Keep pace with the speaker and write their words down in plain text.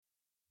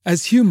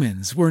As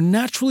humans, we're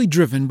naturally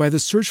driven by the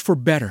search for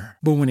better.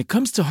 But when it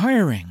comes to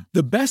hiring,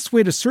 the best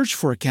way to search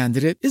for a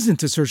candidate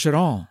isn't to search at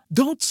all.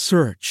 Don't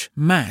search,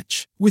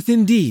 match with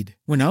Indeed.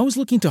 When I was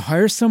looking to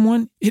hire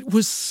someone, it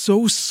was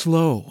so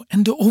slow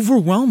and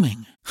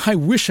overwhelming. I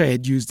wish I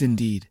had used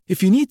Indeed.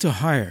 If you need to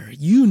hire,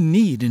 you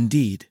need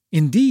Indeed.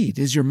 Indeed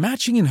is your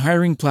matching and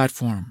hiring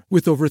platform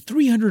with over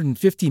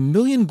 350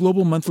 million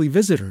global monthly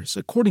visitors,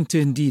 according to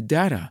Indeed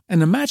data,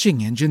 and a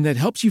matching engine that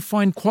helps you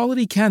find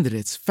quality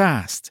candidates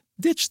fast.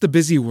 Ditch the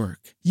busy work.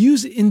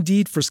 Use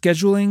Indeed for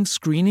scheduling,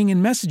 screening,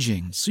 and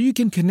messaging so you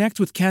can connect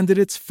with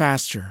candidates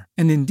faster.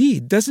 And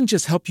Indeed doesn't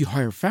just help you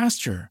hire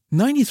faster.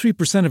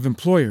 93% of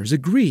employers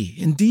agree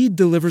Indeed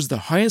delivers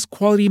the highest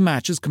quality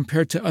matches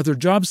compared to other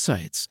job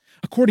sites,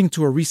 according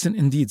to a recent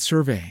Indeed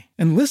survey.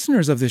 And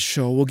listeners of this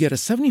show will get a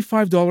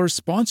 $75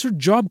 sponsored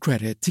job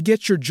credit to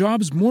get your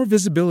jobs more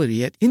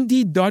visibility at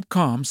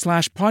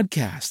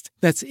Indeed.com/podcast.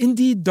 That's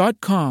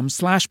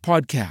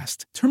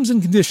Indeed.com/podcast. Terms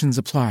and conditions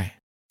apply.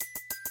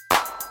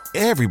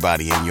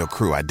 Everybody in your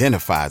crew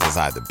identifies as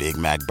either Big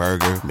Mac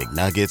Burger,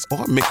 McNuggets,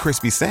 or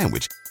McCrispy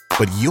Sandwich.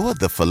 But you're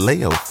the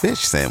Filet-O-Fish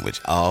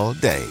Sandwich all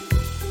day.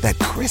 That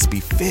crispy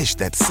fish,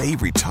 that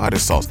savory tartar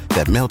sauce,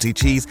 that melty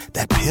cheese,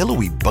 that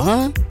pillowy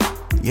bun.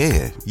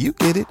 Yeah, you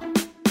get it.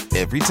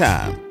 Every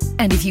time.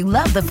 And if you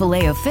love the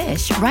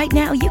Filet-O-Fish, right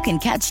now you can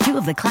catch two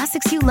of the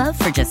classics you love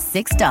for just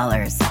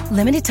 $6.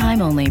 Limited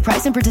time only.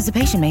 Price and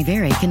participation may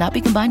vary. Cannot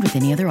be combined with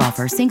any other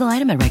offer. Single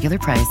item at regular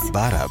price.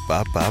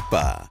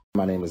 Ba-da-ba-ba-ba.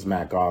 My name is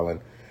Matt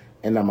Garland,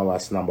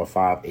 NMLS number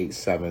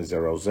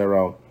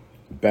 58700,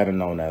 better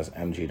known as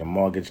MG the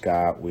Mortgage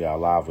Guy. We are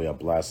live, we are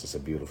blessed. It's a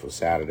beautiful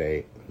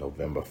Saturday,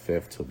 November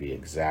 5th to be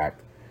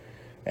exact.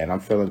 And I'm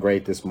feeling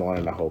great this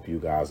morning. I hope you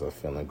guys are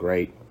feeling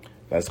great.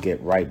 Let's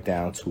get right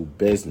down to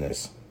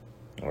business.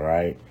 All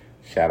right.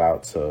 Shout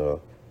out to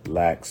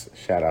Lex.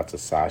 Shout out to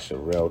Sasha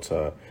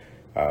Realtor.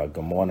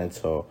 Good morning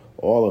to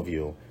all of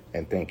you,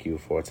 and thank you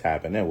for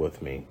tapping in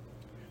with me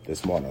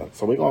this morning.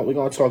 So we're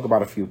gonna talk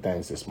about a few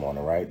things this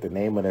morning, right? The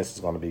name of this is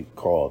going to be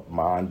called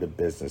Mind the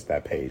Business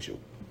That Pays You,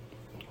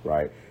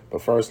 right?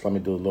 But first, let me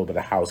do a little bit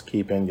of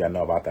housekeeping. Y'all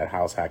know about that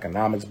House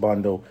Hackonomics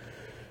bundle,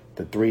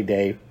 the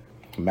 3-day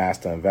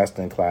Master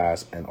Investing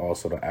class, and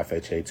also the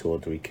FHA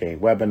 203K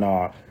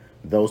webinar.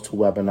 Those two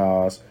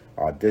webinars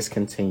are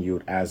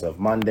discontinued as of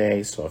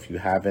Monday. So if you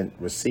haven't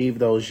received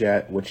those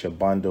yet with your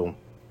bundle,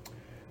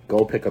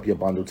 go pick up your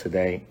bundle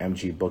today,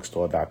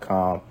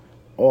 mgbookstore.com.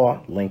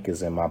 Or link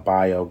is in my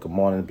bio. Good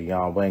morning,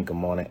 Beyond Wayne. Good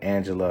morning,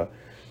 Angela.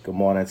 Good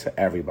morning to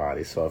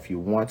everybody. So if you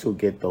want to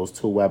get those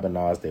two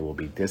webinars, they will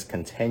be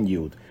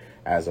discontinued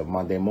as of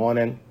Monday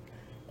morning.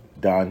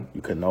 Done.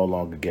 You can no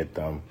longer get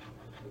them.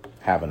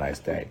 Have a nice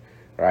day.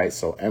 All right.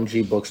 So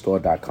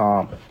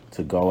mgbookstore.com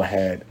to go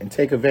ahead and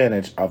take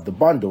advantage of the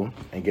bundle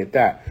and get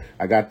that.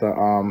 I got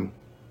the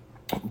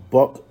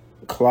book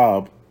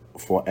club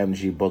for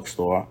MG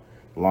Bookstore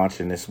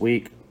launching this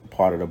week.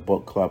 Part of the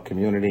book club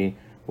community,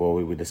 where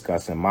we were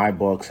discussing my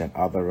books and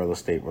other real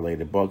estate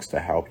related books to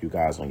help you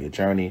guys on your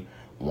journey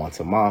once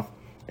a month.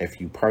 If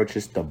you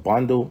purchase the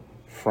bundle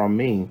from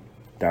me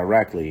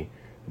directly,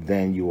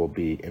 then you will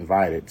be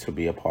invited to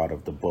be a part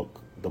of the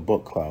book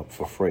club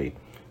for free.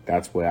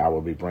 That's where I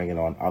will be bringing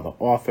on other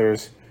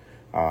authors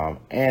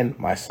and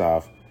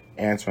myself,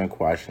 answering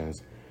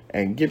questions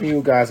and giving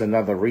you guys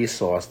another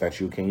resource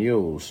that you can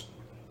use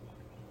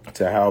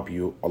to help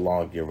you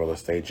along your real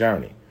estate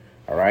journey.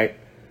 All right.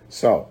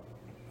 So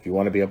if you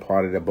want to be a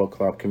part of the book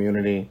club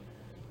community,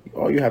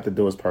 all you have to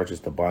do is purchase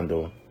the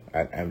bundle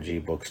at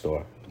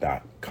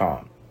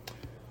mgbookstore.com.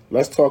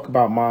 Let's talk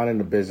about minding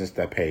the business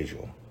that pays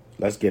you.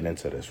 Let's get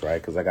into this,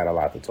 right? Because I got a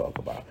lot to talk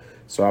about.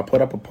 So I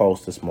put up a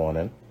post this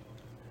morning,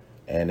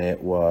 and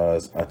it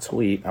was a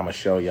tweet. I'm going to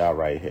show y'all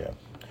right here.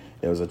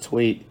 It was a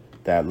tweet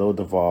that Lil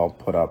Duval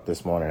put up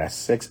this morning at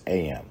 6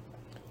 a.m.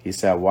 He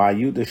said, while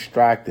you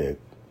distracted,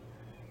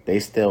 they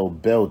still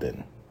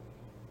building.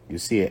 You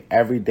see it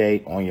every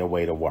day on your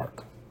way to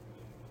work.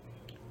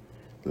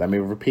 Let me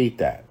repeat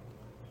that.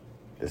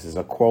 This is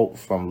a quote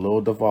from Lil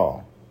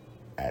Duval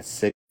at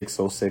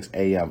 6:06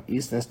 a.m.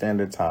 Eastern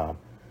Standard Time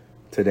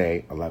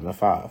today,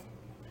 11:05.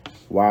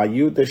 While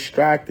you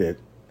distracted,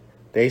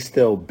 they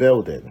still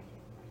building.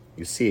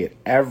 You see it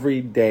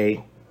every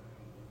day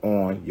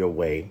on your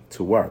way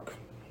to work.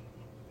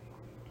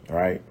 All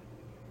right.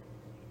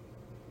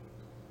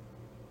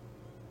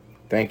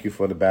 Thank you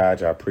for the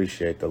badge. I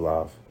appreciate the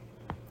love.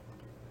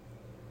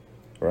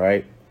 All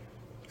right.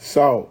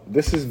 So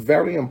this is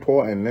very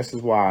important. This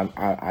is why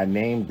I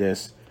named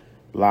this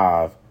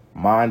live,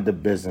 Mind the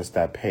Business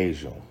That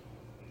Pays You.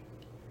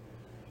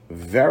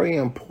 Very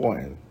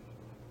important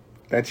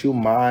that you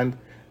mind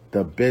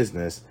the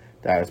business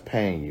that is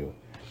paying you.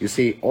 You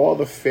see, all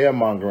the fear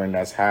mongering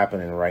that's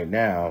happening right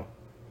now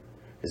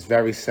is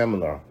very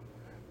similar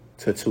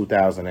to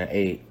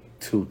 2008,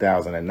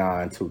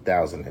 2009,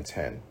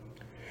 2010.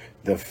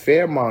 The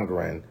fear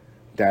mongering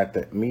that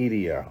the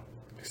media,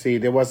 see,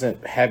 there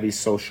wasn't heavy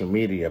social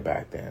media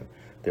back then.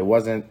 There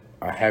wasn't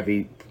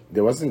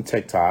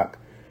TikTok.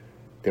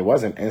 There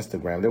wasn't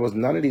Instagram. There was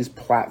none of these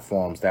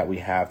platforms that we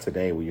have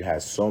today where you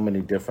had so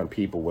many different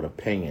people with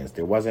opinions.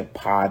 There wasn't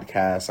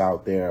podcasts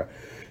out there.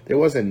 There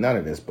wasn't none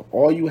of this. But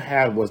all you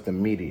had was the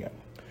media.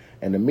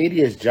 And the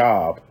media's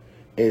job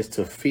is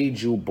to feed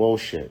you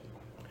bullshit.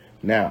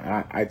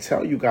 Now, I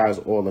tell you guys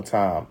all the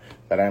time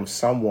that I'm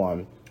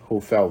someone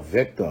who fell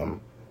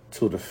victim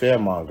to the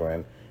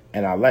fear-mongering,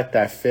 and I let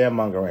that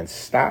fear-mongering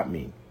stop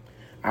me.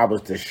 I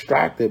was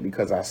distracted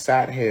because I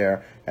sat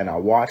here and I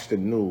watched the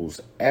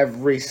news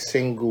every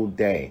single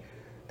day.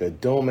 The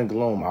doom and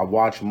gloom. I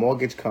watched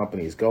mortgage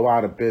companies go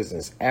out of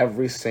business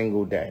every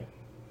single day.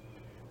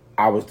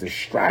 I was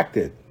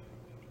distracted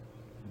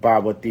by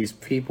what these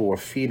people were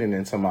feeding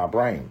into my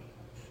brain.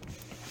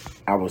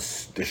 I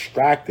was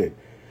distracted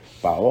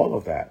by all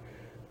of that,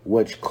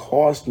 which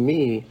cost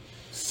me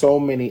so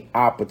many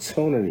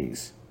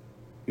opportunities.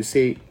 You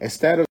see,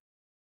 instead of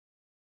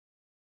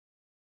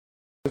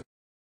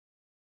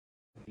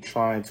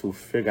trying to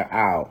figure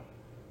out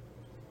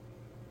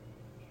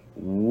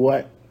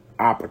what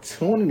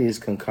opportunities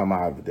can come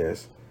out of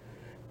this,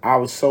 I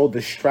was so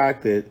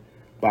distracted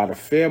by the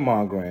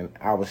fear-mongering.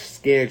 I was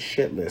scared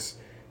shitless,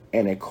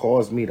 and it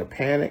caused me to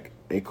panic.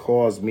 It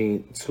caused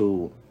me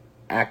to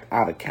act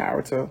out of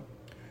character.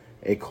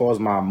 It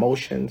caused my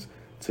emotions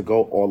to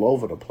go all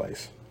over the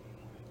place.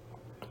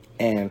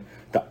 And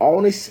the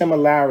only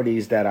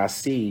similarities that I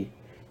see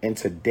in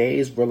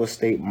today's real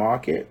estate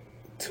market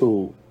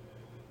to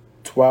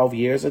 12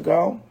 years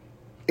ago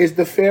is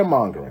the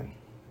fear-mongering.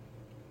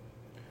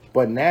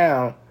 But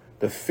now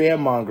the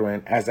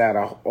fear-mongering is at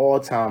an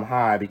all-time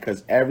high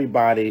because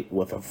everybody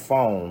with a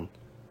phone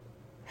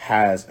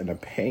has an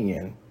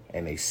opinion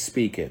and they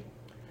speak it.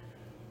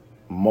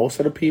 Most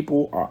of the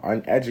people are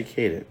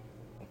uneducated.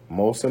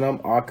 Most of them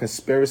are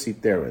conspiracy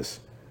theorists.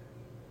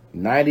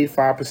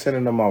 95%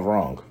 of them are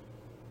wrong.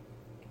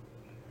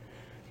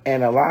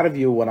 And a lot of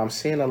you, what I'm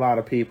seeing a lot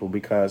of people,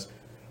 because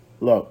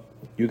look,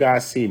 you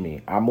guys see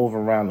me. I'm moving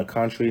around the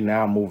country.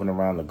 Now I'm moving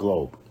around the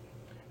globe.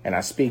 And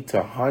I speak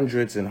to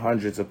hundreds and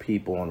hundreds of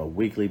people on a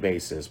weekly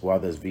basis,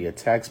 whether it's via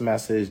text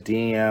message,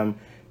 DM,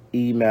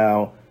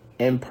 email,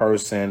 in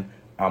person.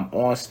 I'm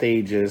on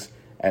stages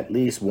at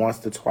least once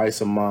to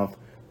twice a month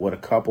with a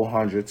couple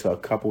hundred to a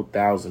couple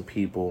thousand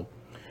people.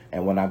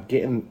 And when I'm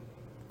getting,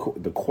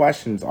 the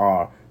questions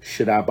are,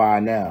 should I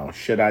buy now?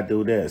 Should I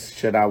do this?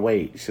 Should I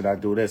wait? Should I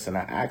do this? And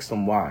I ask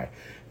them why.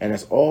 And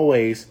it's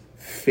always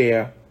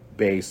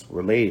fear-based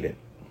related.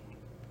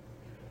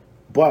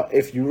 But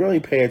if you really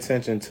pay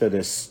attention to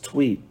this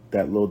tweet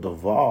that Lil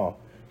Duval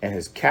and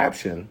his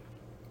caption,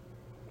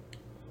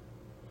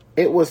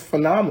 it was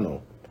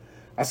phenomenal.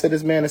 I said,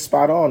 this man is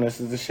spot on. This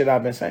is the shit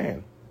I've been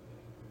saying.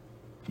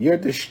 You're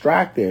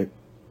distracted,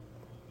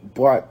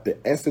 but the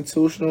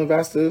institutional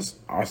investors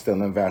are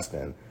still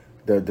investing.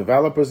 The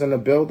developers and the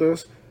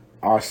builders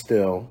are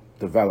still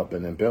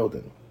developing and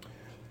building.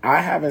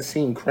 I haven't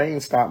seen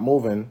cranes stop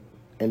moving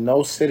in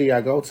no city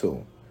I go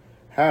to.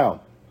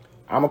 Hell,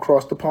 I'm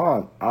across the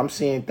pond. I'm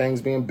seeing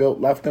things being built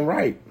left and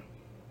right.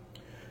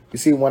 You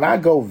see, when I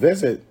go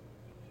visit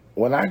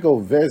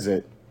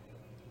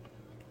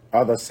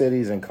other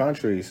cities and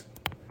countries,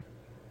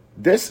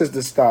 this is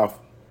the stuff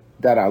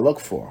that I look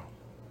for.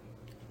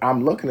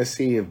 I'm looking to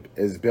see if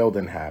is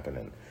building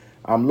happening.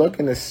 I'm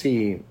looking to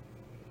see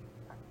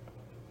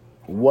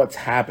what's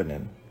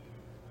happening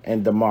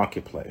in the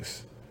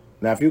marketplace.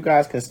 Now, if you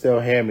guys can still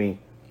hear me,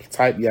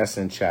 type yes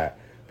in chat,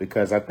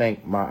 because I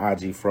think my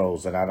IG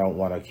froze and I don't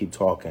want to keep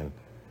talking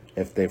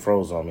if they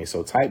froze on me.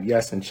 So type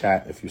yes in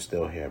chat if you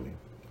still hear me,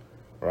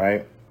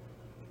 right?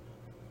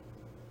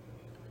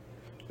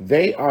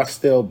 They are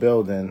still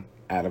building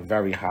at a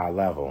very high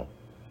level,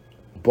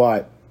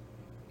 but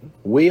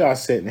we are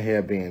sitting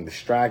here being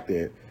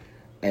distracted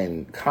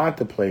and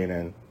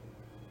contemplating,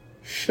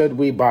 should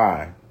we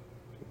buy?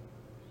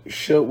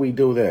 Should we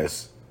do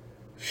this?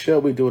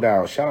 Should we do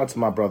that? Shout out to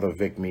my brother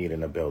Vic Mead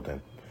in the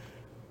building.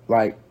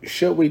 Like,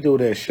 should we do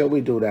this? Should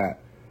we do that?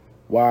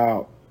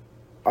 While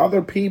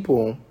other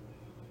people,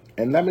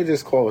 and let me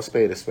just call a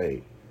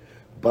spade,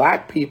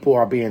 black people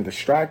are being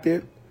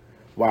distracted,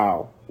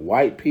 while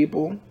white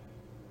people,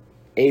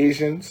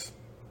 Asians,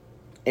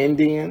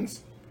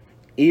 Indians,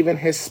 even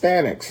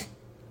Hispanics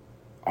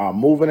are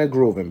moving and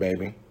grooving,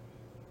 baby.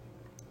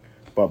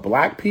 But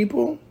black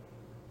people,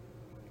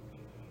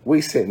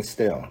 we sitting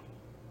still.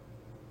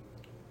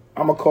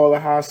 I'm going to call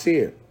it how I see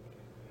it.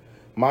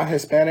 My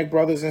Hispanic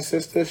brothers and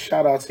sisters,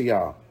 shout out to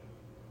y'all.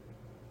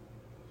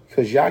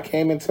 Because y'all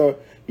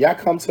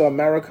come to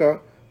America,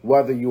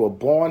 whether you were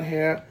born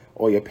here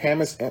or your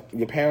parents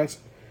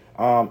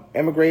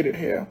immigrated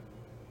here.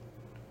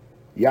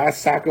 Y'all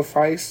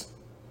sacrifice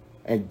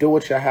and do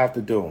what y'all have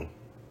to do.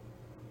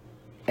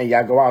 And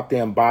y'all go out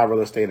there and buy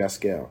real estate at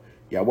scale.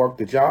 Y'all work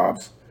the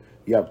jobs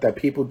that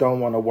people don't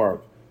want to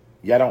work.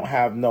 Y'all don't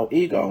have no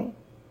ego.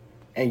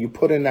 And you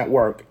put in that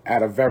work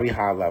at a very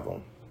high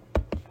level.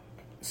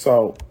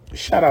 So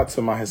shout out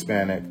to my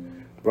Hispanic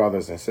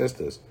brothers and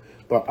sisters.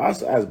 But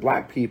us as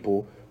black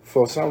people,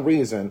 for some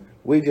reason,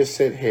 we just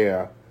sit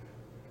here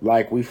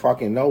like we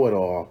fucking know it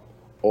all,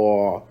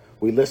 or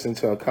We listen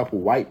to a couple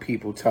white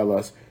people tell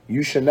us,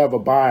 you should never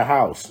buy a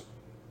house.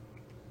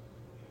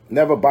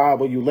 Never buy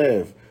where you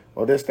live,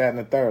 or this, that, and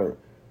the third.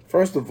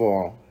 First of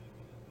all,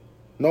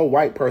 no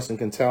white person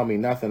can tell me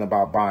nothing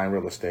about buying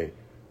real estate.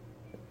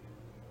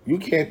 You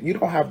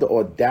don't have the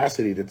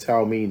audacity to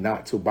tell me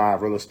not to buy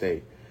real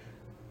estate.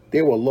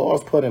 There were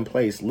laws put in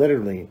place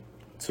literally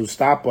to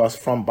stop us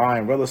from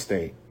buying real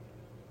estate.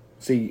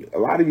 See, a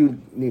lot of you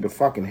need a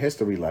fucking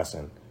history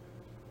lesson.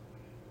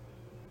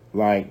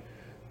 Like,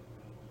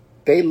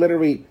 they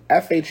literally,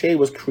 FHA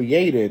was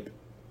created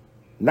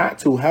not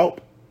to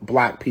help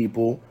black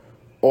people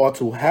or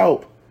to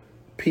help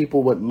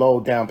people with low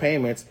down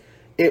payments.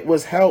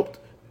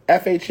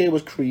 FHA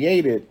was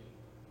created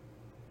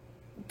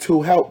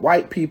to help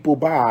white people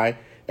buy,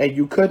 and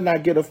you could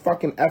not get a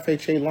fucking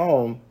FHA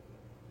loan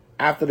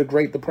after the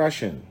Great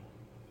Depression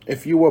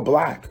if you were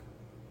black.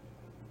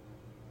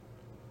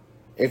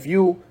 If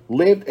you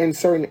lived in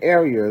certain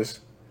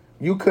areas,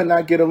 you could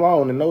not get a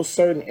loan, and those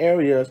certain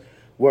areas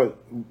were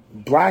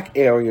black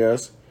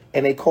areas,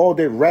 and they called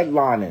it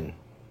redlining.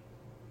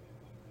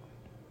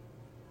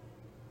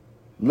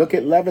 Look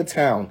at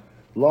Levittown,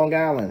 Long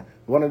Island,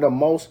 one of the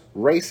most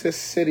racist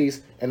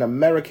cities in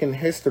American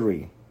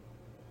history.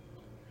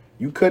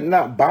 You could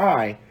not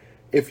buy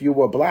if you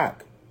were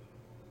black.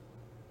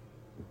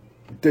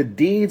 The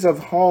deeds of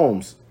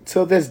homes,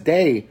 till this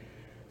day,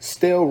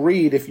 still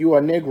read, if you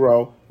are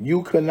Negro,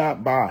 you could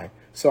not buy.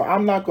 So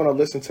I'm not going to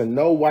listen to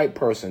no white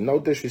person, no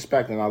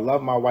disrespect, and I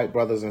love my white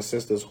brothers and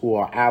sisters who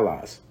are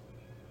allies.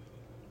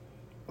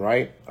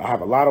 Right? I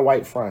have a lot of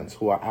white friends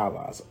who are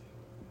allies.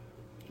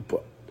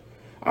 But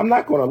I'm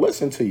not going to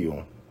listen to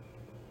you.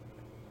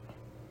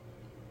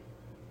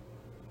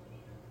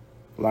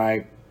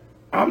 Like,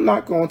 I'm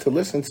not going to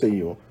listen to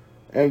you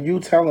and you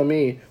telling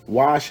me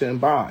why I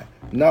shouldn't buy.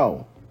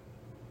 No.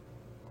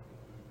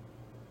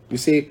 You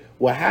see,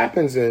 what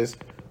happens is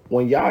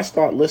when y'all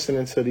start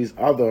listening to these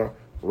other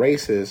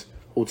races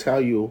who tell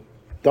you,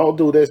 don't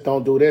do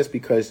this,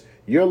 because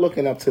you're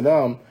looking up to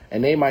them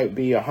and they might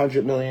be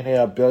 100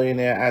 millionaire,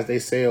 billionaire, as they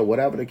say, or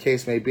whatever the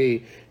case may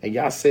be, and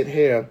y'all sit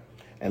here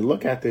and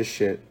look at this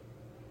shit,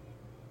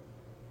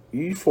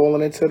 you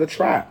falling into the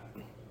trap.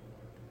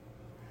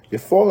 You're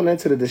falling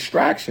into the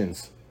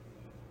distractions.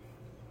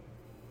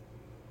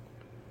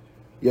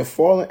 You're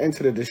falling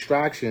into the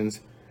distractions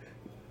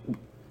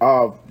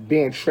of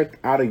being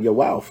tricked out of your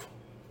wealth.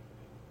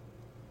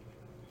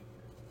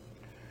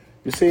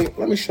 You see,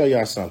 let me show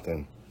y'all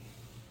something.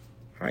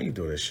 How you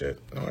do this shit?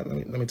 You know what,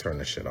 let me turn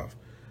this shit off.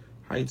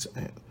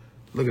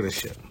 Look at this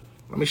shit.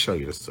 Let me show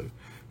you this too.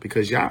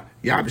 Because y'all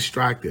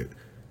distracted.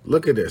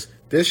 Look at this.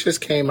 This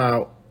just came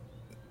out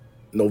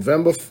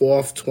November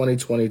 4th,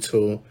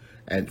 2022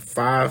 at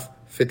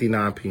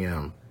 5:59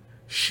 p.m.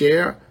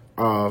 Share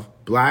of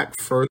black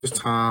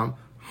first-time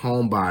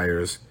home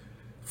buyers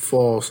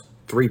falls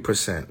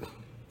 3%.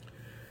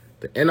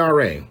 The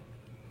NRA,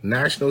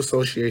 National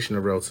Association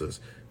of Realtors,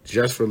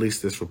 just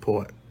released this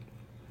report,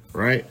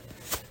 right?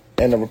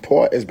 And the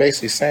report is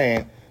basically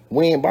saying,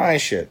 we ain't buying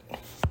shit.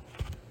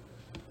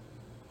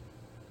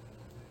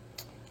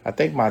 I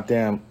think what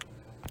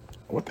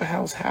the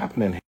hell's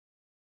happening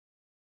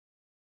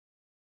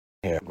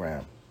here,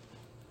 Graham?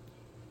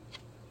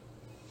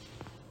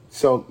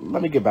 So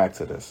let me get back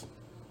to this.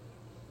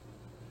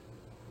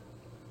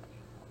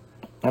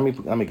 Let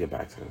me get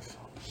back to this.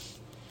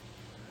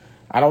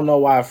 I don't know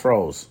why it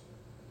froze.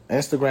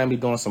 Instagram be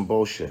doing some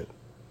bullshit.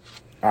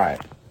 All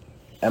right.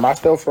 Am I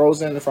still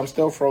frozen? If I'm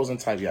still frozen,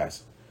 type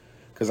yes.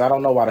 Because I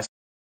don't know why the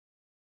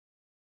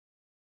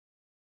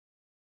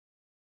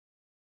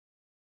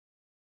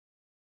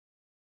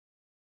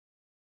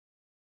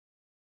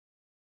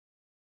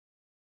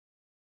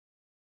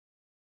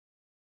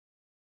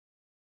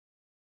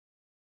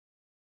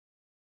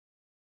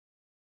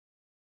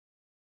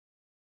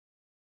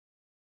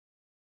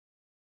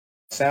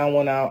sound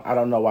went out. I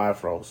don't know why it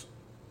froze.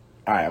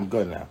 All right, I'm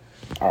good now.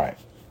 All right.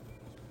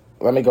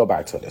 Let me go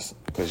back to this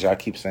because y'all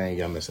keep saying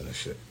y'all missing this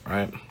shit,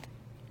 right?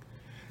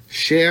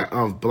 Share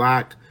of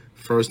black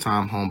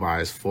first-time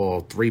homebuyers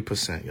fall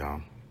 3%,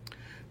 y'all.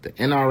 The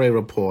NRA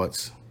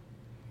reports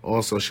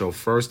also show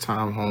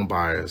first-time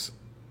homebuyers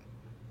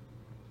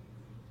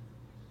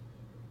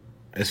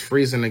is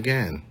freezing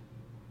again.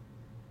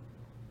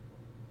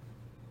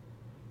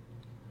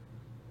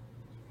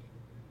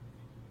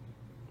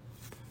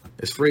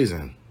 It's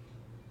freezing.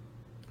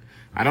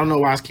 I don't know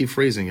why it's keep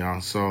freezing,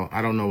 y'all, so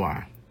I don't know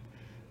why.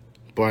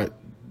 But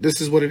this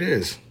is what it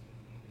is.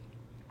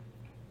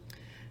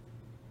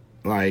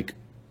 Like,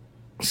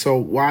 so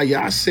while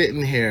y'all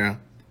sitting here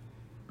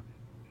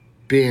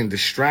being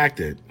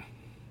distracted,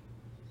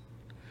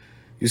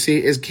 you see,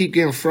 it's keep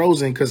getting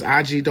frozen because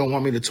IG don't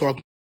want me to talk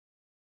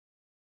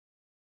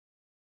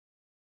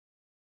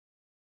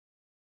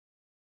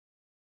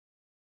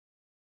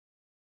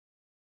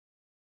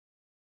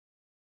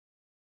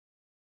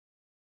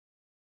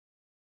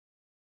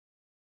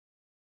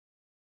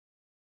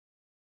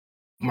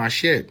my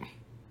shit.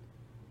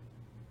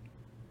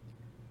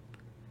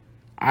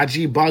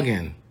 IG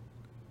bugging.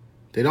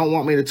 They don't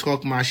want me to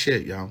talk my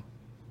shit, yo.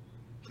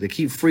 They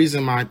keep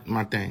freezing my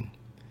thing.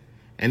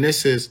 And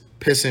this is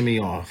pissing me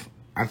off.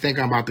 I think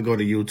I'm about to go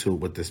to YouTube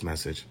with this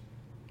message.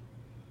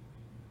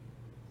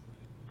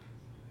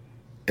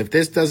 If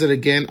this does it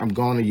again, I'm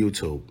going to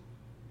YouTube.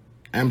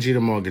 MG the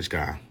Mortgage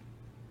Guy.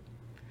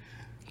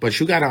 But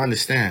you got to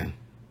understand,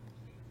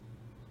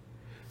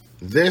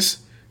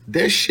 this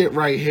shit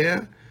right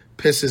here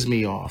pisses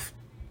me off,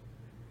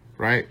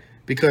 right?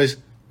 Because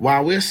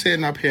while we're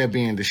sitting up here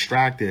being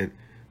distracted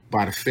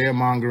by the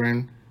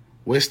fear-mongering,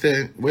 we're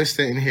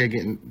sitting here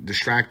getting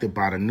distracted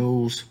by the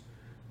news.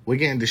 We're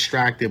getting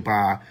distracted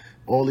by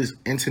all these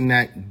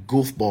internet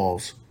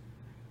goofballs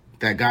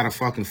that got a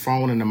fucking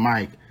phone and a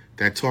mic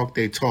that talk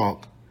they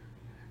talk,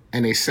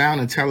 and they sound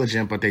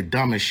intelligent, but they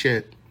dumb as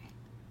shit.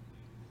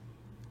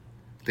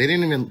 They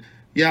didn't even...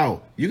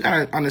 Yo, you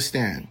got to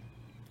understand,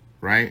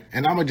 right?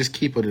 And I'm going to just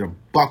keep it a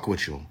buck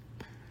with you.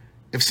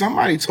 If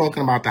somebody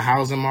talking about the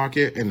housing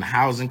market and the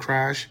housing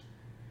crash,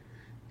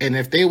 and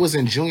if they was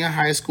in junior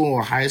high school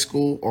or high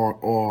school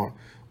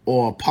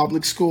or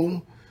public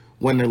school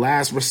when the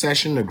last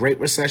recession, the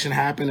Great Recession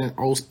happened in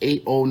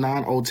 08,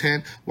 09,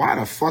 010, why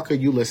the fuck are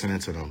you listening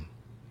to them?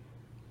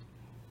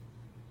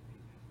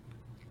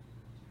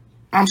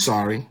 I'm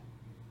sorry.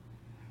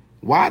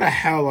 Why the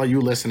hell are you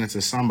listening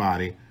to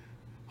somebody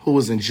who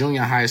was in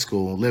junior high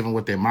school living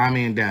with their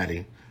mommy and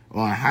daddy,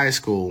 or in high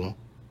school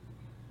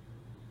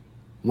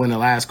when the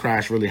last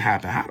crash really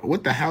happened?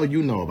 What the hell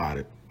you know about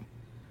it?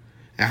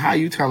 And how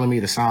you telling me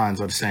the signs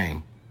are the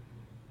same?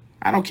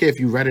 I don't care if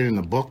you read it in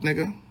the book,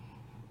 nigga.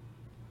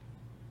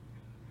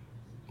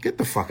 Get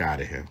the fuck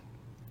out of here.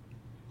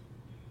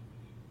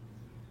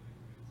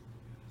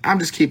 I'm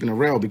just keeping it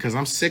real because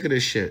I'm sick of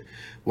this shit.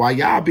 While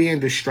y'all being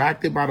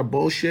distracted by the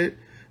bullshit,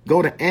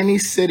 go to any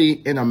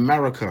city in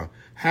America.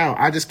 Hell,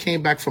 I just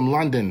came back from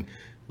London.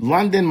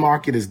 London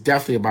market is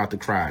definitely about to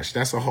crash.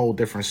 That's a whole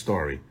different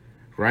story,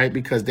 right?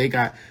 Because they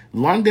got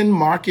London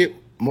market,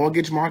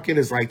 mortgage market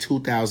is like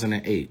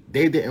 2008.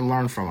 They didn't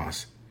learn from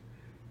us.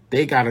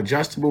 They got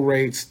adjustable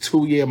rates,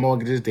 2-year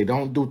mortgages. They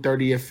don't do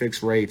 30-year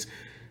fixed rates.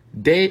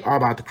 They are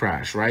about to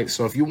crash, right?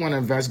 So if you want to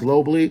invest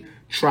globally,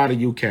 try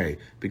the UK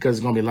because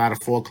there's going to be a lot of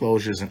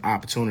foreclosures and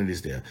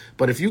opportunities there.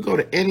 But if you go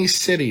to any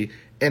city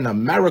in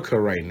America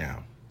right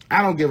now,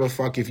 I don't give a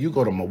fuck if you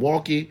go to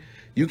Milwaukee,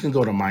 you can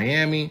go to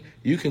Miami,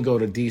 you can go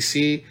to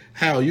DC,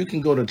 hell, you can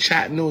go to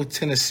Chattanooga,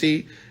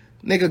 Tennessee,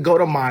 nigga, go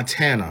to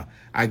Montana.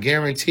 I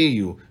guarantee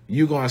you,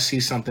 you're going to see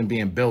something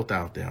being built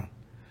out there.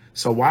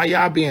 So while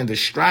y'all being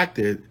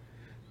distracted,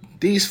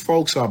 these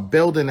folks are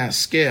building at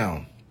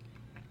scale.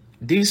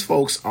 These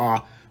folks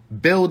are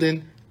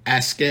building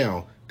at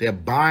scale. They're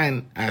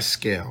buying at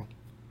scale.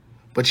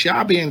 But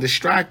y'all being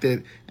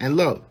distracted, and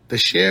look, the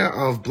share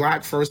of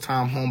black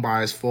first-time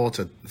homebuyers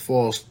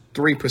falls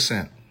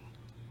 3%.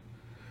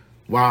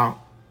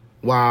 While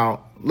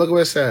look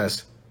what it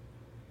says.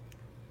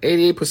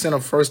 88%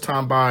 of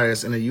first-time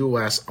buyers in the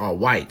U.S. are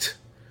white.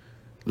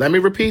 Let me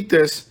repeat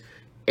this.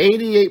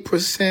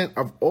 88%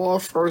 of all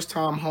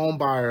first-time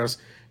homebuyers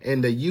in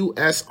the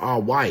U.S.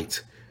 are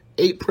white.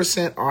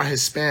 8% are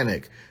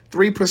Hispanic,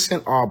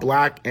 3% are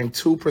black, and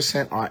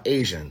 2% are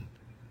Asian.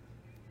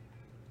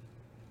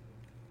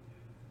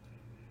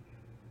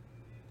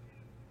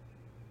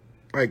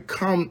 Like,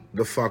 come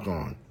the fuck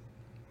on.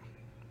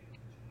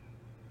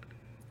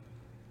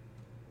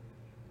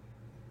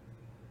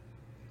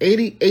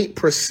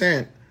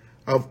 %88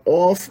 of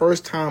all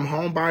first-time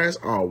home buyers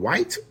are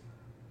white?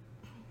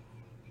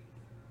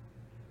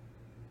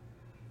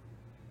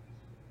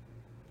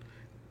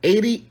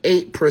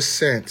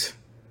 %88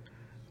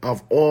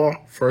 of all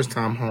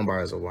first-time home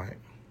buyers are white.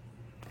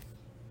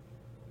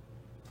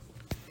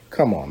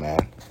 Come on,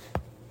 man.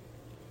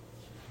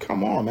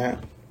 Come on, man.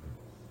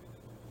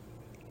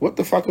 What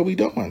the fuck are we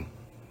doing?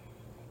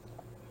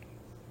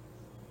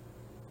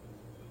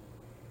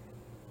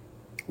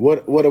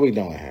 What are we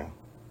doing here?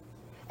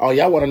 Oh,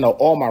 y'all want to know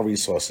all my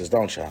resources,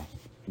 don't y'all?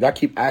 Y'all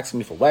keep asking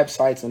me for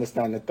websites and this,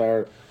 that, and the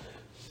third.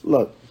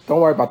 Look, don't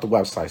worry about the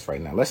websites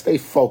right now. Let's stay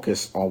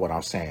focused on what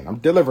I'm saying. I'm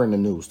delivering the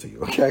news to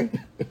you, okay?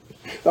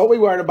 Don't be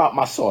worried about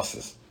my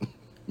sources.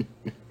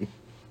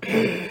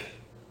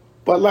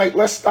 But, like,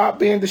 let's stop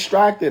being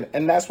distracted.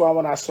 And that's why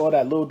when I saw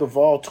that Lil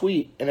Duval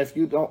tweet, and if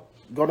you don't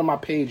go to my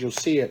page, you'll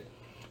see it.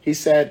 He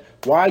said,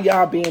 why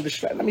y'all being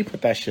distracted? Let me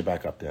put that shit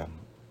back up there.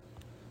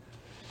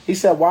 He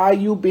said, why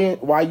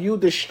you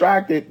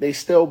distracted, they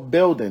still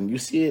building. You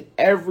see it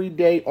every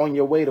day on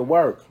your way to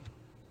work.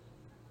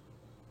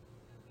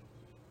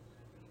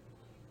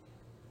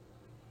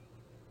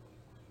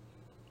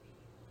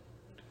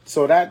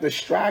 So that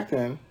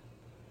distraction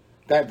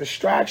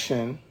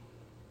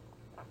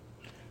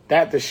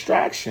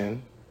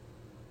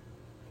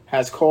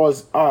has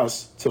caused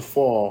us to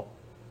fall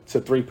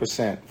to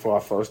 3% for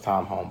our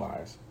first-time home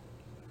buyers.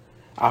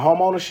 Our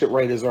home ownership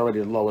rate is already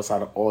the lowest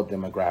out of all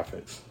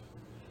demographics.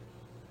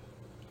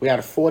 We had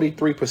a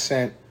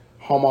 43%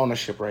 home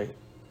ownership rate,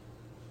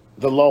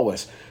 the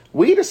lowest.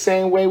 We the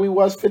same way we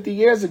was 50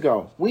 years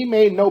ago. We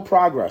made no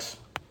progress.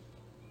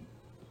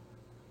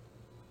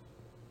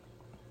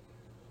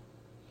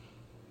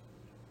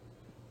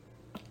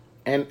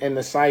 And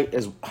the site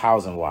is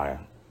Housing Wire.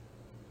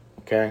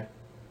 Okay?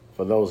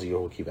 For those of you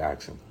who keep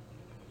asking.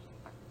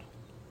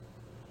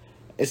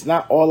 It's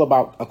not all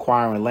about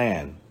acquiring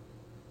land.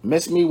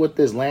 Miss me with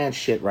this land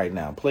shit right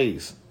now,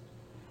 please.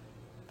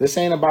 This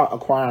ain't about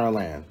acquiring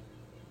land.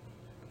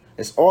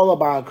 It's all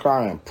about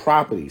acquiring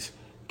properties,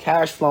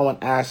 cash flowing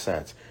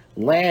assets.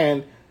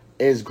 Land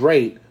is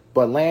great,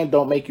 but land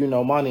don't make you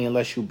no money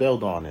unless you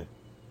build on it.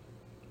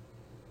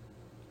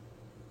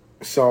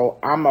 So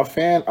I'm a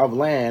fan of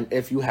land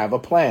if you have a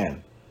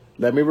plan.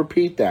 Let me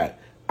repeat that.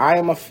 I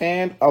am a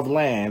fan of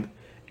land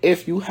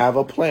if you have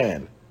a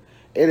plan.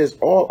 It is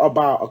all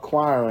about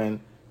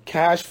acquiring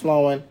cash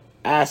flowing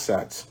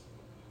assets.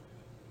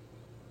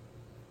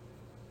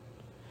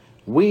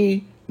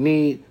 We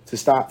need to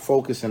stop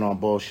focusing on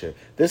bullshit.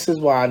 This is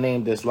why I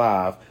named this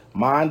live,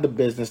 Mind the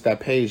Business That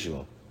Pays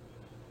You.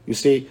 You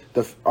see,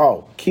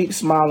 Keep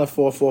Smiling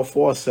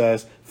 444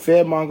 says,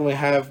 fear-mongering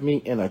have me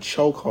in a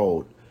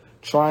chokehold,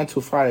 trying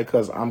to fight it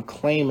because I'm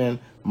claiming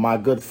my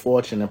good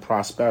fortune and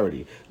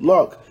prosperity.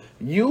 Look,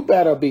 you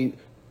better be,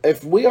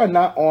 if we are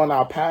not on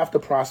our path to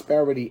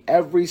prosperity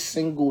every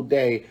single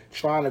day,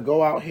 trying to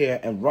go out here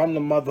and run the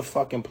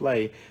motherfucking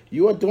play,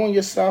 you are doing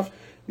yourself,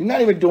 you're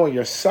not even doing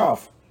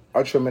yourself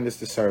a tremendous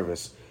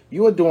disservice.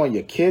 You are doing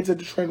your kids a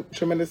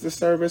tremendous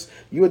disservice.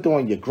 You are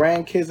doing your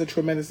grandkids a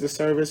tremendous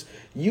disservice.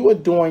 You are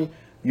doing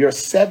your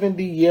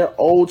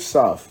 70-year-old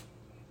self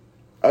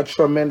a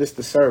tremendous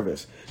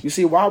disservice. You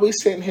see, while we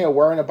sitting here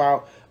worrying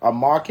about a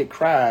market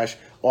crash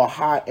or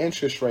high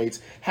interest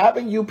rates,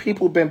 haven't you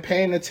people been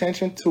paying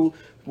attention to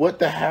what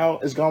the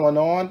hell is going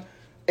on?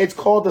 It's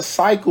called a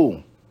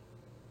cycle.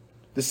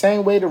 The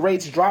same way the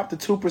rates dropped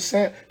to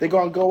 2%, they're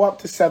going to go up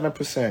to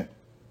 7%.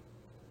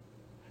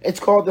 It's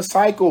called the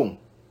cycle.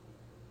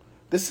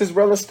 This is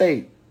real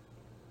estate.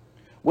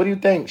 What do you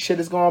think? Shit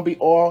is going to be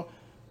all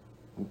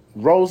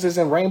roses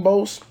and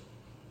rainbows?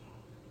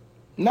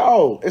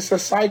 No, it's a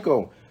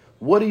cycle.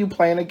 What are you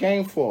playing the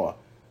game for?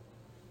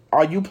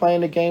 Are you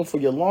playing the game for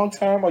your long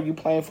term or are you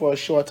playing for a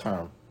short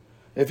term?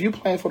 If you're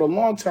playing for the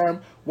long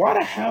term, why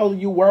the hell are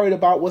you worried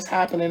about what's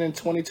happening in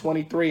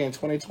 2023 and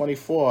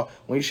 2024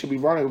 when you should be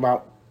worrying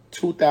about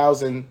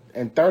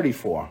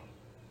 2034?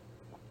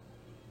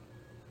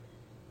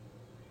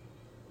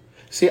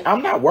 See,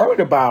 I'm not worried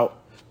about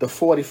the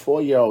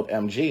 44-year-old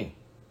MG.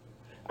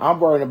 I'm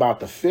worried about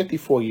the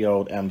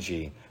 54-year-old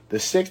MG, the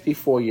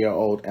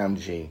 64-year-old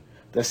MG,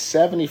 the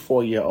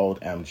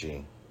 74-year-old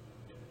MG.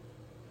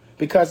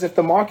 Because if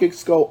the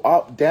markets go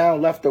up,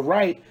 down, left, or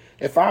right,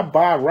 if I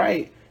buy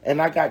right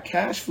and I got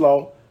cash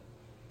flow,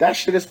 that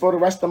shit is for the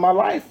rest of my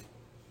life.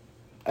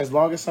 As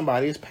long as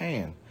somebody is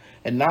paying.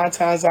 And 9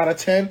 times out of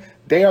 10,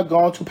 they are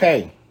going to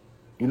pay.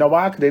 You know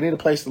why? Because they need a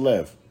place to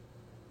live.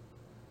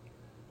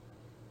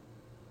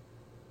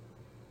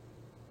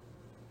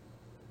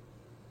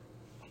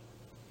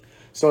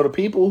 So the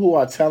people who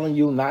are telling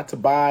you not to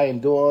buy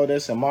and do all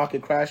this and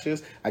market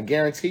crashes, I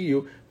guarantee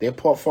you their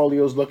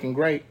portfolio is looking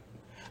great.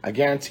 I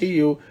guarantee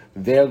you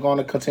they're going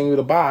to continue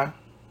to buy.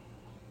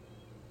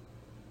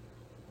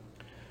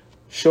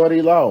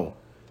 Shorty Low,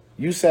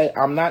 you say,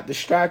 I'm not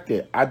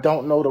distracted. I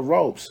don't know the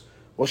ropes.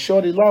 Well,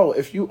 Shorty Low,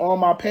 if you on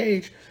my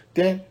page,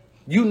 then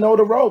you know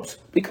the ropes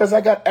because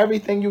I got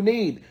everything you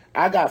need.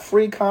 I got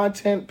free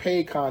content,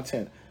 paid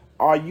content.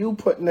 Are you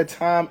putting the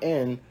time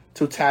in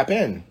to tap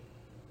in?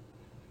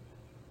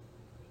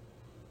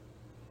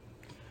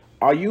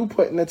 Are you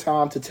putting the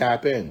time to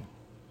tap in?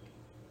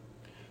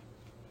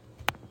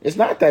 It's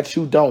not that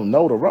you don't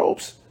know the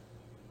ropes.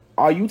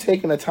 Are you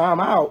taking the time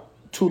out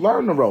to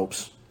learn the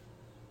ropes?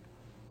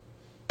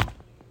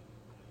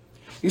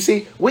 You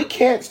see, we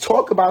can't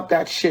talk about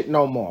that shit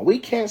no more. We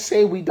can't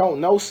say we don't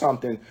know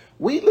something.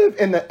 We live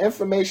in the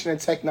information and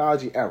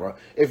technology era.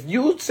 If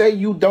you say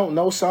you don't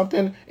know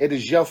something, it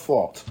is your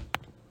fault.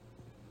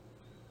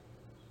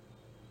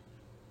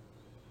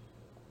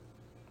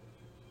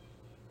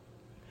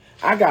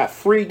 I got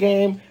free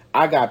game.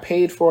 I got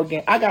paid for a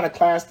game. I got a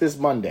class this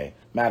Monday,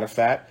 matter of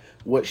fact,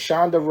 with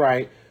Shonda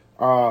Wright,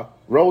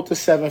 Road to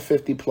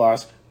 750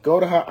 Plus. Go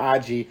to her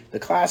IG. The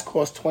class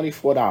costs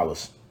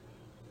 $24.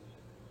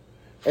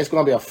 It's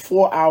going to be a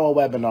 4-hour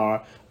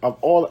webinar of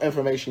all the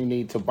information you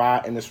need to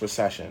buy in this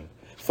recession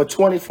for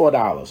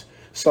 $24.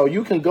 So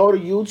you can go to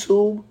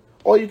YouTube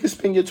or you can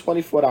spend your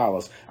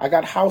 $24. I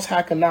got House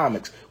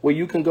Hackonomics where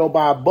you can go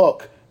buy a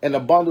book and a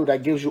bundle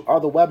that gives you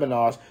other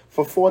webinars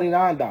for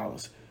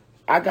 $49.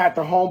 I got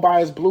the Home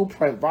Buyer's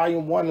Blueprint,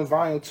 Volume 1 and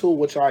Volume 2,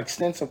 which are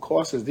extensive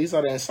courses. These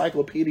are the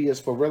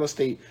encyclopedias for real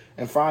estate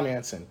and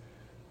financing.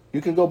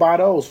 You can go buy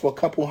those for a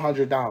couple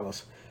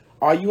 $100.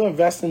 Are you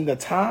investing the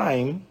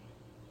time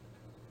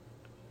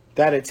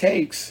that it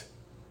takes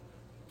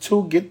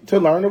to get to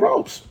learn the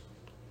ropes?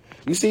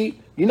 You see,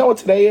 you know what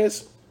today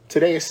is?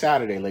 Today is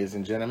Saturday, ladies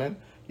and gentlemen.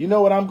 You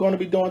know what I'm going to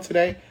be doing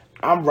today?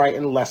 I'm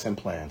writing lesson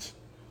plans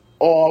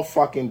all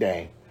fucking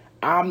day.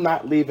 I'm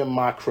not leaving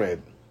my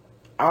crib.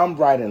 I'm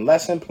writing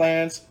lesson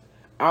plans.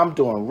 I'm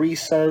doing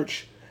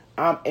research.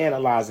 I'm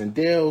analyzing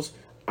deals.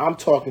 I'm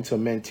talking to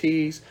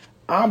mentees.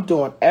 I'm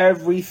doing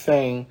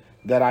everything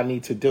that I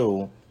need to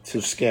do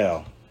to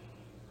scale.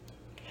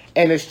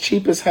 And it's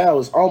cheap as hell.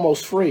 It's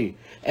almost free.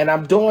 And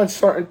I'm doing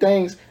certain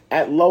things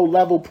at low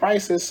level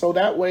prices so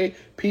that way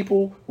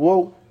people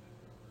will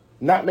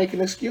not make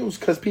an excuse,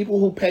 because people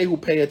who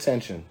pay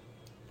attention.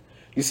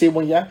 You see,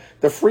 when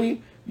the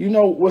free, you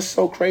know what's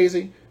so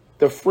crazy?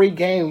 The free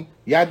game,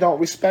 y'all don't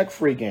respect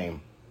free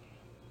game.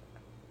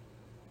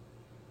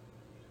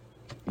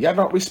 Y'all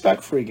don't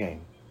respect free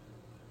game.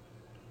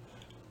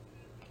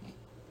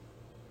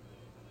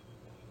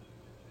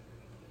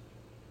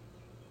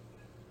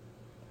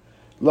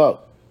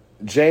 Look,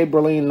 Jay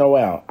Berlin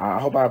Noel, I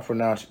hope I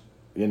pronounced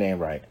your name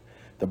right.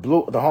 The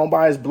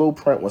homebuyer's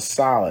blueprint was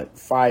solid.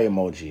 Fire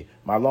emoji.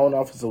 My loan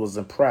officer was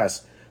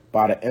impressed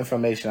by the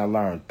information I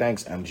learned.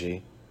 Thanks,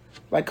 MG.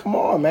 Like, come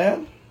on,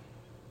 man.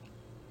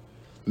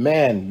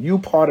 Man, you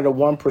part of the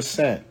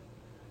 1%.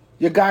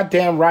 You're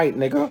goddamn right,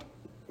 nigga.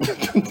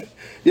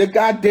 You're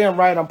goddamn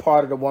right I'm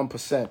part of the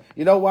 1%.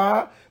 You know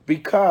why?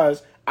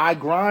 Because I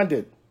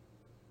grinded.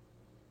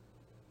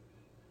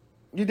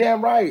 You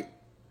damn right.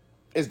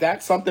 Is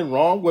that something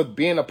wrong with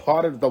being a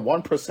part of the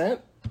 1%?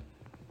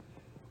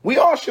 We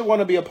all should want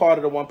to be a part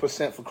of the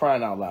 1%, for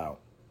crying out loud.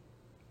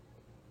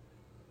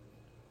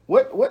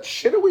 What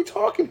shit are we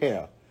talking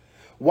here?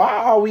 Why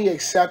are we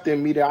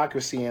accepting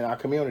mediocrity in our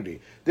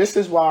community? This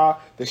is why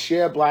the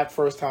share of black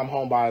first-time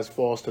homebuyers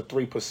falls to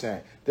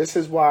 3%. This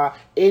is why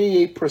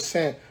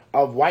 88%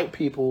 of white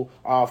people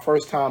are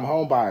first-time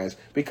homebuyers,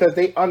 because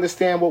they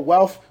understand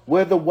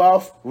where the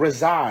wealth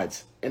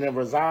resides, and it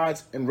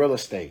resides in real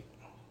estate.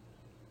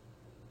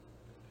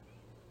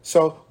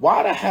 So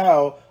why the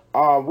hell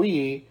are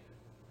we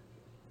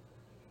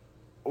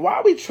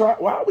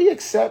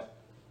accept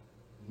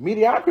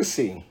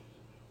mediocrity?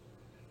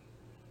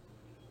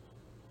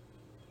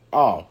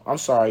 Oh, I'm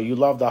sorry. You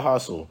love the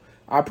hustle.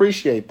 I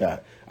appreciate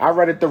that. I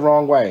read it the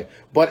wrong way.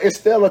 But it's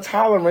still a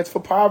tolerance for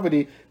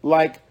poverty.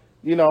 Like,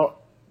 you know,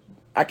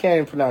 I can't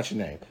even pronounce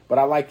your name, but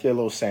I like your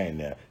little saying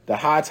there. The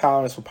high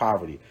tolerance for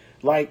poverty.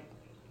 Like,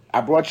 I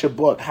brought your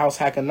book, House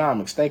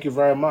Hackonomics. Thank you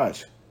very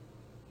much.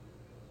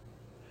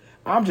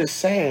 I'm just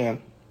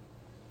saying,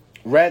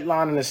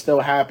 redlining is still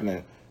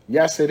happening.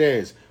 Yes, it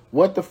is.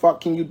 What the fuck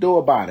can you do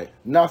about it?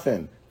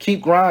 Nothing.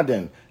 Keep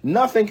grinding.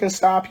 Nothing can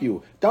stop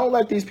you. Don't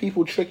let these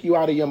people trick you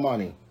out of your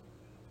money.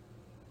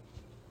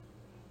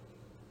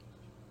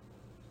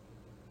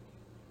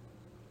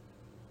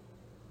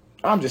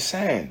 I'm just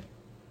saying.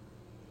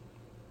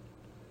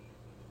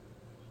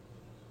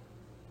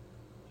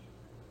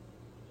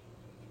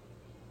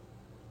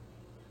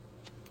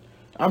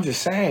 I'm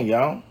just saying,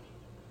 yo.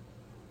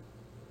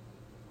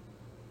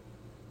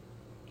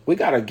 We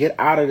got to get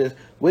out of this.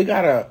 We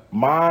got to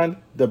mind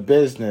the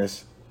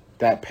business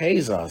that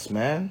pays us,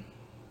 man.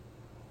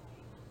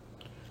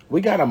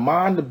 We got to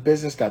mind the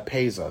business that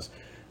pays us.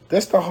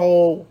 That's my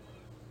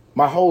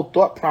whole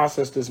thought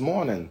process this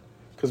morning,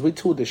 because we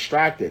too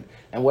distracted.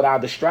 And with our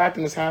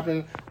distracting is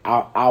happening,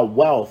 our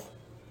wealth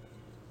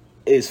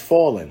is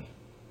falling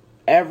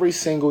every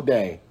single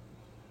day.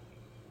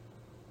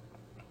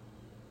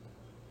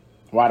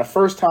 While the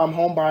first-time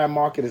homebuyer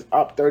market is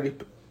up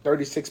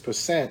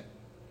 36%,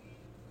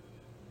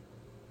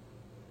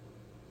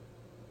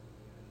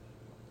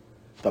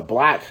 the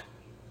black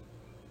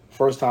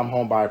first-time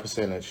homebuyer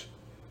percentage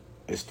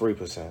is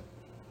 3%.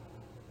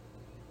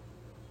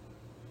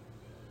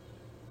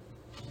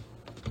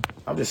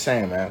 I'm just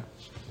saying, man.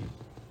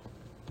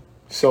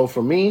 So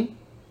for me,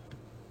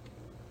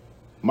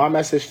 my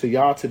message to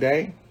y'all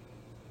today,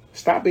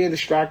 stop being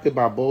distracted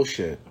by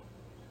bullshit.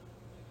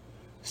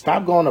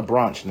 Stop going to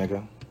brunch,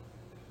 nigga.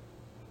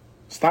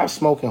 Stop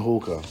smoking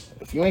hookah.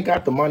 If you ain't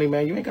got the money,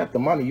 man, you ain't got the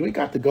money. You ain't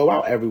got to go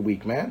out every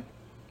week, man.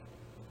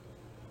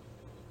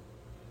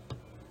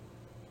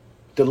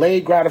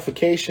 Delayed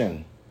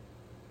gratification.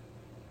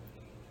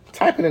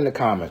 Type it in the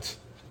comments.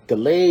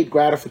 Delayed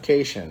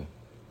gratification.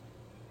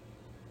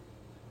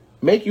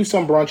 Make you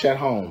some brunch at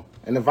home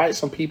and invite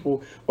some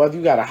people, whether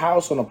you got a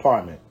house or an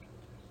apartment.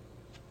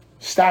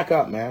 Stack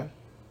up, man.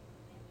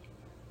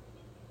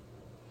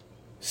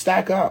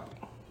 Stack up.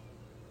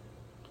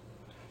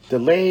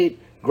 Delayed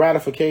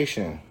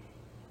gratification.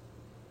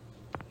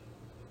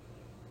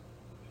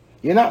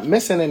 You're not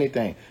missing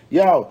anything.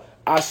 Yo,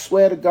 I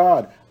swear to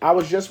God, I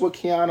was just with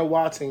Kiana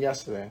Watson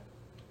yesterday.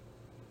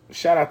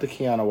 Shout out to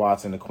Kiana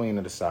Watson, the Queen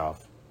of the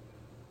South.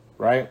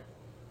 Right?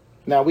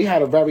 Now, we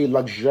had a very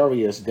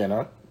luxurious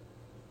dinner,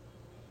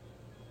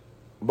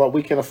 but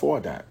we can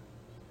afford that.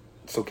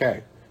 It's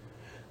okay.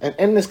 And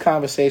in this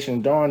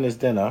conversation during this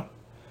dinner,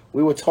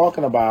 we were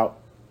talking about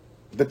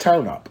the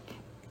turn up.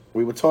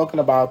 We were talking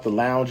about the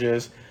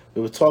lounges.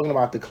 We were talking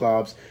about the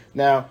clubs.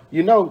 Now,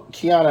 you know,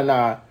 Kiana and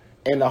I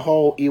and the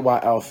whole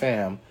EYL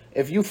fam,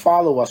 if you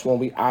follow us when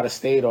we out of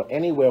state or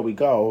anywhere we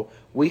go,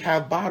 we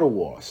have bottle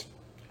wars.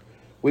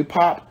 We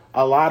pop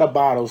a lot of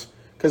bottles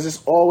because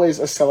it's always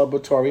a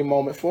celebratory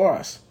moment for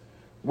us.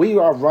 We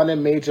are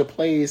running major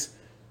plays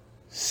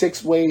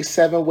 6 ways,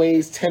 7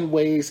 ways, 10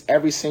 ways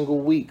every single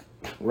week,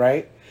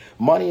 right?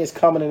 Money is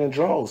coming in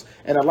droves.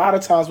 And a lot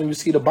of times when you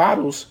see the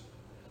bottles,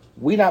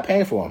 we not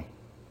paying for them.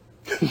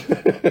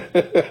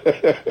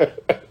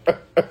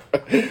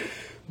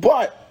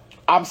 But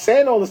I'm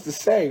saying all this to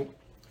say,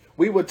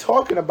 we were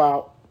talking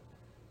about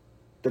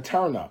the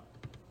turn up.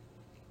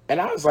 And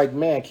I was like,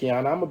 man,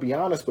 Kiana, I'm going to be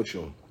honest with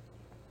you.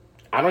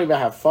 I don't even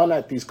have fun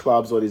at these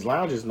clubs or these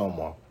lounges no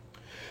more.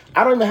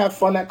 I don't even have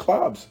fun at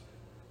clubs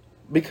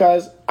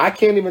because I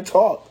can't even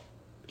talk.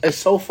 It's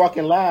so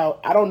fucking loud.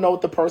 I don't know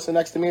what the person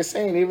next to me is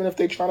saying, even if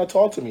they're trying to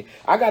talk to me.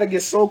 I got to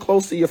get so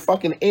close to your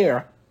fucking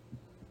ear.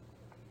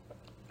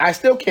 I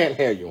still can't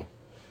hear you.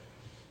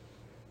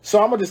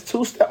 So I'm going to just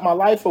two-step my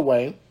life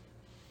away.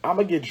 I'm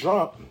going to get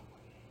drunk.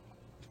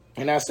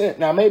 And that's it.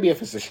 Now, maybe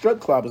if it's a strip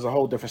club, it's a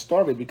whole different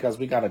story because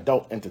we got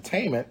adult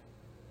entertainment.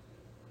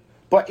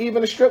 But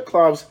even the strip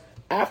clubs,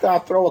 after I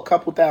throw a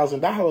couple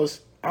 $1,000s,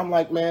 I'm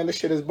like, man, this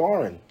shit is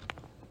boring.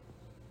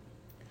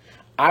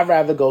 I'd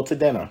rather go to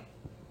dinner.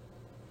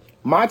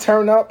 My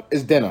turn up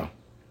is dinner.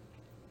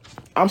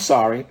 I'm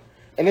sorry.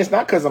 And it's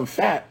not because I'm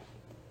fat.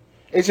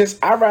 It's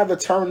just I'd rather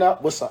turn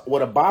up with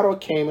a bottle of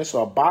Caymus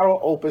or a bottle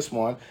of Opus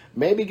One.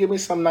 Maybe give me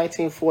some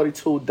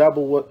 1942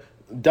 double.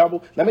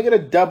 Let me get a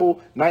double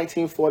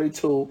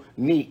 1942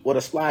 neat with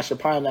a splash of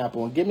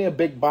pineapple and give me a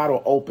big bottle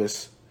of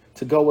Opus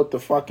to go with the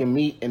fucking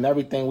meat and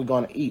everything we're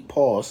going to eat.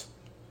 Pause.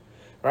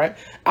 Right?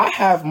 I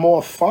have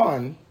more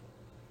fun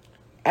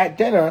at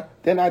dinner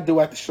than I do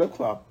at the strip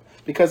club.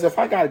 Because if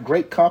I got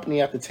great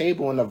company at the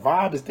table and the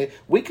vibe is there,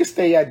 we could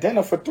stay at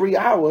dinner for 3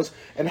 hours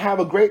and have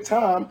a great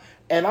time.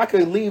 And I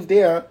could leave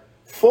there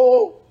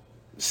full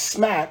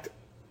smacked.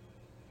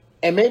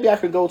 And maybe I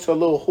could go to a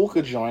little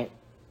hookah joint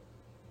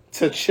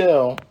to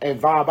chill and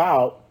vibe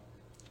out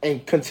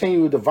and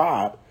continue the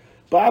vibe.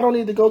 But I don't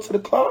need to go to the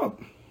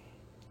club.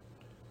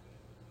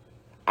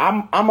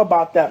 I'm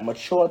about that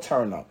mature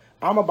turn up.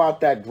 I'm about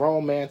that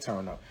grown man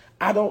turn up.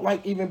 I don't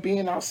like even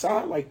being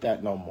outside like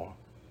that no more.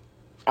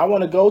 I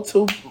want to go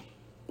to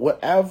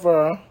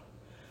whatever.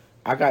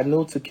 I got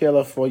new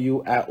tequila for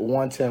you at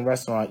 110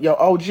 Restaurant. Yo,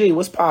 OG,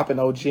 what's poppin',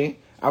 OG?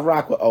 I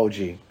rock with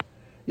OG.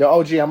 Yo,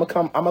 OG, I'm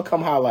gonna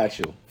come holler at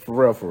you.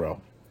 For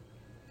real.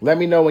 Let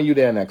me know when you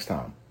there next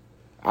time.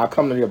 I'll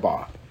come to your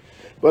bar.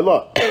 But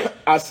look,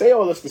 I say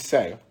all this to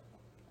say,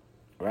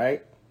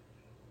 right?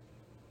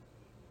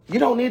 You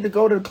don't need to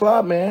go to the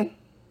club, man.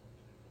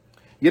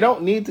 You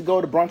don't need to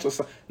go to brunch or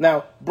something.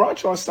 Now,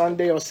 brunch on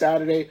Sunday or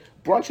Saturday,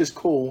 brunch is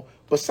cool,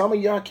 but some of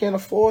y'all can't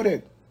afford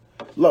it.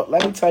 Look,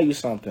 let me tell you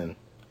something.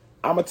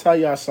 I'm going to tell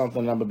y'all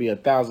something, and I'm going to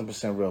be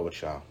 1,000% real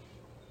with y'all.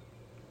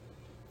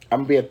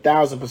 I'm going to be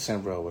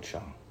 1,000% real with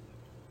y'all.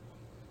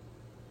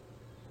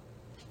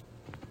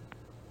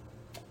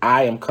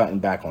 I am cutting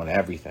back on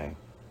everything.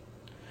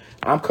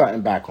 I'm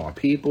cutting back on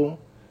people.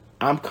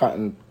 I'm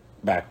cutting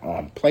back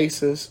on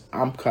places.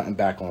 I'm cutting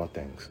back on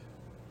things.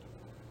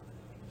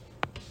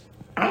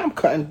 I'm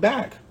cutting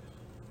back.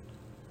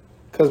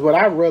 Because what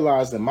I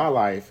realized in my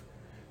life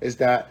is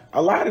that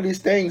a lot of these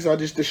things are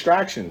just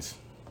distractions.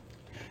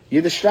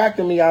 You're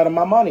distracting me out of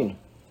my money.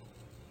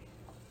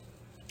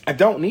 I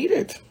don't need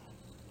it.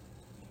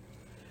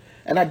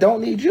 And I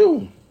don't need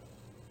you.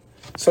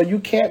 So you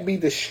can't be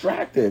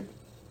distracted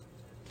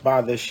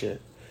by this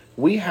shit.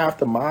 We have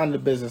to mind the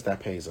business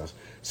that pays us.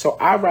 So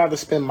I'd rather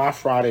spend my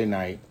Friday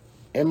night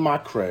in my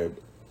crib,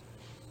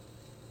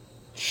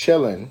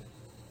 chilling,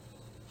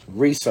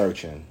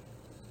 researching.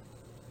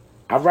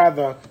 I'd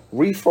rather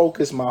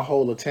refocus my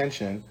whole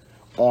attention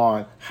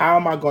on how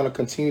am I going to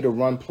continue to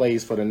run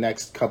plays for the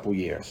next couple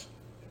years.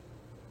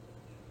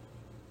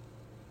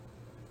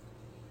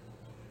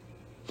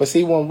 But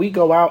see, when we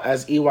go out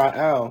as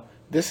EYL,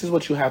 this is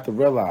what you have to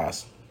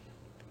realize.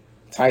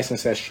 Tyson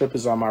says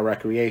strippers are my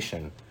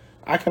recreation.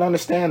 I can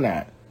understand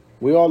that.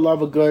 We all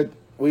love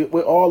we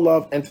all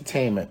love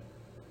entertainment,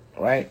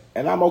 right?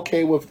 And I'm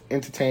okay with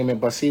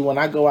entertainment, but see, when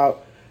I go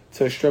out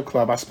to a strip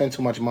club, I spend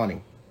too much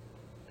money.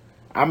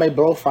 I may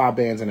blow 5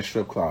 bands in a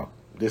strip club.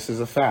 This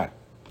is a fact.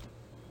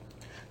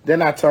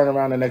 Then I turn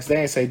around the next day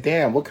and say,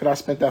 damn, what could I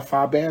spend that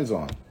 5 bands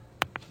on?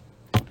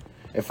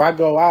 If I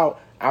go out,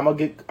 I'm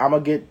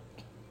gonna get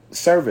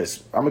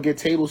service. I'm gonna get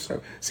table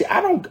service. See,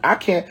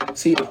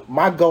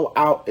 my go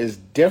out is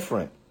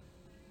different.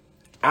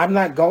 I'm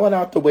not going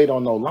out to wait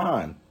on no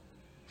line.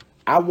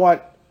 I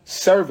want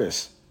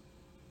service.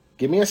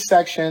 Give me a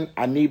section.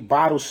 I need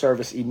bottle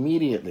service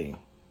immediately.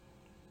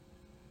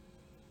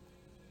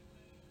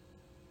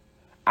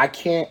 I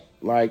can't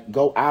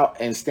go out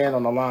and stand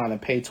on the line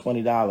and pay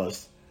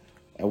 $20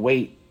 and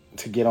wait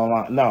to get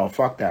online. No,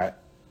 fuck that.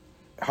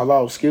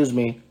 Hello, excuse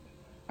me.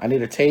 I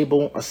need a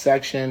table, a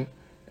section.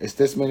 It's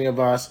this many of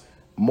us.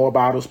 More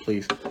bottles,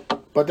 please.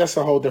 But that's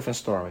a whole different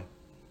story.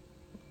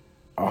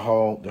 A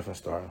whole different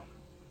story.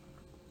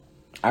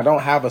 I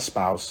don't have a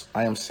spouse.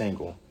 I am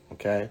single.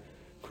 Okay,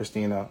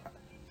 Christina,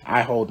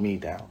 I hold me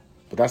down.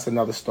 But that's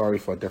another story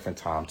for a different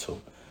time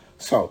too.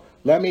 So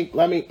let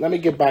me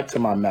get back to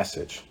my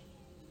message.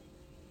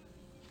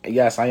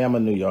 Yes, I am a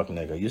New York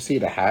nigga. You see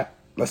the hat?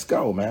 Let's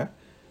go, man.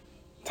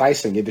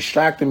 Tyson, you're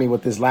distracting me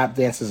with this lap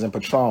dances and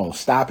Patron.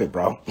 Stop it,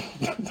 bro.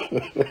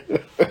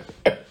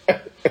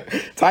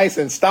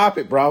 Tyson, stop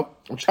it, bro.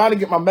 I'm trying to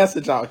get my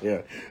message out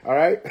here. All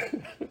right?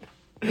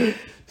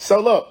 So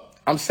look,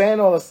 I'm saying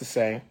all this to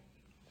say,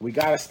 we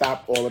got to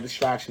stop all the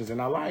distractions in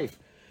our life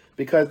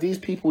because these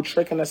people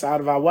tricking us out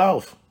of our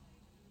wealth.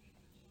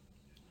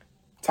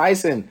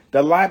 Tyson,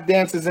 the lap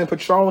dances in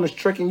Patron is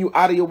tricking you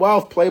out of your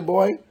wealth,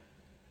 playboy.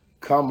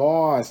 Come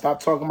on, stop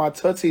talking about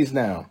Tootsies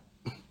now.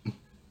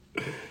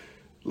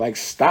 Like,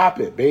 stop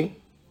it, B.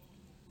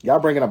 Y'all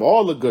bringing up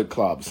all the good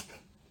clubs.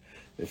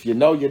 If you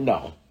know, you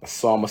know.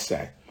 That's all I'm going to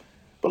say.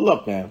 But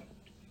look, man,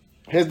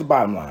 here's the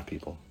bottom line,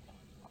 people.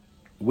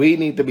 We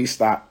need to be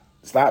stop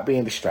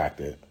being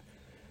distracted.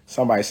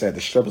 Somebody said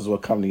the strippers will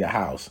come to your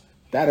house.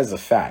 That is a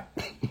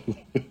fact.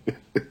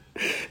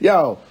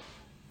 Yo,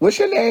 what's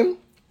your name?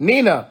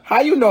 Nina.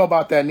 How you know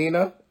about that,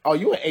 Nina? Oh,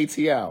 you an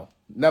ATL.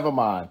 Never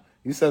mind.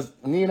 He says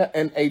Nina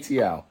and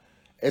ATL.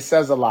 It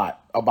says a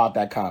lot about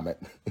that comment.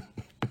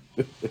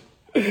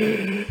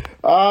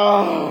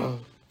 Oh.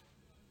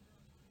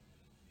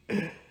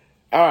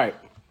 All right.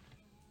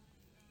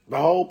 The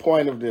whole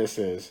point of this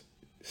is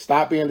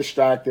stop being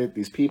distracted.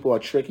 These people are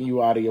tricking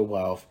you out of your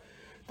wealth.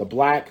 The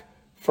black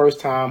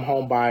first-time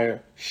home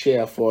buyer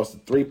share falls to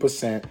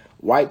 3%.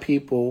 White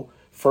people,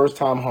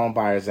 first-time home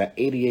buyers at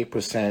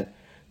 88%.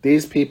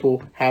 These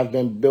people have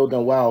been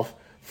building wealth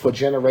for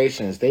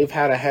generations. They've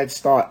had a head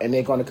start, and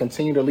they're going to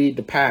continue to lead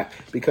the pack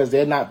because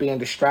they're not being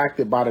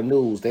distracted by the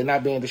news. They're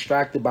not being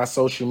distracted by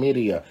social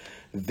media.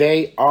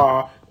 They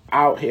are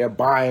out here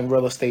buying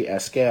real estate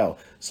at scale.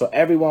 So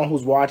everyone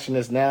who's watching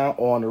this now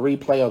or on the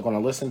replay or going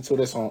to listen to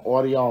this on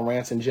audio on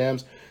Rants and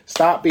Gems,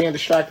 stop being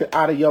distracted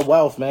out of your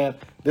wealth, man.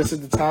 This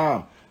is the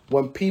time.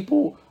 When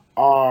people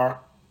are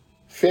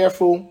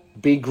fearful,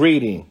 be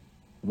greedy.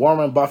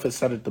 Warren Buffett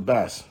said it the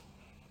best.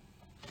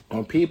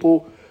 When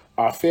people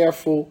are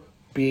fearful,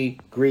 be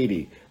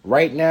greedy.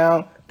 Right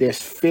now,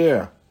 there's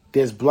fear.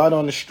 There's blood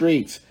on the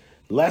streets.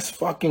 Let's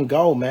fucking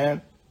go,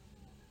 man.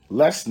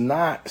 Let's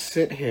not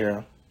sit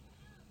here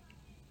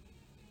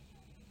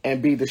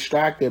and be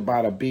distracted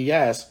by the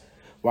BS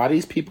while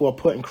these people are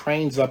putting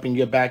cranes up in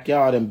your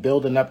backyard and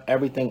building up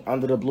everything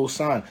under the blue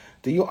sun.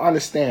 Do you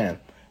understand?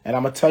 And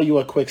I'm going to tell you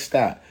a quick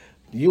stat.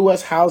 The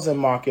U.S. housing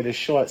market is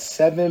short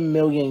 7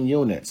 million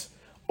units.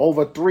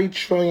 Over $3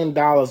 trillion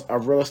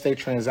of real estate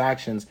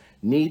transactions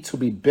need to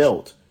be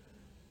built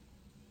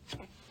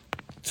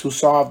to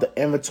solve the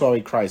inventory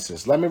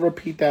crisis. Let me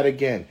repeat that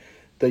again.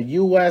 The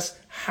U.S.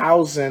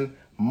 housing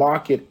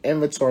market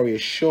inventory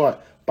is short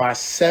by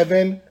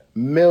 7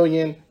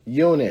 million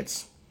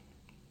units.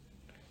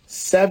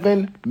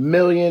 7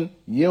 million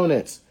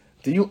units.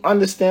 Do you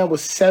understand what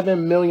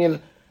 7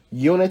 million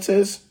units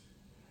is?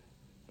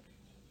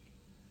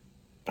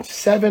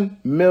 7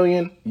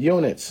 million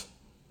units.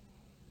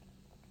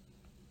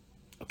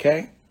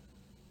 Okay?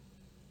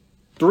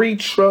 $3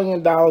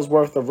 trillion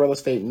worth of real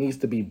estate needs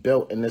to be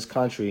built in this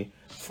country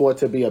for it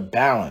to be a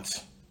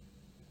balance.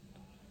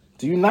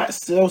 Do you not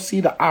still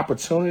see the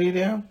opportunity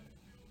there?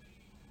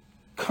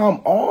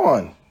 Come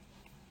on.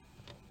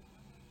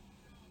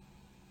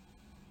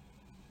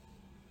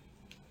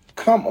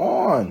 Come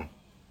on.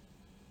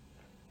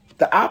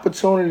 The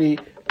opportunity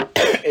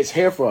is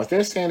here for us.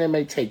 They're saying it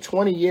may take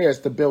 20 years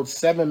to build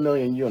 7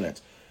 million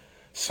units.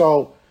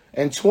 So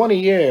in 20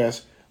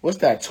 years, what's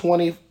that,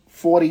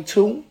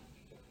 2042?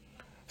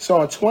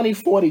 So in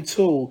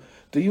 2042,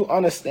 do you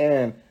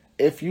understand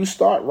if you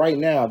start right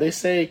now, they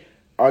say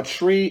a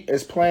tree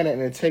is planted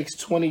and it takes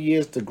 20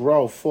 years to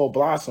grow full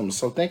blossoms.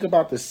 So think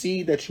about the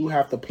seed that you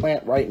have to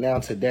plant right now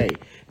today.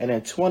 And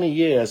in 20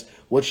 years,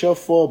 what your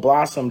full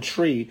blossom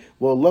tree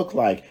will look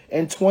like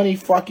in 20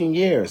 fucking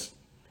years.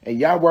 And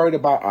y'all worried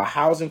about a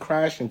housing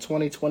crash in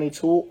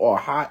 2022 or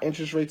high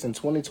interest rates in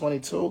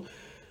 2022?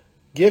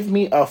 Give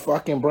me a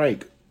fucking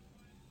break.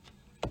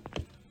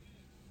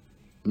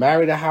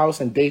 Marry the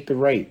house and date the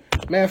rate.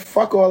 Man,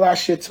 fuck all that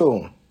shit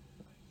too.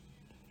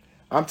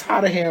 I'm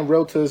tired of hearing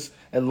realtors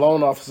and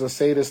loan officers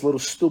say this little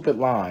stupid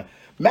line.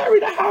 Marry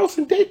the house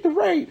and date the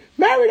rate.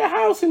 Marry the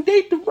house and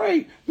date the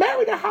rate.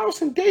 Marry the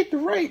house and date the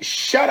rate.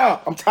 Shut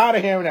up. I'm tired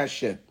of hearing that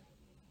shit.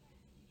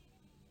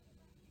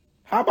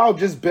 How about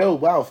just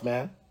build wealth,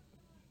 man?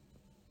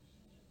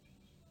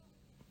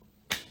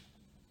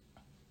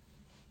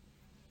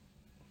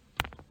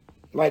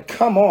 Like,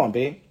 come on,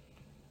 babe.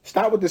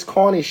 Stop with this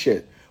corny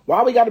shit.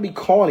 Why we got to be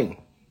corny?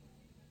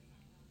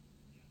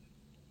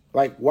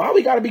 Like, why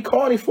we got to be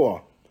corny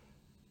for?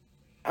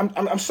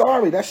 I'm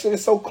sorry. That shit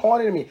is so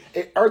corny to me.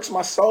 It irks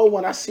my soul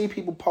when I see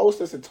people post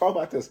this and talk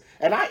about this.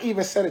 And I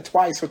even said it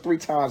twice or 3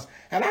 times.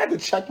 And I had to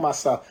check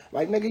myself.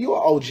 Like, nigga, you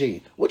an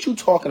OG. What you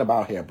talking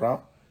about here,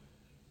 bro?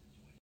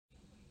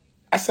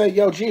 I said,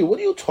 yo, G, what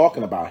are you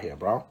talking about here,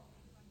 bro?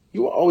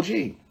 You an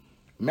OG.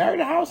 Marry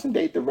the house and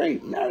date the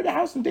rate. Marry the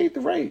house and date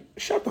the rate.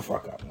 Shut the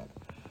fuck up, man.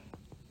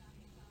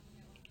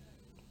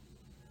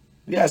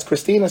 Yes,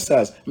 Christina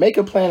says, make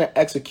a plan and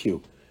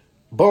execute.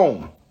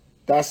 Boom.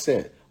 That's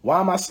it. Why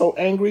am I so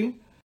angry?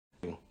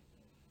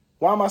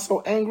 Why am I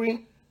so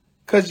angry?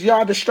 Because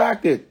y'all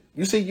distracted.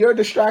 You see, you're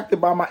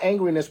distracted by my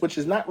angriness, which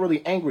is not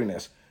really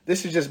angriness.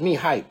 This is just me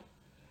hype.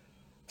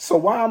 So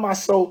why am I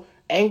so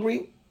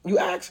angry, you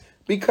ask?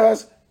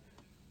 Because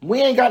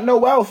we ain't got no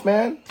wealth,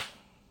 man.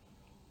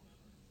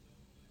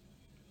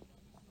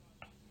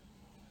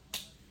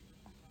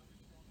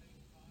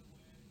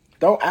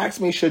 Don't ask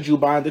me, should you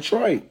buy in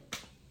Detroit?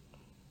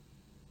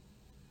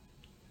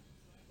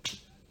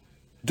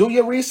 Do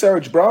your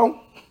research, bro.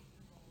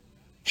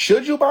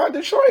 Should you buy in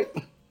Detroit?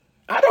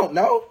 I don't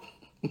know.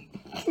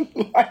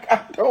 Like,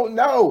 I don't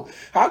know.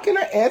 How can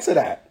I answer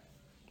that?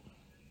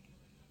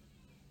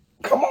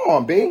 Come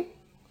on, B.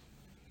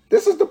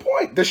 This is the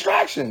point.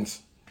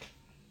 Distractions.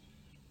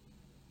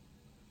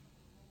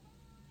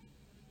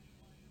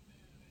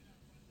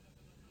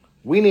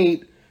 We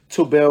need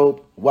to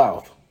build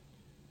wealth.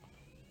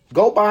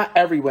 Go buy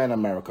everywhere in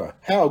America.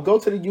 Hell, go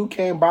to the UK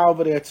and buy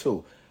over there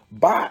too.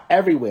 Buy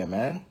everywhere,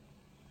 man.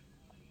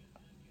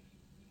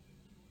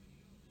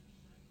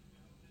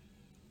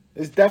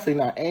 It's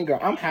definitely not anger.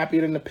 I'm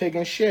happier than the pig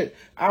and shit.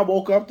 I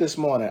woke up this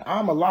morning.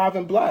 I'm alive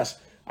and blessed.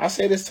 I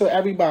say this to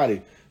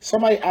everybody.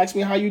 Somebody asks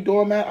me, how you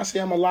doing, man? I say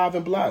I'm alive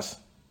and blessed.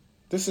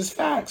 This is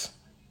facts.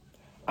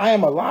 I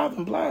am alive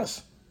and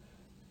blessed.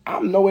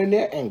 I'm nowhere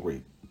near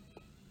angry.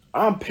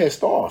 I'm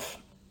pissed off.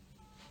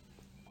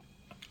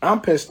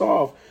 I'm pissed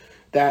off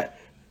that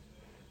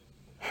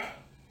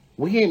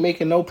we ain't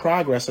making no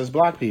progress as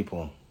black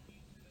people.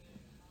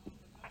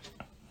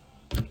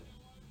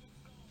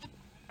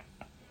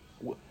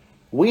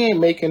 We ain't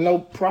making no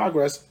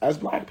progress as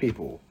black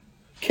people.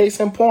 Case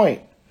in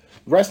point,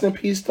 rest in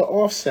peace to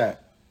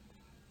Offset.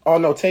 Oh,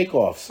 no,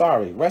 Takeoff.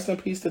 Sorry. Rest in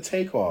peace to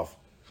Takeoff.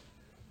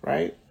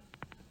 Right?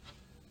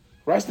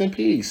 Rest in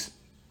peace.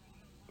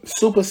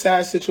 Super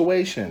sad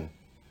situation.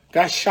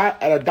 Got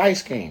shot at a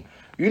dice game.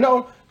 You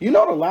know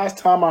the last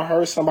time I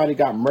heard somebody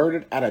got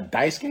murdered at a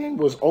dice game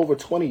was over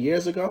 20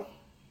 years ago?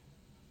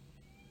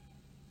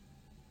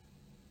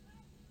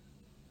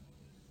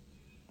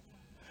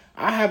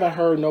 I haven't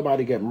heard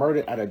nobody get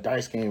murdered at a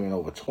dice game in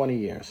over 20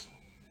 years.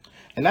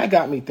 And that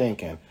got me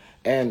thinking.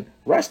 And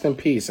rest in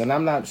peace. And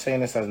I'm not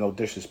saying this as no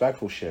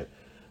disrespectful shit.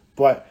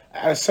 But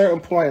at a certain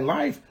point in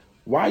life,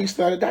 why you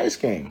start a dice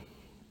game?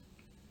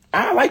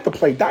 I like to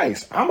play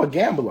dice. I'm a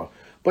gambler.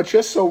 But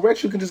you're so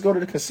rich, you can just go to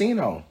the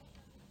casino.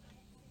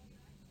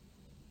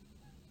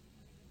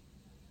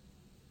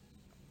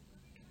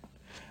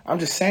 I'm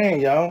just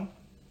saying, yo.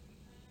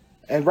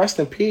 And rest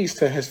in peace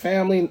to his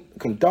family.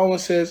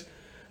 Condolences.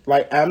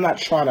 Like, I'm not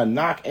trying to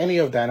knock any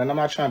of that, and I'm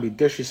not trying to be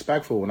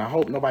disrespectful, and I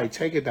hope nobody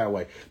take it that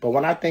way. But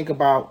when I think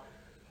about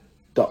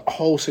the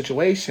whole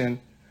situation,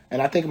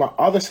 and I think about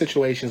other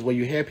situations where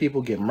you hear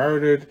people get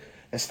murdered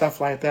and stuff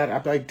like that,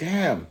 I'm like,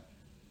 damn.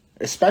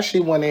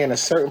 Especially when they're in a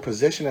certain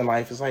position in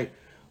life, it's like,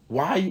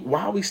 why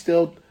are we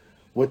still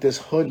with this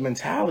hood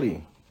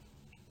mentality?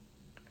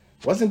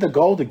 Wasn't the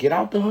goal to get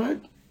out the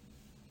hood?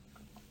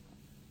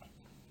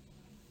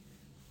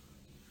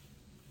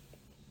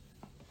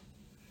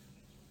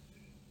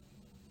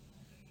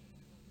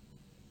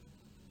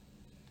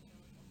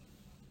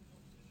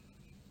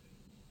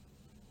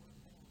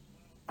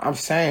 I'm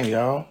saying,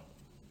 yo,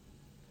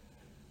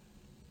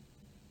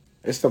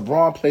 it's the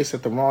wrong place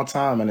at the wrong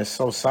time, and it's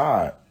so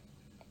sad.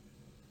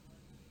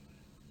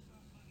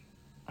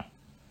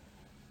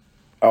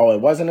 Oh,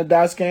 it wasn't a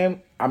dice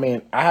game? I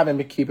mean, I haven't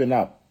been keeping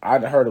up. I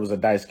heard it was a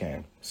dice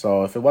game.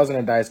 So if it wasn't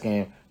a dice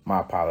game, my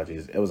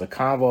apologies. It was a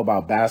convo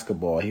about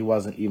basketball. He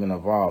wasn't even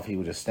involved. He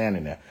was just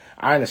standing there.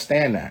 I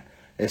understand that.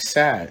 It's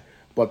sad.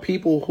 But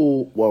people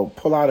who will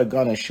pull out a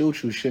gun and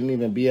shoot you shouldn't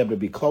even be able to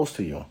be close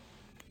to you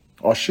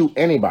or shoot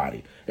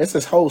anybody. It's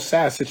this whole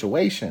sad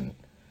situation.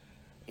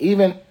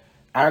 Even,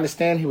 I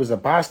understand he was a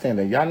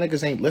bystander. Y'all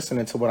niggas ain't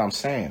listening to what I'm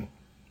saying.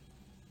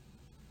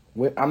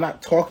 I'm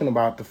not talking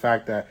about the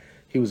fact that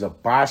he was a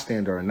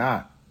bystander or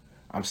not.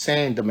 I'm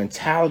saying the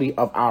mentality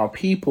of our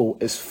people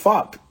is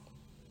fucked.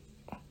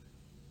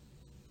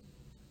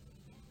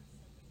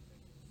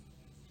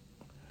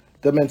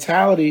 The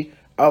mentality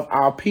of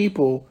our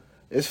people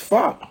is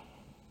fucked.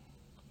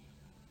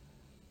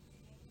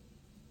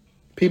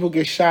 People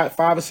get shot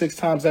 5 or 6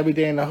 times every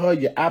day in the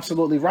hood. You're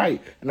absolutely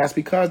right. And that's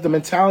because the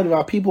mentality of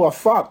our people are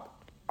fucked.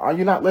 Are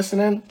you not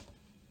listening?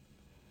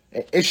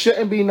 It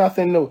shouldn't be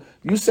nothing new.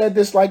 You said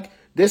this like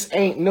this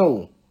ain't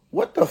new.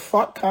 What the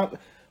fuck?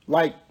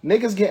 Like,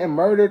 niggas getting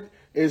murdered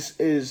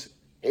is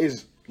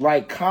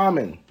like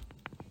common.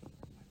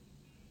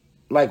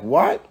 Like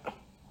what?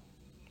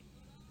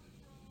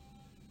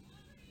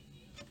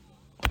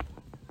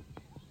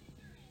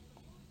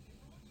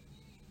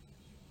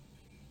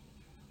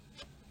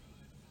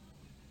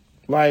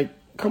 Like,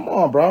 come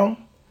on, bro.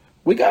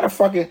 We gotta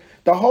fucking...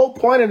 The whole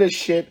point of this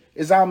shit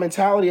is our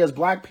mentality as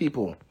black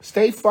people.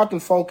 Stay fucking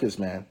focused,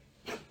 man.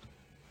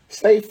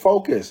 Stay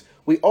focused.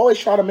 We always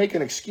try to make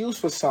an excuse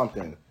for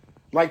something.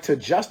 Like to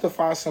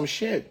justify some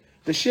shit.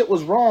 The shit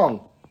was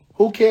wrong.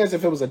 Who cares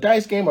if it was a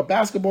dice game, a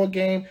basketball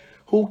game?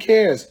 Who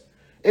cares?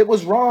 It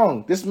was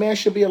wrong. This man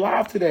should be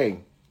alive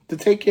today to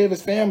take care of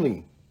his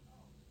family.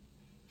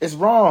 It's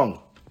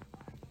wrong.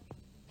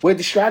 We're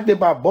distracted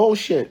by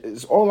bullshit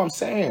is all I'm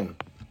saying.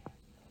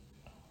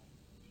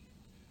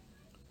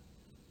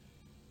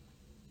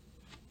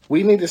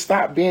 We need to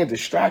stop being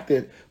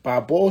distracted by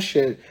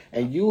bullshit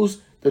and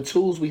use the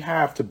tools we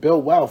have to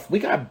build wealth. We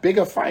got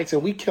bigger fights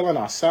and we killing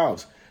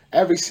ourselves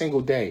every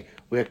single day.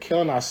 We're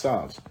killing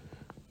ourselves.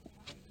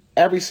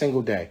 every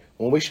single day,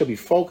 when we should be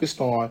focused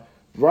on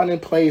running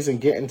plays and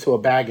getting to a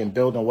bag and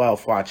building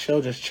wealth for our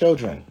children's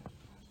children.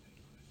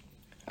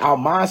 Our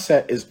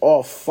mindset is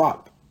all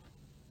fucked.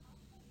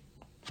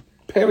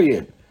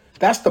 Period.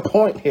 That's the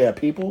point here,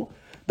 people.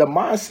 The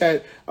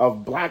mindset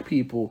of black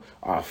people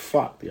are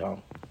fucked,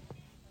 yo.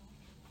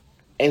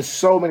 In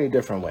so many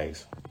different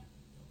ways.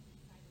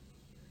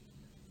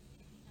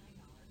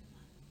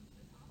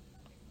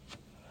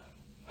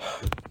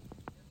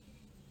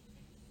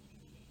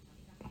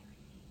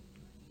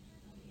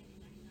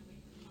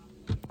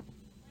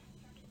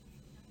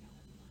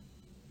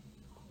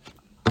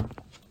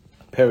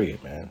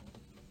 Period, man.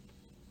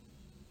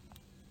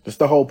 That's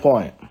the whole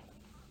point.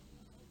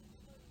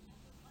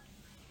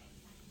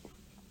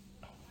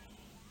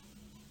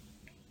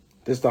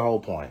 This is the whole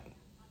point.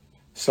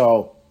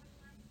 So,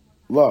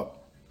 look,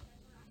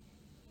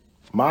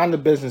 mind the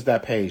business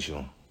that pays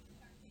you.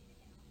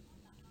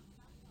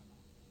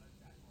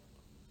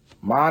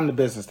 Mind the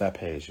business that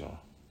pays you.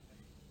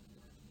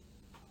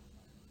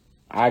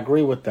 I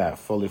agree with that,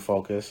 fully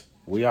focused.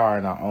 We are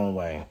in our own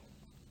way.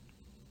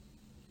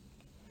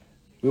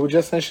 We were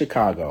just in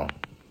Chicago.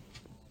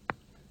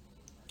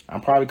 I'm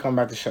probably coming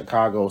back to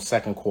Chicago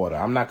second quarter.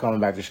 I'm not coming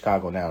back to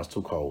Chicago now. It's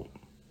too cold.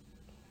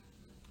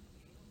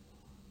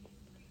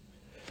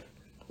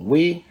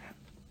 We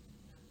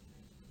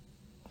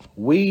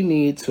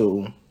need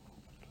to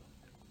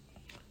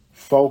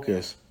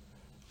focus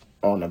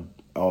on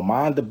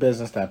mind the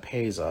business that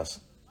pays us.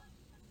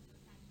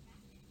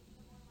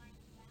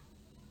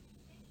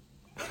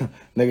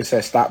 Nigga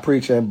said, stop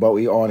preaching, but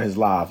we on his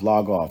live.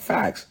 Log off.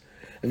 Facts.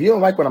 If you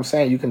don't like what I'm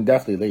saying, you can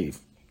definitely leave.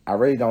 I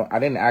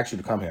didn't ask you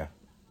to come here.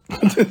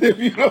 If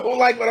you don't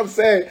like what I'm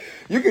saying,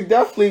 you can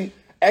definitely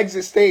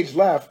exit stage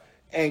left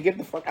and get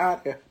the fuck out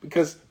of here.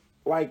 Because,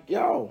 like,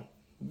 yo,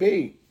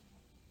 B,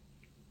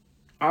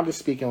 I'm just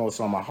speaking what's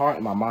on my heart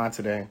and my mind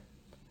today.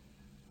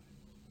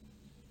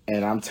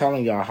 And I'm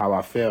telling y'all how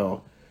I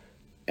feel.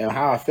 And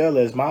how I feel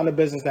is mind the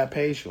business that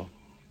pays you.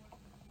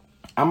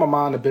 I'm a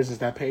mind the business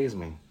that pays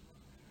me.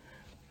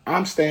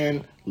 I'm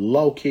staying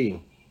low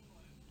key.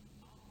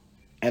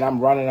 And I'm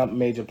running up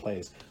major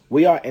plays.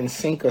 We are in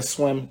sink or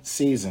swim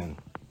season.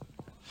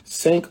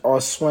 Sink or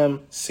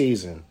swim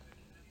season.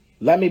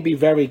 Let me be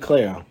very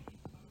clear.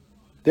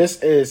 This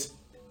is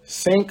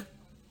sink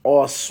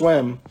or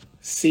swim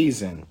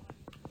season.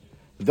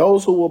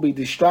 Those who will be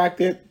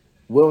distracted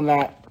will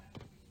not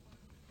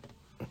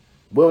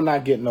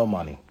get no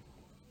money.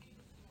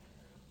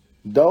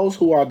 Those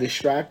who are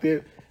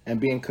distracted and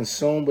being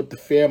consumed with the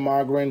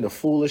fear-mongering, the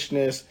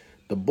foolishness,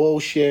 the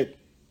bullshit,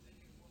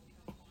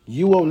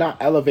 you will not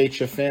elevate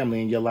your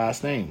family and your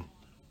last name.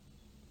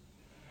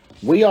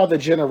 We are the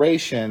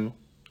generation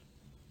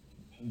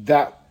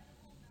that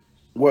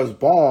was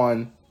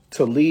born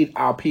to lead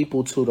our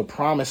people to the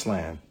promised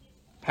land.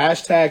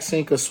 Hashtag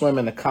sink or swim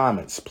in the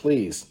comments,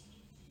 please.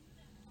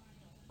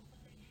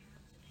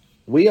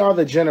 We are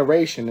the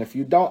generation, if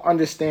you don't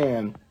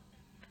understand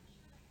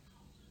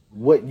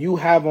what you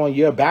have on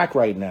your back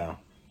right now,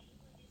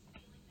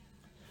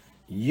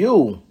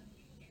 you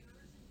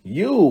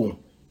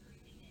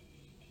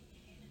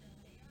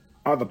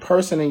are the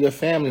person in your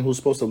family who's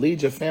supposed to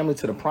lead your family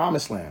to the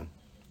promised land.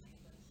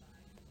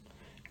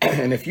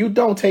 And if you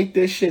don't take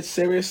this shit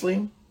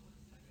seriously,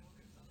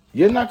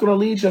 you're not going to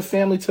lead your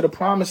family to the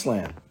promised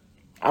land.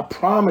 I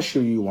promise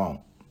you won't.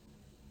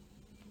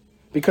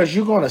 Because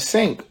you're going to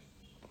sink.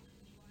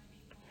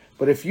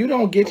 But if you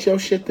don't get your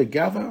shit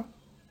together,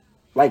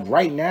 like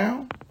right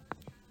now,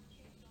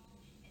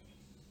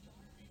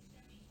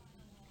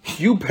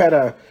 you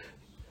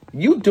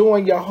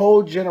doing your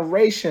whole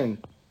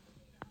generation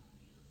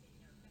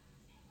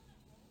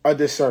a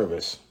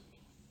disservice.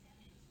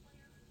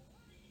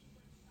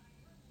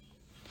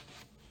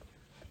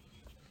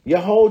 Your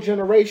whole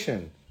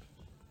generation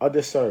a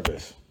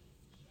disservice.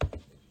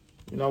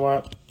 You know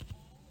what?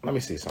 Let me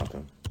see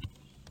something.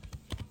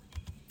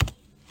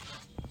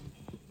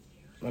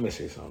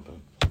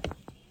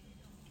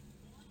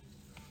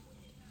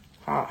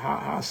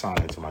 How I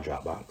sign into my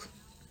Dropbox?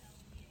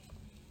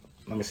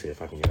 Let me see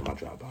if I can get in my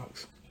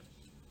Dropbox.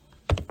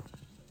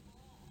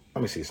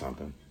 Let me see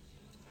something.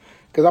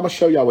 Because I'm going to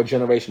show y'all what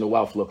generational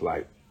wealth look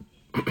like.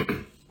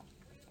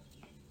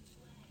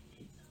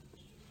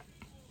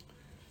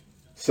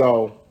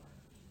 So,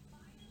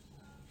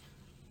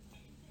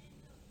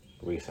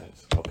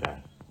 recents. Okay.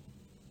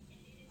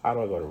 How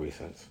do I go to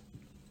recents?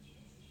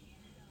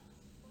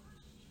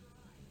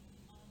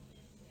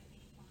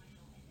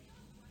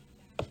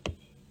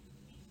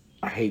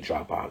 I hate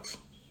Dropbox.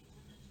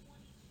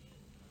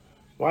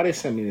 Why they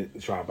send me the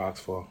Dropbox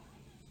for?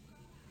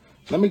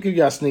 Let me give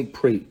y'all a sneak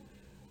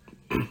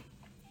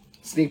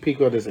peek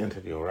of this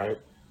interview, right?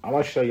 I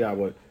want to show y'all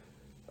what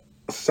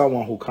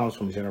someone who comes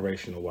from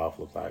generational wealth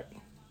looks like.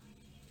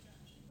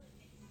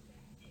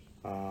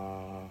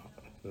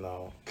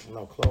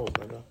 No, close,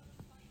 nigga.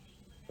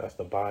 That's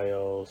the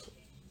bios.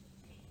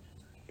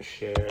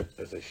 Shared.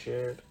 Is it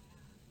shared?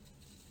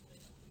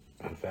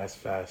 Invest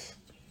fast.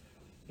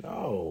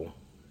 No.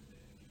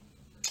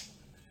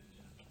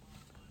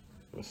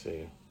 Let's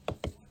see.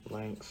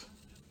 Links.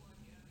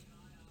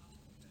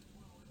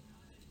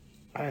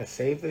 I didn't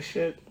save this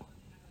shit.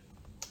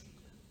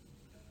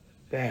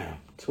 Damn,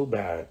 too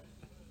bad.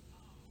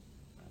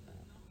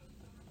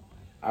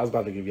 I was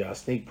about to give y'all a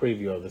sneak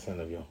preview of this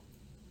interview.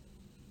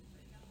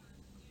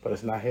 But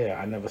it's not here.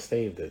 I never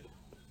saved it.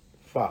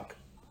 Fuck.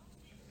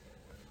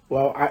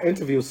 Well, I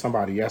interviewed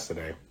somebody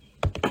yesterday.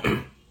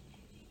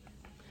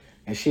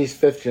 And she's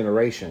 5th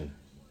generation.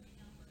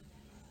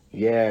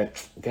 Yeah,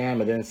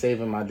 damn, it didn't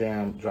save in my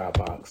damn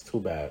Dropbox.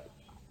 Too bad.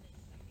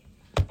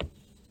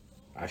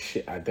 I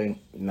think,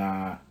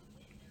 nah.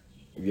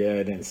 Yeah,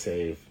 it didn't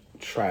save.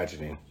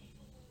 Tragedy.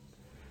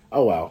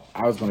 Oh, well,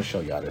 I was going to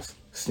show y'all this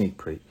sneak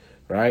preview,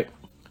 right?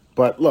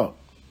 But look,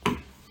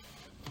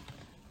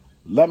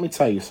 let me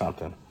tell you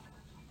something.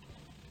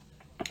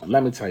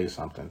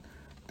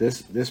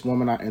 This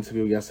woman I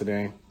interviewed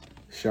yesterday,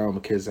 Cheryl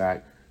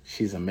McKizak,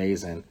 she's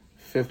amazing.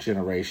 5th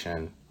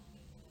generation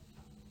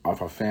of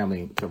her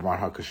family to run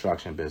her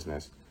construction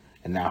business.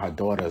 And now her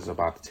daughter is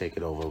about to take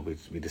it over, which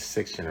will be the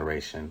 6th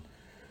generation.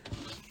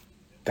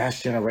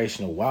 That's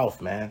generational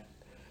wealth, man.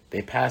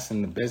 They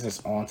passing the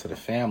business on to the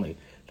family.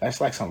 That's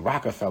like some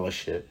Rockefeller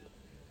shit.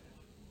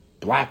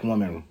 Black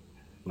women,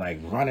 like,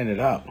 running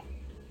it up.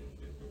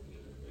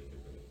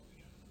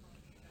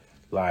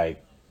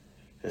 Like,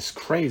 it's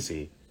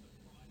crazy.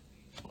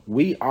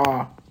 We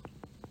are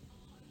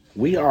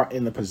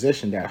in the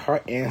position that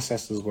her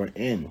ancestors were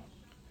in.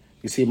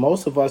 You see,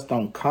 most of us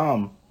don't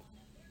come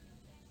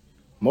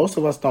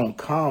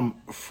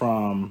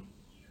from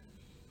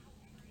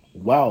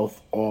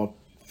wealth or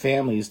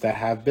families that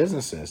have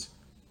businesses.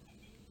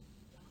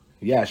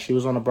 Yeah, she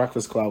was on the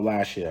Breakfast Club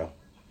last year.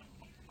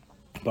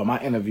 But my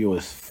interview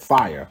is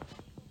fire.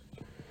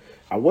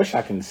 I wish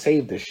I can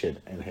save this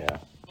shit in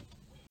here.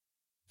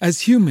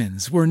 As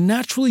humans, we're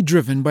naturally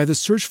driven by the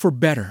search for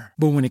better.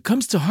 But when it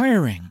comes to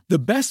hiring, the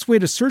best way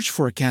to search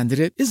for a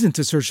candidate isn't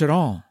to search at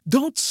all.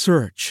 Don't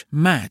search,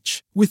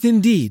 match with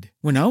Indeed.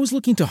 When I was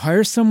looking to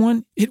hire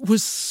someone, it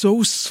was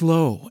so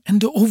slow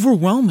and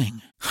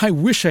overwhelming. I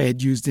wish I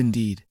had used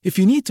Indeed. If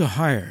you need to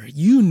hire,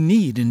 you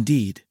need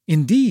Indeed.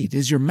 Indeed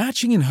is your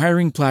matching and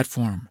hiring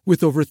platform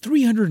with over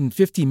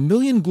 350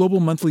 million global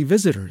monthly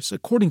visitors,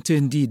 according to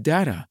Indeed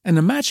data, and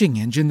a matching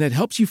engine that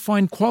helps you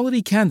find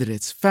quality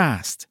candidates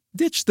fast.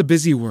 Ditch the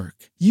busy work.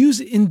 Use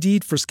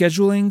Indeed for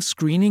scheduling,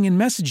 screening, and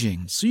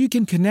messaging so you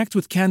can connect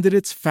with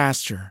candidates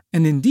faster.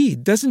 And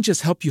Indeed doesn't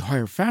just help you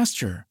hire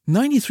faster.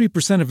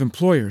 93% of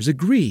employers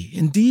agree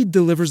Indeed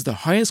delivers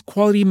the highest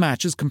quality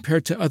matches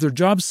compared to other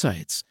job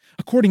sites,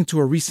 according to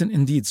a recent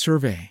Indeed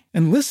survey.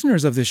 And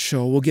listeners of this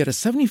show will get a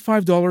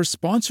 $75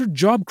 sponsored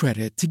job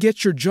credit to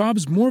get your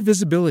jobs more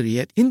visibility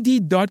at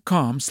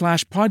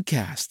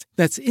Indeed.com/podcast.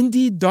 That's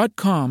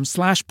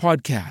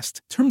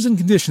Indeed.com/podcast. Terms and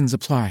conditions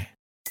apply.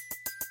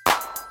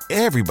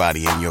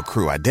 Everybody in your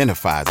crew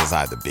identifies as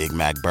either Big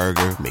Mac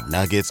Burger,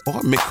 McNuggets, or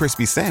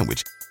McCrispy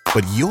Sandwich.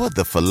 But you're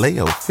the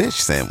Filet-O-Fish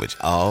Sandwich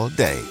all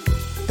day.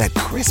 That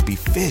crispy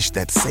fish,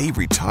 that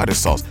savory tartar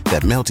sauce,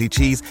 that melty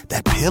cheese,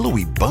 that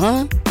pillowy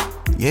bun.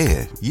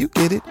 Yeah, you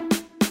get it.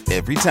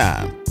 Every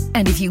time.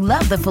 And if you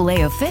love the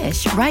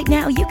Filet-O-Fish, right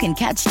now you can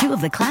catch 2 of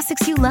the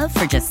classics you love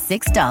for just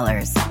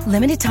 $6.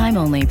 Limited time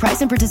only.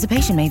 Price and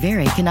participation may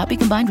vary. Cannot be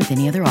combined with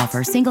any other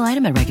offer. Single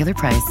item at regular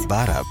price.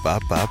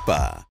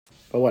 Ba-da-ba-ba-ba.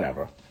 But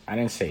whatever. I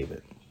didn't save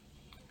it.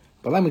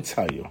 But let me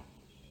tell you.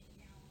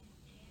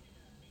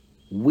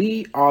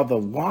 We are the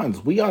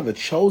ones. We are the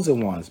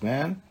chosen ones,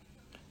 man.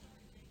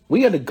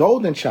 We are the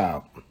golden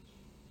child.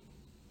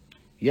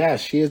 Yes,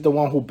 she is the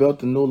one who built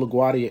the new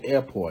LaGuardia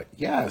Airport.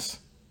 Yes.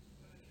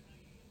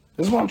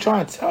 This is what I'm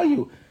trying to tell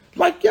you.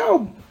 Like,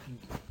 yo,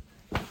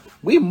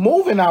 we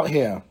moving out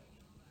here.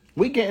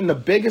 We getting the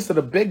biggest of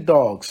the big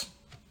dogs.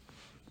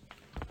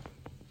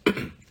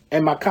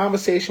 And my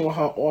conversation with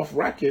her off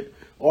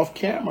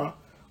camera,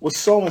 was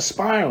so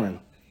inspiring.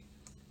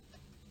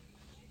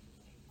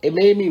 It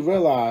made me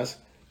realize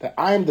that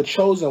I am the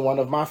chosen one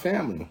of my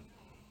family.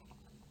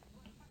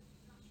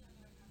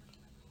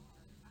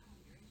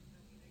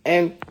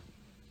 And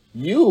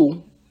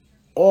you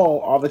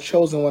all are the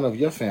chosen one of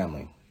your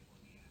family.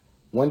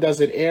 When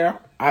does it air?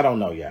 I don't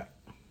know yet.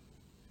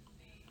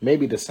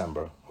 Maybe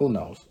December. Who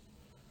knows?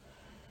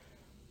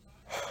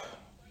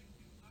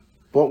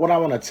 But what I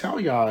want to tell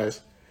y'all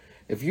is,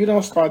 if you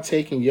don't start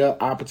taking your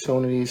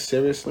opportunities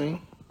seriously,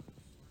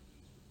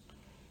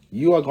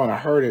 you are going to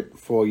hurt it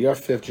for your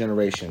 5th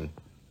generation,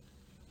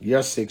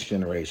 your 6th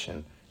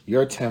generation,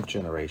 your 10th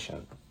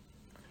generation.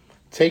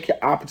 Take your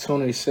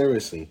opportunity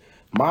seriously.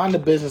 Mind the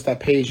business that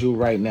pays you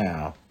right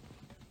now.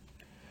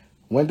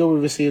 When do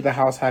we receive the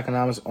House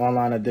Hackonomics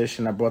online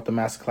edition? I brought the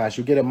masterclass.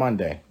 You get it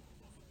Monday.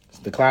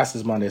 The class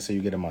is Monday, so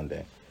you get it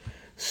Monday.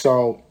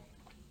 So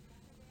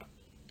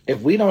if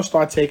we don't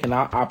start taking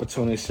our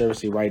opportunity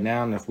seriously right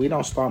now, and if we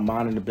don't start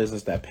minding the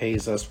business that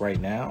pays us right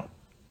now,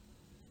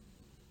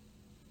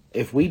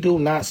 if we do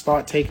not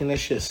start taking this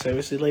shit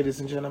seriously, ladies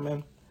and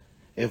gentlemen,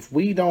 if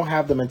we don't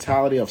have the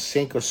mentality of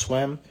sink or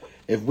swim,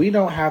 if we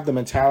don't have the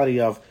mentality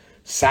of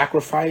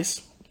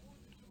sacrifice,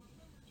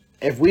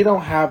 If we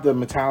don't have the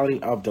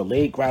mentality of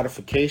delayed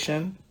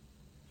gratification,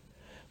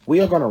 we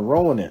are going to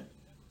ruin it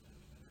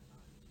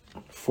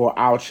for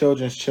our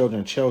children's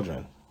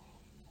children.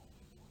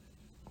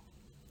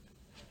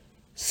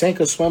 Sink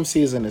or swim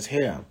season is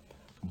here.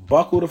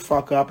 Buckle the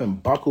fuck up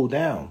and buckle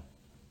down.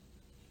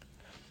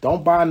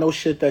 Don't buy no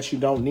shit that you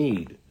don't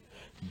need.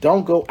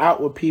 Don't go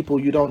out with people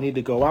you don't need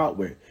to go out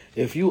with.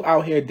 If you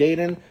out here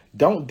dating,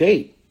 don't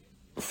date.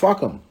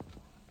 Fuck them.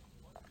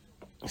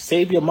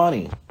 Save your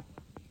money.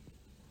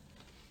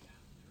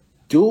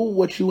 Do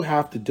what you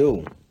have to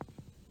do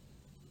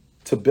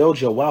to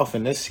build your wealth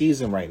in this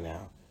season right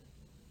now.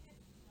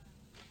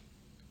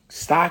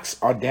 Stocks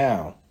are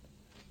down.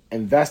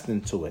 Invest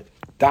into it.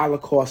 Dollar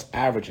cost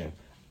averaging.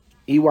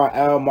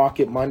 EYL,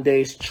 Market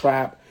Mondays,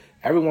 Trap.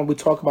 Everyone, we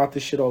talk about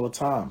this shit all the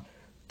time.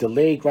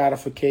 Delayed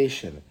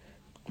gratification.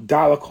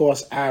 Dollar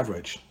cost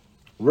average.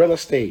 Real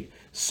estate.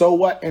 So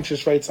what?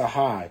 Interest rates are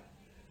high.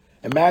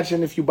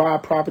 Imagine if you buy a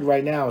property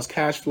right now, it's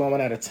cash flowing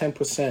at a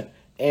 10%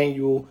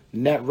 annual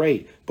net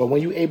rate. But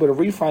when you're able to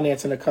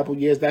refinance in a couple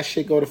years, that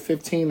shit go to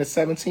 15 to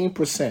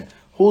 17%.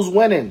 Who's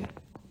winning?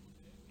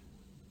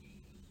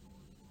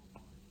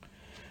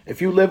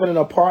 If you live in an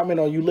apartment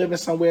or you live in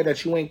somewhere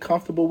that you ain't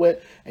comfortable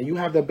with and you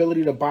have the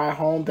ability to buy a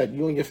home that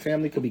you and your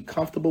family could be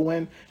comfortable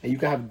in and you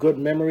can have good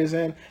memories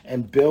in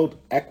and build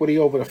equity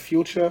over the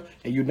future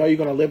and you know you're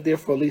going to live there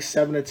for at least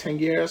 7 to 10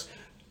 years,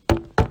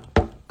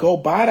 go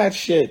buy that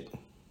shit.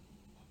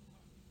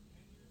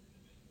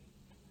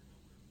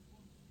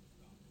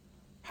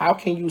 How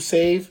can you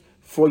save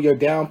for your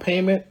down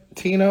payment,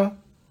 Tina?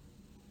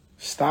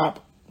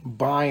 Stop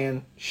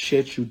buying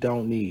shit you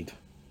don't need.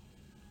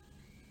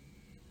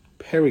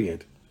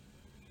 Period.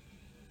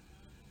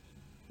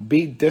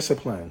 Be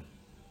disciplined.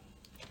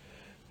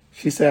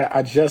 She said,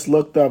 I just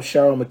looked up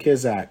Cheryl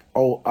McKizzak.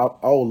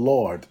 Oh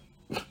Lord.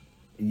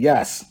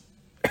 Yes.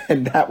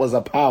 And that was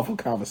a powerful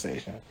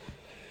conversation.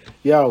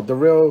 Yo,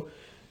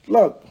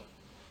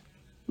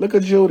 look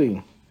at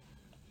Judy.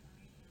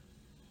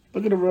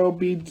 Look at the real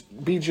B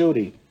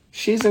Judy.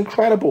 She's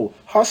incredible.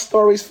 Her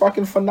story's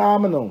fucking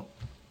phenomenal.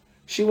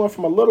 She went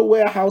from a little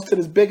warehouse to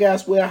this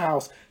big-ass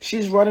warehouse.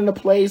 She's running the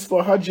plays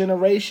for her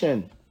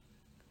generation.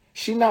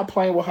 She's not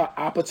playing with her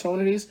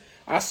opportunities.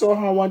 I saw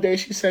her one day.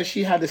 She said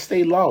she had to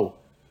stay low.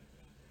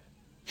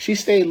 She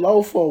stayed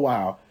low for a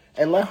while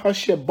and let her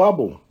shit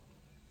bubble.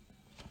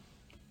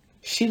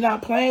 She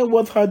not playing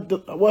with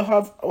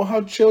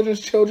her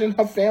children's children,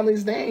 her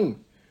family's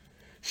name.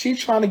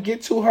 She's trying to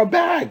get to her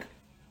bag.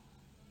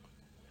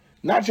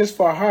 Not just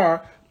for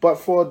her, but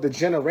for the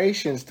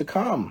generations to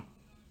come.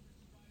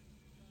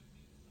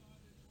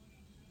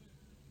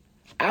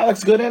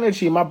 Alex Good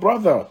Energy, my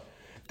brother.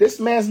 This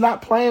man's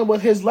not playing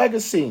with his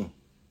legacy.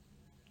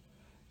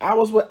 I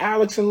was with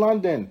Alex in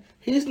London.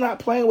 He's not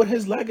playing with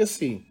his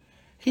legacy.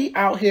 He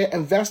out here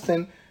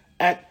investing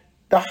at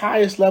the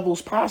highest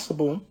levels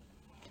possible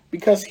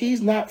because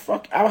he's not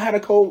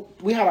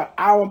we had an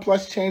hour and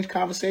plus change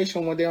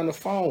conversation one day on the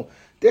phone.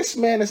 This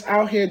man is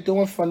out here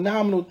doing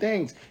phenomenal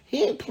things.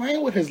 He ain't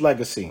playing with his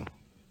legacy.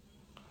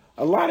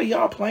 A lot of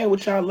y'all playing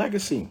with y'all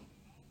legacy.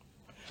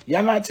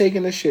 Y'all not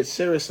taking this shit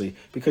seriously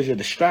because you're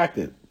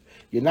distracted.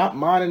 You're not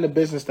minding the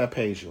business that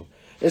pays you.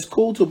 It's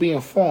cool to be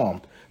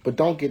informed, but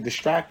don't get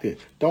distracted.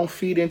 Don't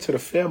feed into the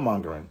fear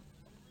mongering.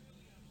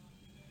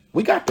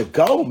 We got to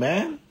go,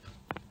 man.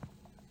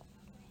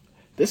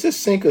 This is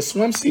sink or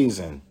swim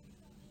season.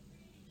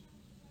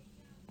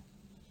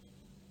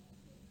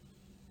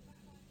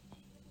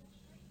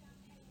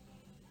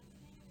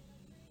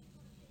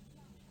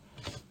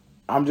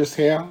 I'm just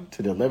here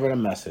to deliver the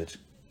message.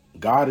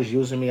 God is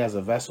using me as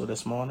a vessel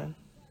this morning.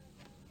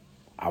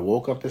 I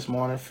woke up this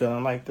morning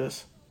feeling like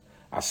this.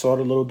 I saw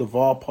the little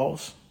Duvall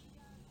post.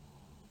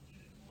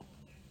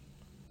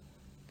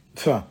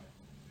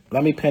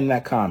 Let me pin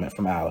that comment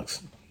from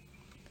Alex.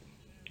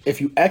 If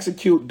you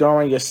execute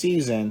during your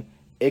season,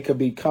 it could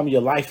become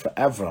your life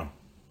forever.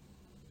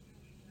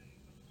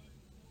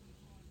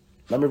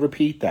 Let me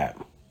repeat that.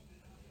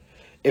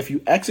 If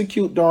you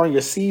execute during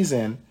your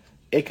season,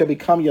 it could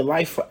become your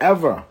life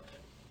forever.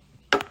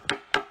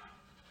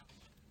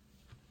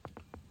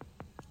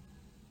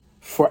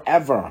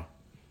 Forever.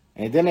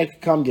 And then it could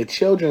become your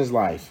children's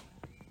life.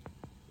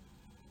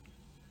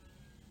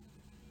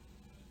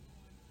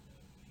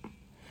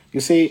 You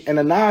see, in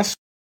the Nas,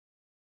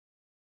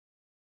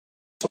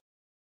 there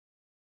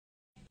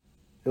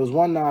was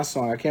one Nas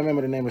song, I can't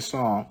remember the name of the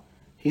song.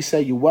 He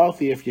said, you're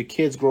wealthy if your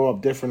kids grow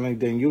up differently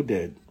than you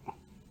did.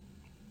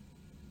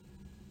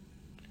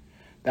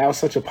 That was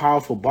such a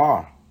powerful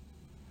bar.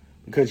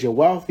 Because you're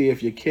wealthy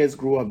if your kids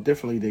grew up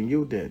differently than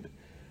you did.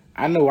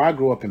 I know I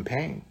grew up in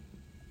pain.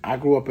 I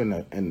grew up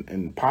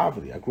in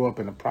poverty. I grew up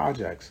in the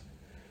projects.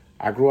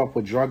 I grew up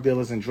with drug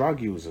dealers and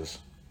drug users.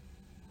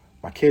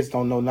 My kids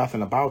don't know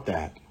nothing about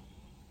that.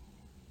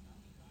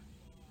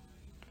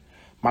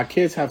 My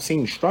kids have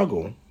seen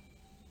struggle,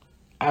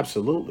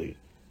 absolutely,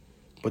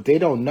 but they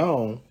don't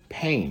know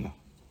pain.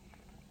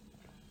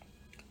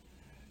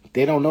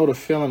 They don't know the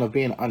feeling of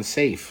being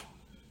unsafe.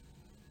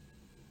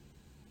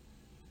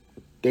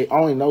 They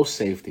only know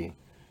safety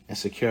and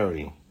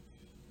security.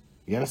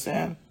 You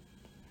understand?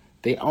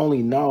 They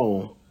only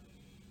know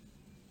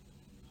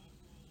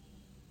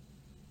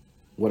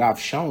what I've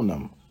shown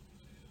them.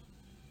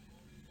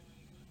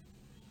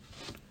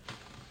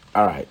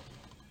 All right.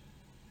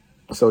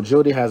 So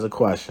Judy has a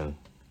question.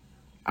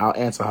 I'll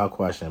answer her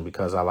question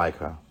because I like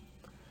her.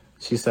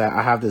 She said,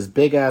 I have this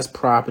big ass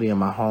property in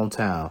my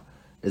hometown.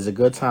 Is it a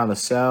good time to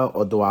sell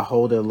or do I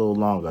hold it a little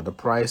longer? The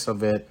price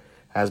of it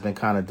has been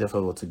kind of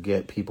difficult to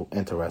get people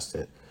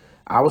interested.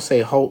 I would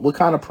say hold. What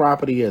kind of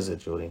property is it,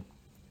 Judy?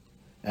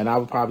 And I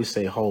would probably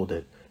say hold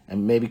it.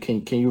 And maybe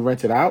can you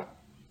rent it out?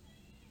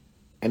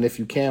 And if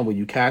you can, will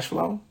you cash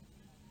flow?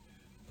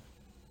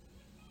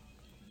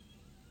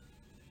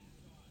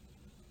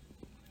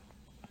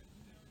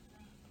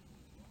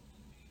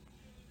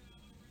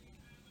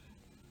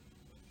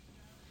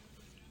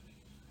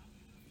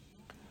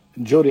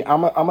 Judy,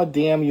 I'm a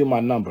DM you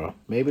my number.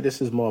 Maybe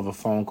this is more of a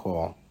phone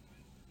call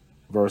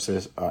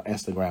versus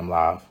Instagram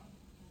Live.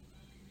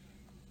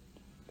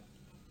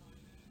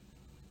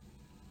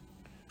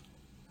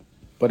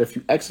 But if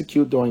you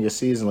execute during your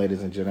season,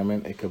 ladies and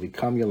gentlemen, it could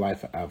become your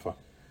life forever.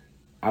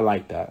 I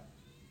like that.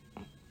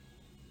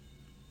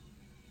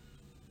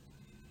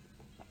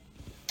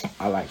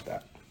 I like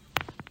that.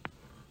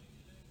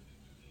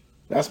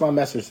 That's my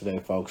message today,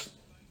 folks.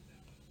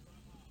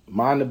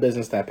 Mind the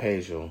business that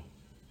pays you.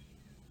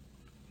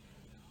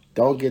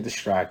 Don't get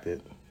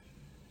distracted.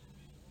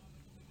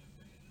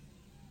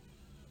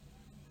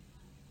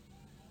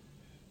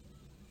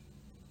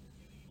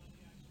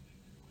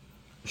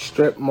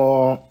 Strip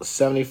mall,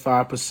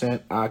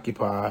 75%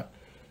 occupied.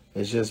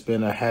 It's just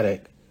been a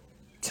headache.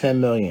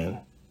 10 million.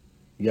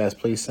 Yes,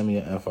 please send me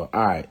your info.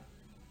 All right.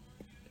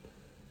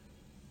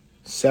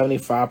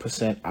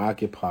 75%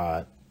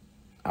 occupied.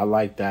 I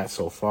like that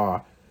so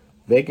far.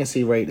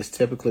 Vacancy rate is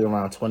typically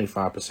around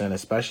 25%,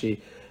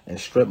 especially in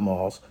strip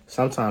malls.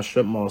 Sometimes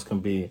strip malls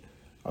can be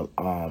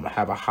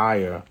have a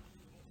higher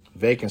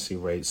vacancy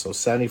rate. So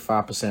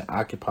 75%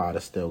 occupied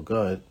is still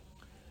good.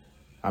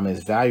 I mean,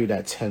 it's valued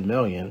at 10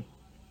 million.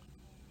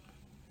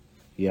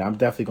 Yeah, I'm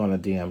definitely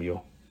going to DM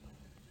you.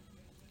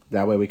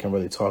 That way we can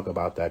really talk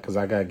about that because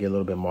I got to get a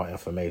little bit more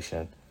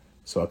information.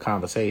 So a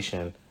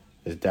conversation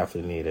is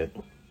definitely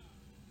needed.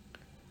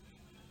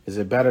 Is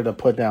it better to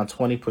put down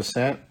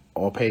 20%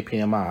 or pay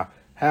PMI?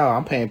 Hell,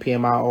 I'm paying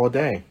PMI all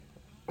day.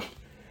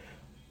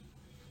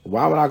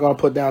 Why would I go and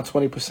put down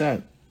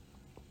 20%?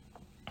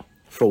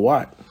 For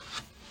what?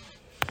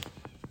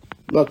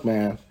 Look,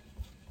 man.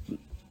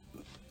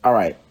 All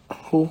right.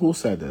 Who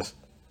said this?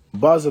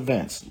 Buzz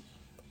Events.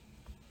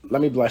 Let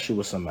me bless you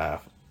with some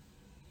math.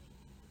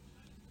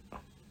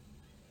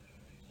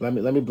 Let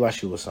me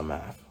bless you with some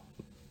math.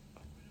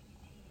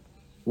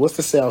 What's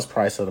the sales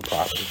price of the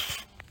property?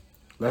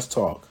 Let's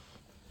talk.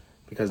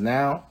 Because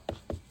now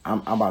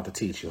I'm about to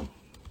teach you.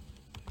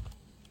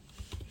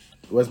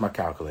 Where's my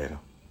calculator?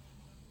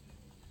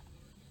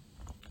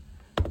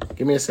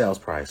 Give me a sales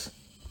price.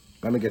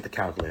 Let me get the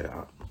calculator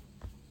out.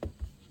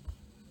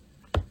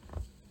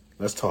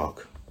 Let's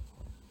talk.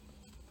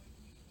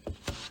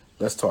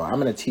 Let's talk.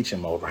 I'm in a teaching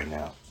mode right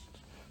now.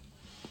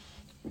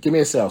 Give me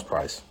a sales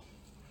price.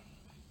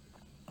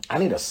 I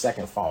need a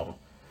second phone.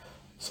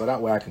 So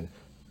that way I can...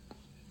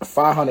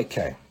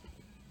 500K.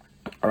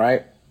 All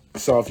right?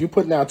 So if you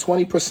put down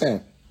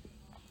 20%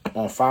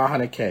 on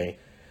 500K,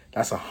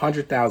 that's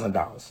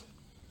 $100,000.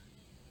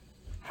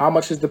 How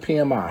much is the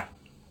PMI?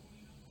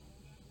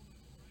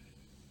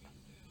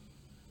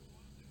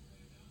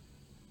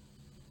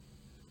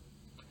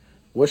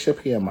 What's your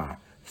PMI?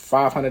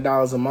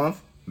 $500 a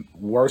month?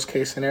 Worst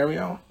case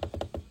scenario?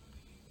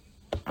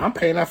 I'm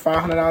paying that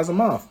 $500 a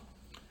month.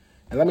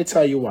 And let me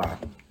tell you why.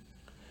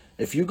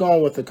 If you're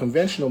going with a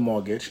conventional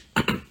mortgage,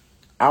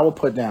 I will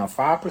put down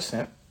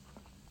 5%.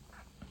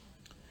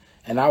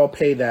 And I will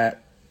pay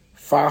that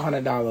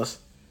 $500.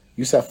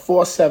 You said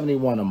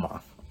 $471 a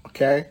month.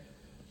 Okay?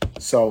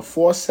 So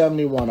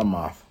 $471 a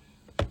month.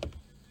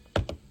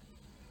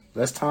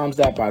 Let's times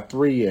that by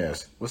 3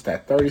 years. What's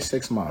that?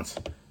 36 months.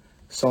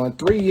 So in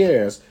 3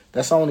 years,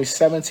 that's only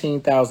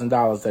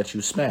 $17,000 that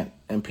you spent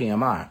in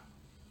PMI.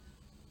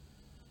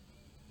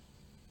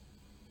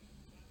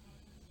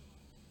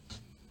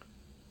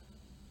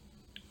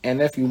 And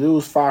if you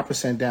lose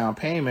 5% down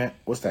payment,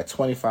 what's that?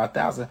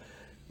 $25,000.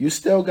 You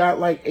still got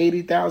like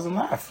 $80,000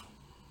 left.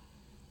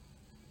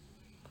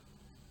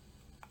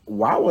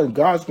 Why would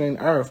God's green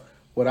earth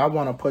would I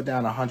want to put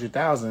down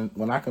 $100,000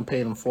 when I can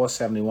pay them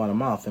 $471 a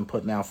month and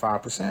put down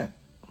 5%?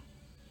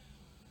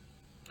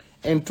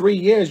 In 3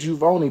 years,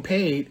 you've only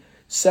paid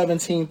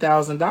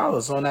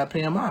 $17,000 on that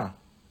PMI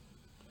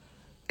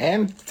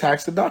and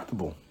tax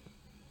deductible.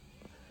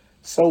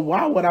 So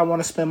why would I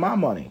want to spend my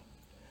money?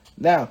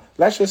 Now,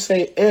 let's just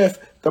say if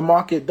the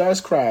market does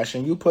crash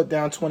and you put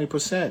down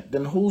 20%,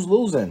 then who's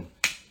losing?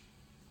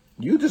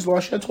 You just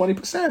lost your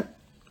 20%.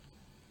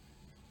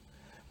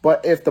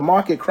 But if the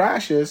market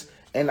crashes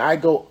and I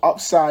go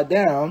upside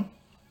down,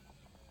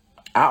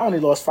 I only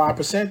lost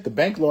 5%. The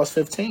bank lost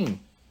 15%.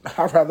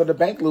 I'd rather the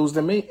bank lose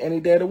than me any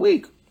day of the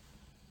week.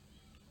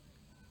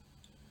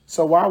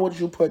 So why would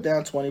you put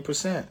down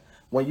 20%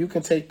 when you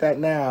can take that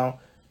now,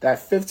 that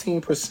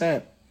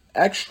 15%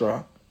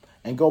 extra,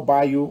 and go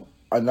buy you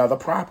another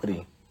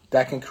property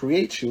that can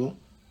create you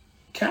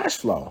cash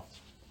flow?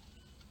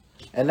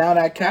 And now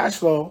that cash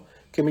flow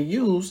can be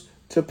used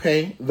to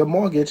pay the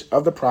mortgage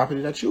of the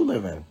property that you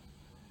live in.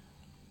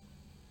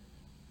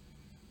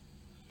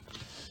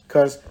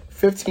 Because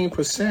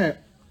 15%,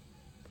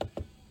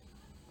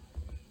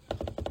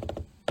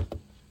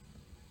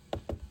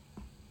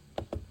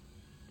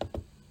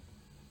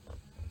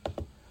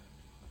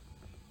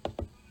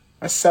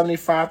 that's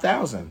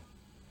 $75,000.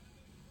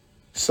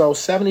 So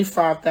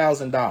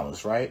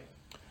 $75,000, right?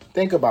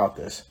 Think about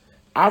this.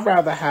 I'd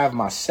rather have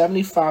my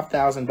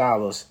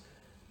 $75,000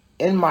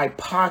 in my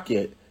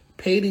pocket,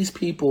 pay these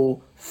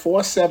people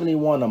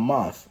 $471 a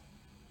month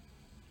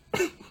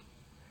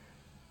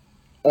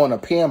on a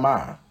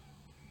PMI.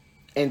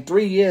 In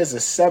 3 years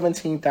is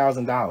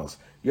 $17,000.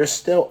 You're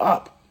still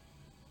up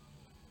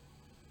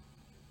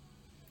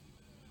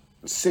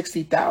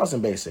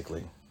 $60,000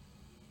 basically.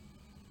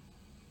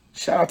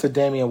 Shout out to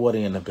Damian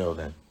Woody in the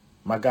building.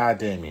 My guy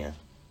Damian.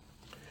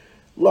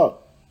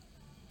 Look,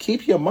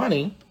 keep your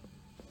money.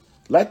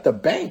 Let the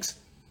banks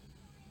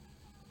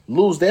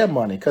lose their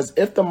money. Because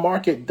if the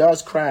market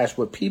does crash,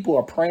 what people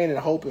are praying and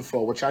hoping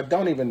for, which I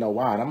don't even know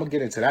why, and I'm going to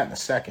get into that in a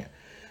second.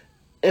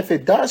 If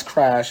it does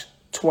crash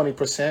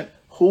 20%,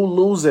 who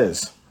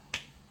loses?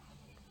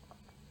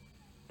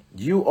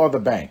 You or the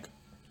bank?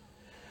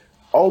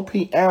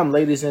 OPM,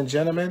 ladies and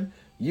gentlemen,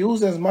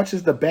 use as much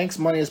as the bank's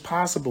money as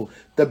possible.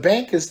 The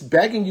bank is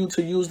begging you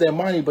to use their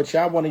money, but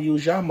y'all want to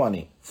use your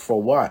money.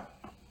 For what?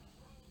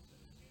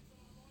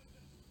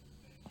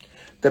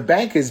 The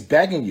bank is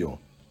begging you,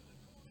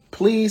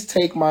 please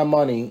take my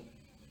money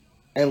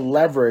and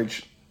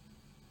leverage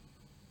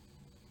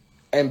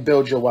and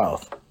build your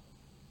wealth.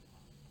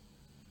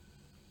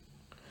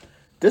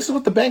 This is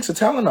what the banks are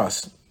telling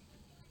us.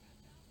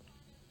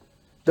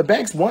 The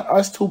banks want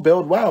us to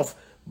build wealth,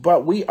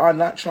 but we are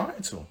not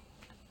trying to.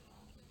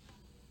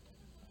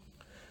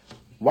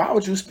 Why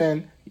would you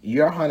spend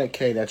your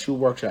 $100K that you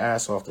worked your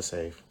ass off to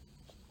save?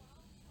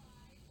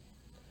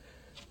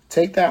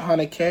 Take that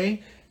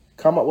 $100K,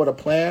 come up with a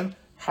plan.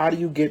 How do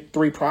you get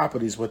 3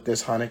 properties with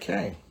this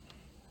 $100K?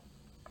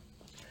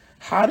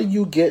 How do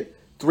you get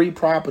 3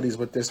 properties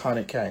with this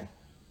 $100K?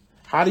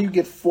 How do you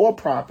get 4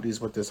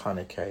 properties with this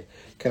 $100K?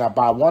 Can I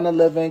buy 1 to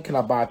live in? Can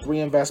I buy 3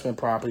 investment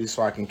properties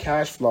so I can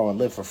cash flow and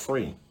live for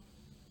free?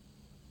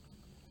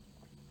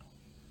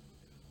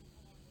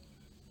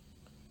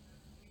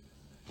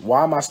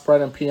 Why am I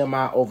spreading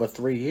PMI over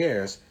 3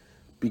 years?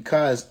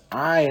 Because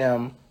I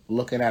am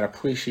looking at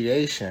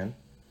appreciation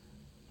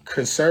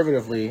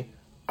conservatively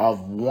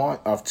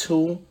of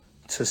 2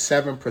 to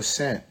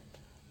 7%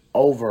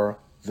 over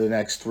the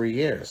next 3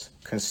 years,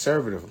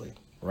 conservatively,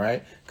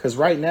 right? Because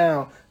right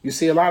now, you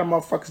see a lot of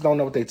motherfuckers don't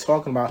know what they're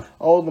talking about.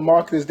 Oh, the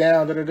market is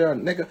down,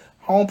 Nigga,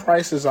 home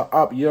prices are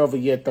up year over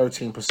year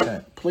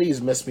 13%. Please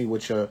miss me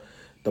with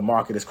the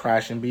market is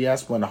crashing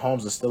BS when the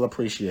homes are still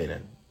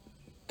appreciating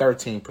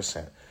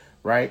 13%,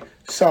 right?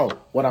 So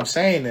what I'm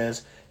saying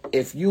is,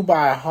 if you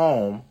buy a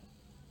home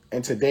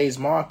in today's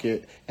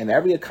market, and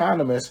every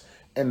economist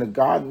in the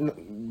God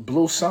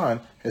blue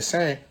sun is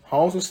saying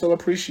homes will still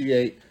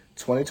appreciate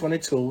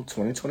 2022,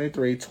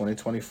 2023,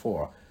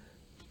 2024,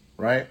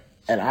 right?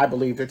 And I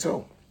believe it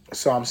too.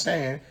 So I'm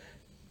saying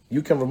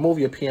you can remove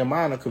your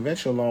PMI on a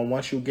conventional loan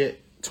once you get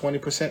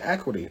 20%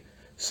 equity.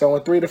 So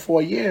in 3 to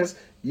 4 years,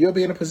 you'll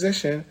be in a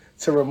position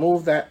to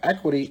remove that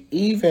equity,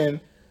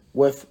 even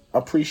with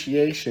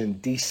appreciation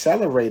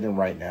decelerating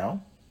right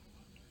now.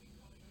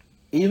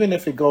 Even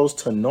if it goes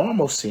to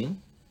normalcy,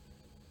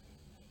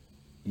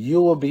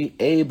 you will be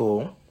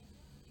able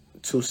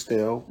to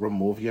still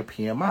remove your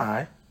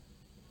PMI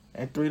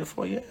in 3 to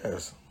 4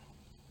 years.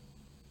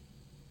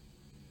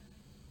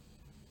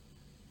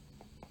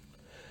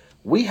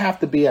 We have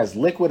to be as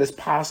liquid as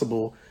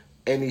possible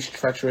in these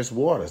treacherous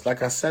waters.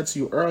 Like I said to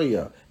you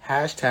earlier,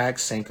 hashtag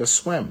sink or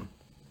swim.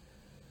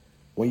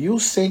 When you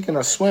sinking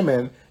or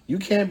swimming, you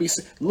can't be...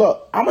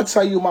 Look, I'm going to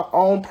tell you my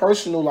own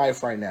personal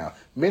life right now.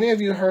 Many of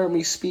you heard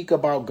me speak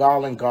about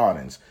Garland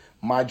Gardens,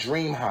 my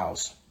dream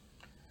house.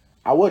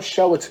 I would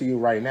show it to you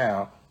right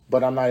now,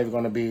 but I'm not even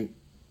going to be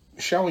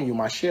showing you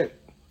my shit.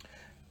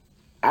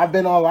 I've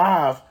been on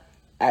live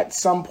at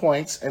some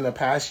points in the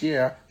past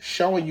year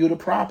showing you the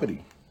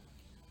property.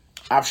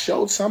 I've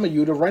showed some of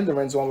you the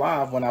renderings on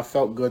live when I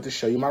felt good to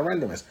show you my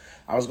renderings.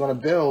 I was going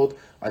to build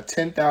a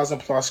 10,000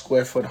 plus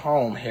square foot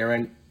home here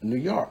in New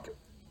York.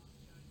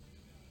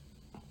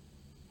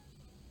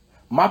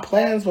 My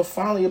plans were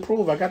finally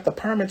approved. I got the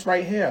permits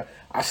right here.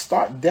 I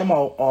start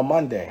demo on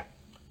Monday.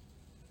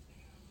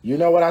 You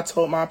know what I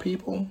told my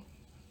people?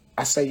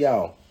 I say,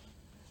 yo,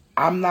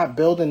 I'm not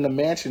building the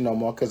mansion no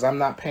more because I'm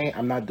not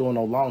doing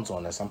no loans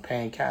on this. I'm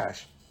paying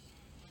cash.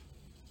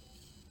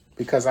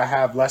 Because I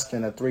have less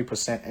than a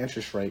 3%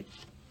 interest rate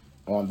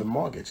on the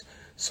mortgage.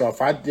 So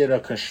if I did a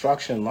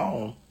construction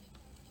loan,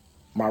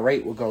 my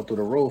rate would go through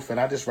the roof, and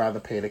I just rather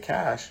pay the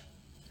cash.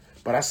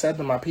 But I said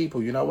to my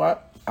people, you know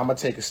what? I'm going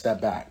to take a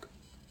step back.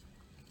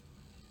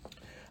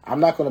 I'm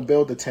not going to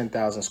build the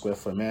 10,000 square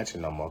foot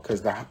mansion no more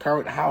because the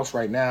current house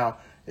right now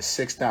is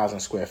 6,000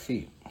 square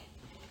feet.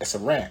 It's a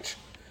ranch.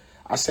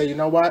 I say, you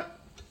know what?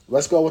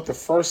 Let's go with the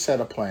first set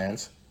of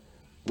plans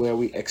where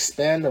we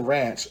extend the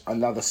ranch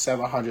another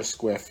 700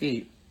 square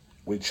feet.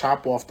 We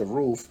chop off the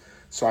roof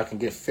so I can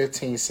get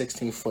 15,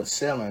 16-foot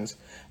ceilings,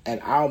 and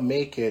I'll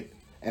make it,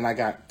 and I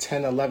got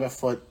 10,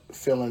 11-foot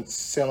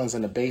ceilings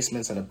in the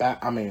basements and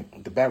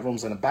the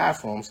bedrooms and the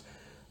bathrooms,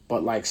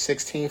 but like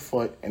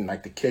 16-foot in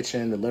like the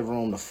kitchen, the living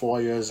room, the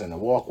foyers, and the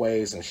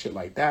walkways and shit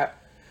like that.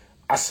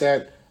 I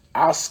said,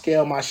 I'll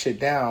scale my shit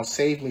down,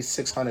 save me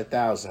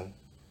 $600,000,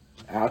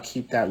 and I'll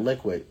keep that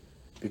liquid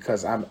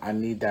because I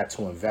need that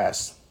to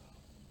invest.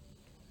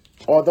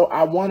 Although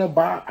I want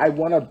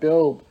to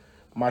build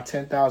my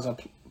 10,000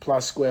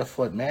 plus square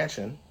foot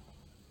mansion,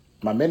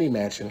 my mini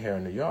mansion here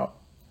in New York.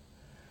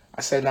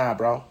 I said, nah,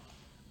 bro,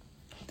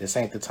 this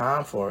ain't the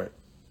time for it.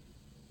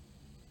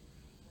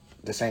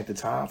 This ain't the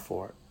time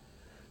for it.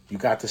 You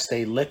got to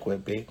stay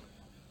liquid, B.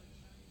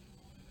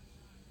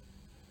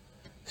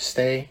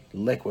 Stay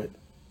liquid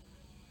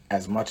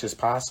as much as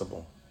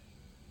possible.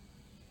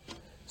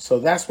 So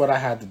that's what I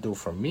had to do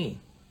for me.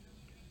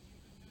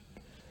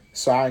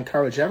 So I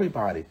encourage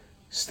everybody,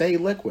 stay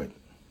liquid.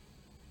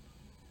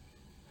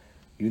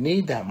 You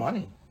need that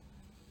money.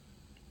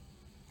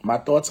 My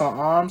thoughts on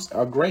ARMs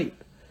are great.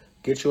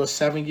 Get you a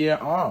 7-year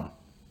ARM.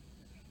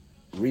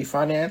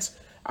 Refinance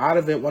out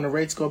of it when the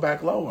rates go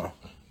back lower.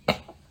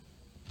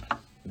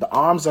 The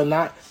ARMs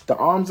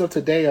of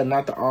today are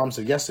not the ARMs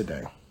of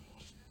yesterday.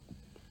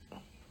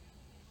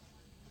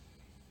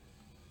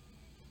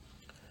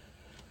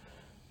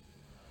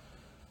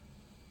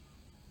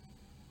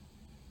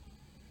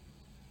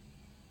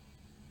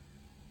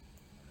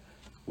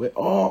 We're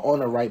all on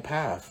the right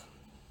path.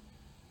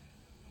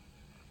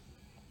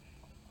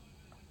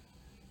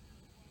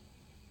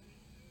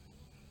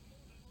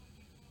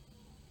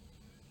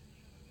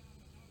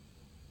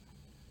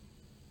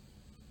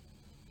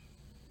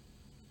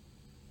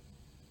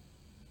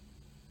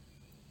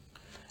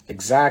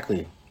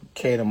 Exactly,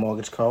 Kay, the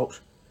mortgage coach.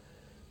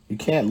 You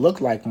can't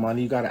look like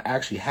money. You got to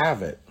actually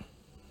have it.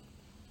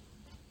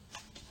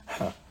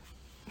 I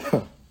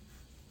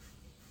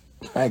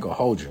ain't gonna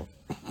hold you.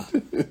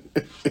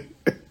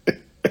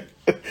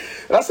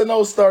 That's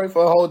another story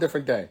for a whole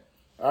different day.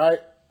 All right.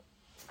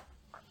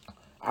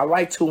 I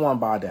like 2-1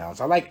 buy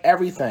downs. I like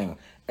everything.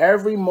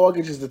 Every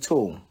mortgage is the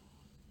tool.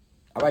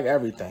 I like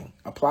everything.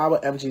 Apply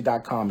with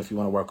MG.com if you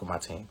want to work with my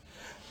team.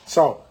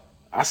 So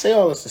I say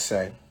all this to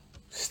say,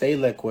 stay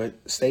liquid,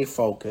 stay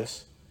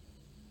focused.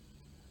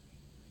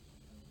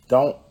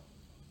 Don't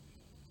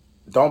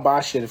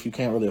buy shit if you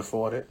can't really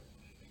afford it.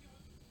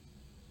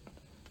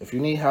 If you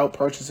need help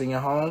purchasing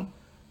your home,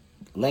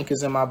 link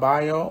is in my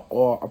bio,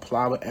 or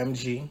apply with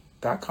MG.com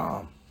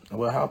and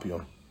we'll help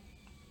you.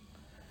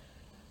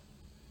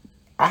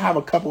 I have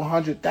a couple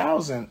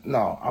 100,000.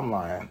 No, I'm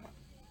lying.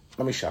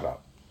 Let me shut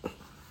up.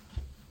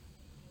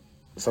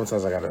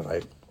 Sometimes I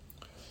gotta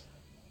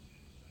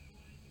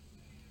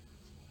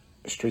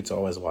streets are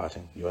always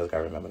watching. You always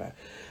gotta remember that.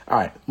 All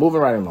right,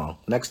 moving right along.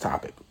 Next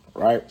topic,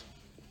 right?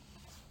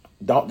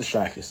 Don't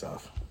distract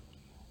yourself.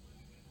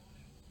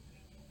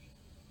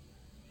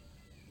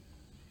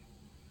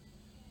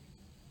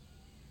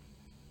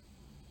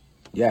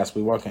 Yes,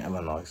 we work in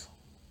Illinois.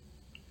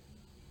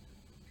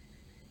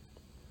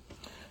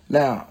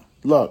 Now,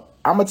 look,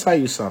 I'm going to tell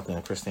you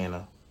something,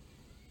 Christina.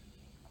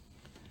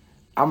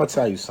 I'm going to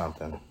tell you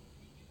something.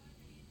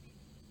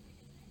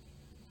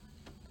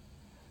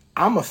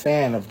 I'm a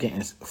fan of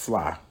getting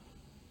fly.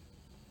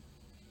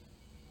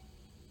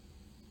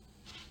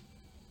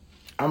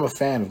 I'm a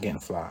fan of getting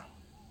fly.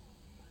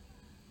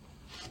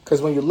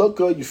 Because when you look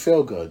good, you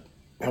feel good.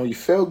 And when you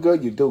feel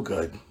good, you do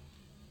good.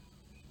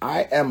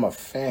 I am a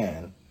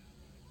fan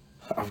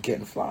of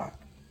getting fly.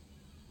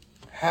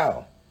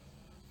 Hell,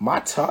 my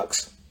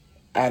tux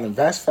at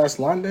InvestFest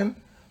London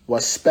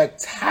was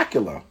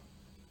spectacular.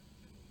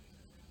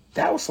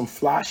 That was some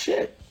fly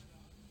shit.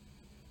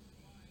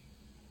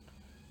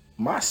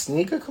 My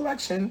sneaker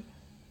collection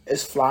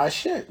is fly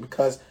shit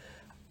because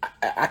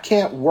I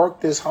can't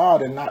work this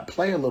hard and not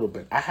play a little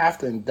bit. I have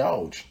to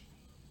indulge.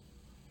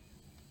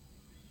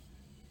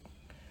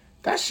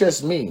 That's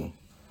just me.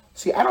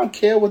 See, I don't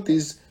care what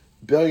these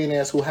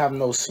billionaires who have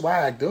no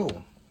swag do.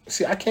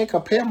 See, I can't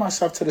compare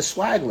myself to the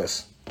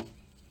swagless.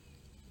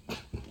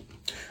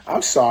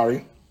 I'm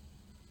sorry.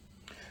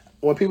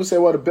 When people say,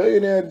 well, the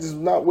billionaire is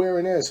not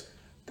wearing this,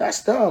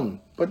 that's dumb.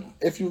 But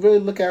if you really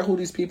look at who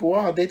these people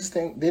are, they just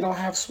think they don't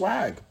have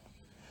swag.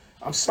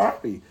 I'm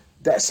sorry.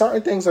 That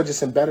certain things are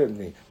just embedded in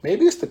me.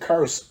 Maybe it's the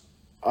curse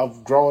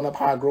of growing up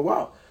how I grew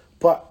up.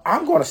 But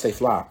I'm going to stay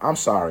fly. I'm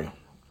sorry.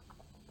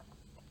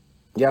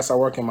 Yes, I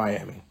work in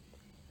Miami.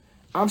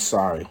 I'm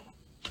sorry.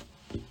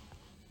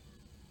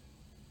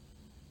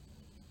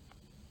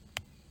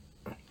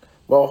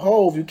 Well,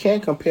 Hove, you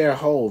can't compare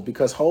Hove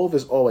because Hove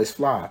is always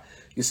fly.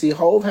 You see,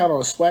 Hove had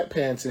on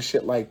sweatpants and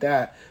shit like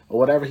that, or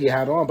whatever he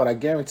had on, but I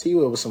guarantee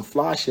you it was some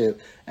fly shit,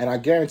 and I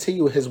guarantee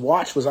you his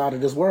watch was out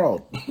of this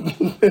world.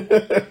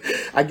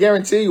 I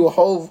guarantee you a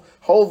Hove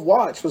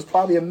watch was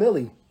probably $1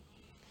 million,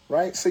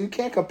 right? So you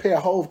can't compare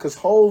Hove, because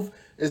Hove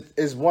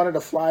is one of the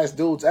flyest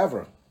dudes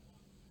ever.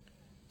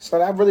 So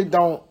that really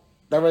don't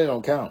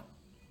count.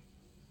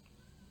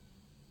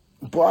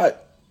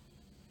 But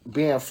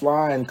being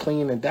fly and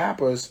clean and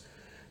dappers,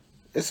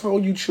 it's who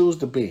you choose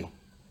to be,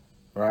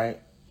 right?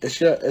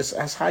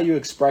 That's how you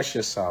express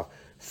yourself.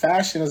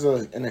 Fashion is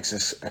an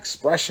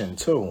expression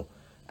too,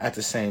 at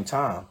the same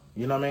time.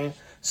 You know what I mean?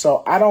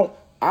 So I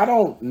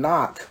don't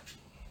knock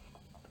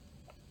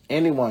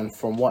anyone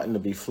from wanting to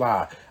be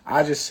fly.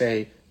 I just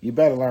say you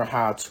better learn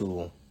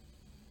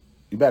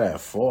you better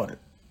afford it.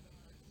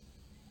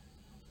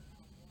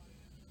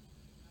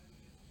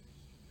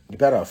 You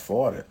better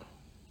afford it.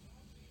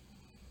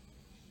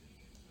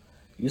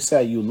 You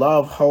say you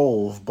love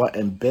Hove, but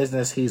in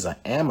business he's an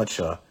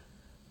amateur.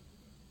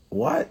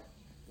 What?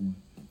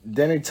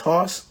 Denny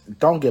Toss,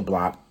 don't get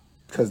blocked,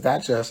 because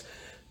that's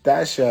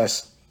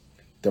just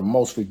the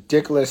most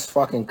ridiculous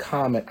fucking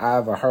comment I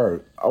ever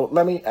heard. Oh,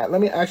 let me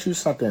ask you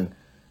something.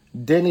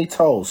 Denny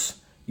Toast,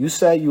 you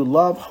say you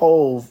love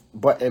Hove,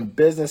 but in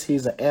business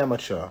he's an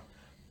amateur.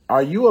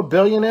 Are you a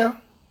billionaire?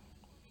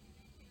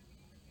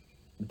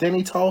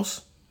 Denny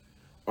Toast,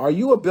 are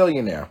you a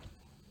billionaire?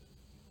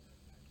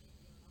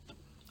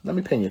 Let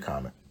me pin your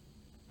comment.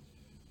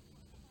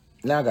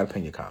 Now I gotta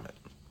pin your comment.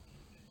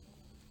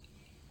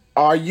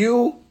 Are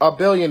you a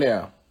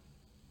billionaire?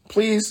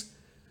 Please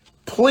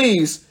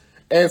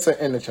answer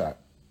in the chat.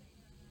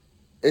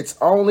 It's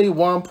only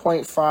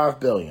 1.5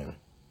 billion.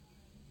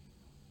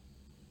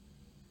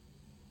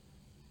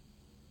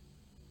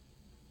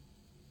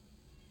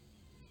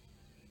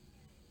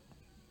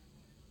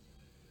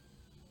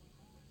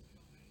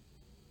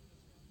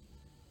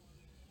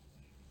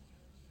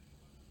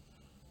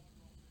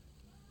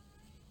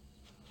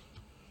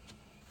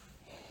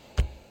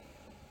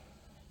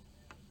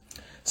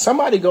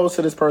 Somebody goes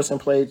to this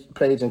person's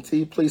page and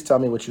please tell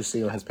me what you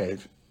see on his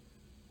page.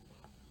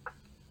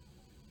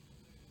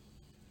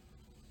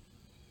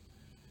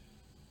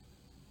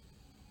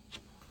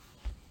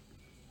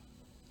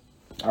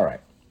 All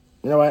right.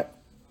 You know what?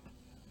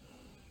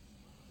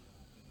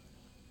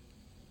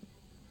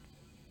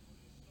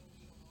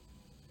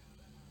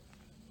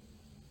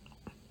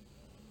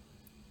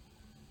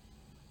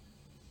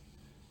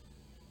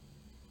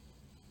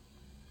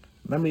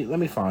 Let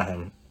me find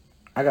him.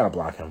 I gotta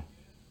block him.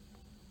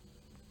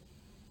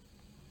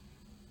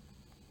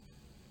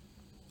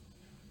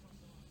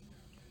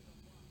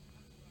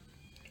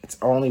 It's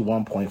only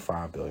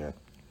 1.5 billion.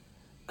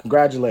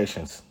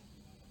 Congratulations.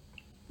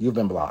 You've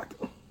been blocked.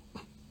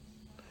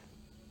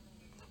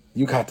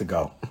 You got to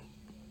go.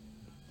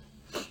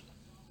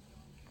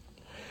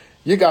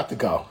 You got to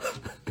go.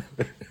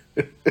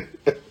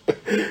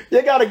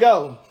 You got to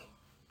go.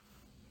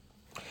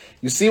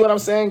 You see what I'm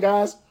saying,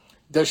 guys?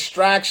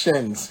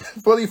 Distractions.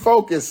 Fully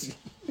focus.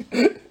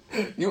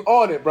 You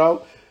on it,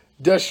 bro.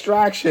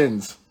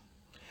 Distractions.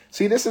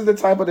 See, this is the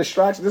type of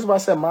distraction. This is why I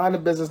said mind the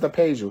business that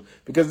pays you.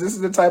 Because this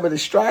is the type of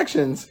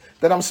distractions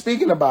that I'm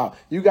speaking about.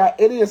 You got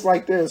idiots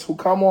like this who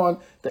come on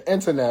the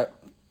internet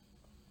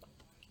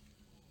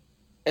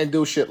and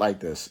do shit like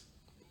this.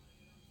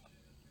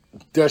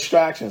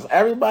 Distractions.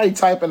 Everybody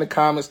type in the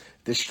comments,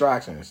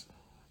 distractions.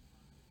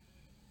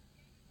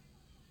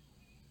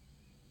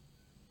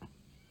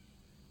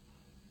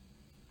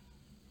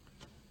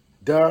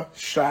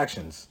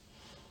 Distractions.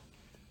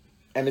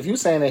 And if you're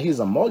saying that he's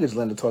a mortgage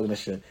lender talking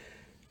this shit,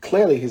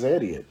 clearly he's an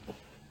idiot.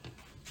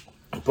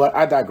 But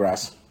I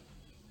digress.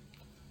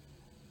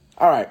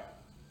 All right.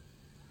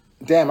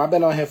 Damn, I've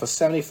been on here for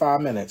 75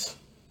 minutes.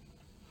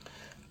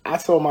 I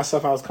told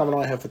myself I was coming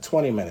on here for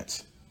 20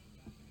 minutes.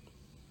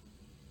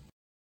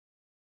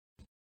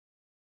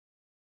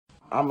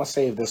 I'm going to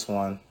save this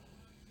one.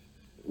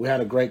 We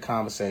had a great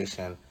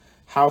conversation.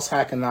 House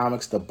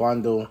Hackonomics, the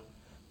bundle.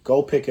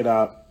 Go pick it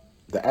up.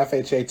 The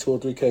FHA 2 or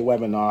 3K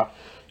webinar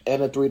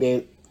and a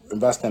 3-day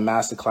investing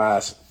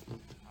masterclass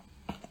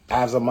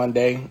as of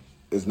Monday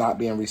is not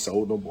being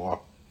resold no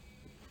more.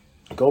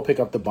 Go pick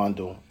up the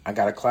bundle. I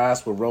got a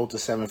class with Road to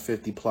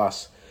 750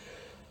 plus.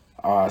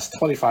 It's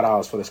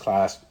 $25 for this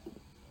class.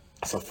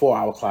 It's a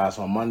 4-hour class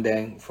on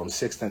Monday from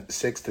 6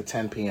 to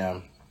 10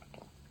 p.m.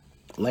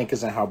 Link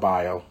is in her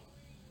bio.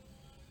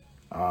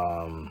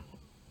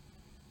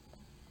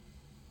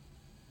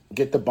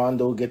 Get the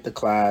bundle, get the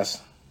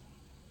class.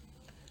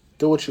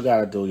 Do what you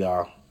gotta do,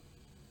 y'all.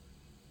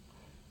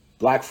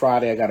 Black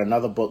Friday, I got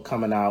another book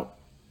coming out.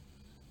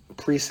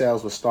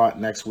 Pre-sales will start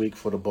next week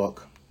for the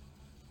book.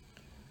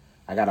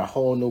 I got a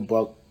whole new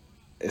book.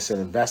 It's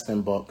an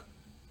investing book.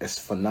 It's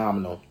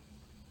phenomenal.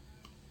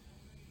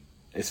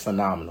 It's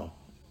phenomenal.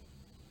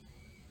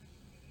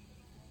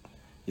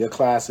 Your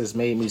class has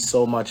made me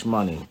so much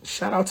money.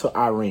 Shout out to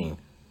Irene.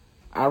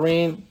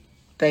 Irene,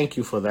 thank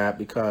you for that,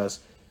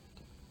 because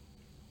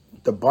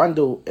the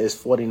bundle is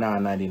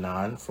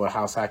 $49.99 for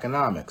House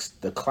Hackonomics.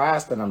 The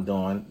class that I'm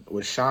doing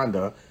with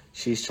Shonda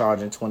She's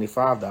charging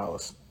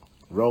 $25.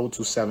 Road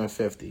to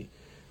 750.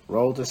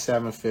 Road to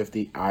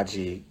 750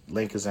 IG.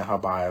 Link is in her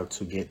bio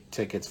to get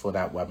tickets for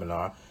that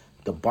webinar.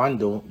 The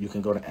bundle, you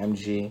can go to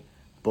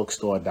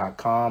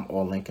mgbookstore.com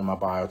or link in my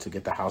bio to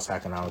get the House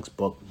Hackonomics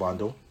book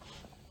bundle.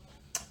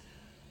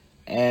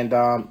 And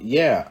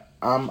yeah,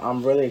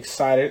 I'm really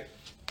excited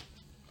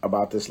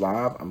about this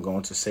live. I'm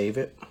going to save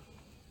it.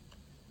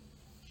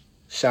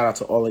 Shout out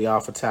to all of y'all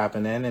for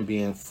tapping in and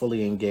being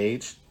fully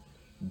engaged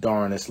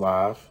during this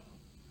live.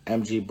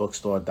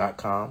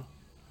 mgbookstore.com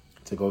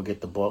to go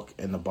get the book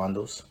and the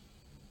bundles.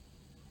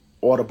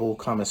 Audible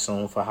coming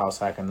soon for House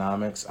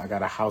Hackonomics. I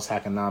got a House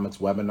Hackonomics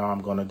webinar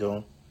I'm going to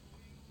do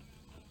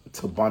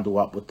to bundle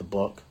up with the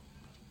book.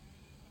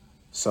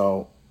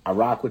 So I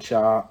rock with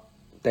y'all.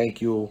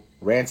 Thank you.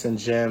 Rants and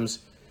Gems.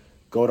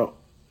 Go to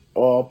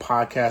all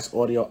podcast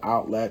audio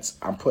outlets.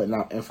 I'm putting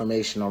out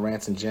information on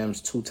Rants and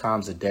Gems 2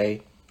 times a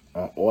day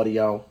on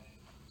audio.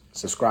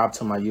 Subscribe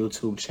to my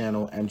YouTube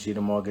channel, MG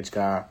the Mortgage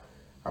Guy.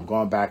 I'm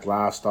going back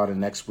live starting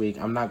next week.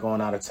 I'm not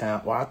going out of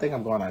town. Well, I think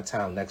I'm going out of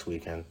town next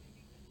weekend.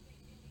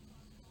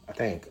 I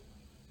think.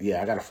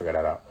 Yeah, I got to figure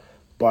that out.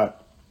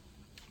 But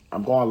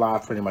I'm going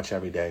live pretty much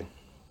every day.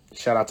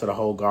 Shout out to the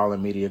whole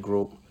Garland Media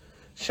Group.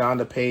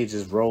 Shonda Page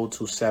is Road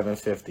to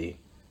 750.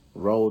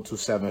 Road to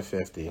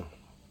 750.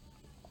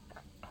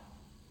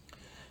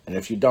 And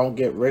if you don't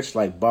get rich,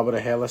 like Bubba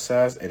the Hailer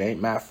says, it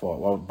ain't Matt's fault.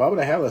 Well, Bubba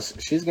the Hailer,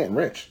 she's getting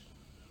rich.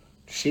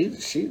 She,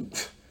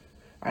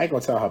 I ain't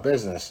gonna tell her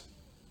business,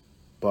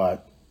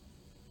 but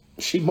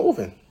she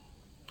moving.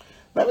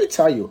 Let me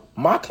tell you,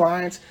 my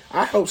clients,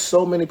 I help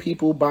so many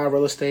people buy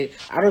real estate.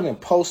 I don't even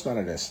post none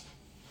of this.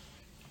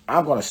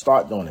 I'm gonna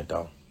start doing it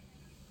though.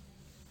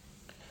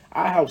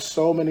 I help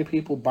so many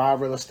people buy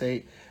real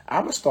estate.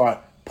 I'm gonna start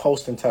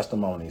posting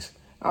testimonies.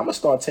 I'm gonna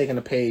start taking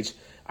a page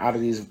out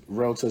of these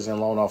realtors and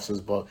loan officers'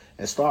 book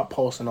and start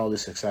posting all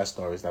these success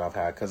stories that I've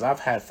had, because I've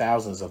had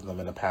thousands of them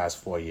in the past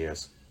 4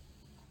 years.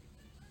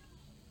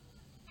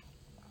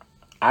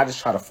 I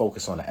just try to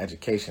focus on the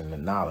education and the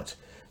knowledge.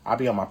 I'll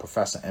be on my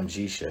Professor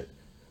MG shit,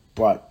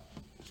 but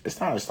it's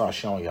time to start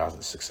showing y'all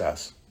the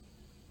success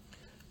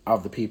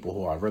of the people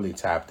who are really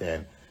tapped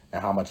in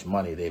and how much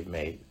money they've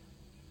made.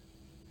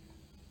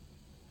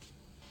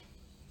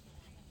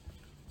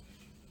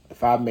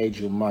 If I made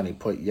you money,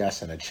 put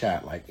yes in the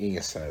chat like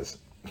Ian says.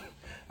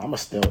 I'm going to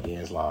steal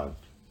Ian's line.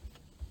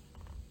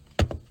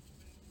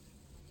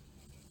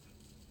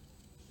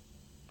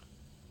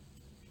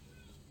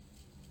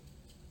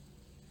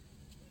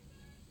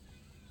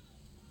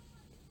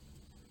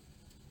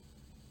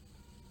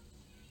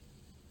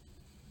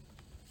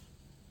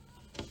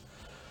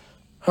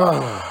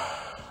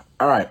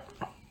 All right.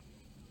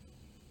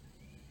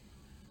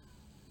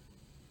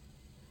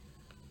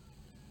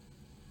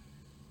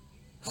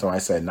 So I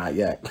said, not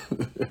yet.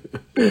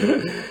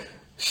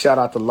 Shout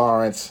out to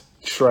Lawrence,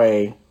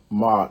 Trey,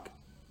 Mark.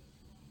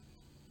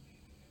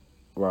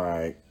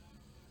 Right.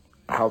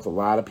 I helped a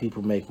lot of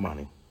people make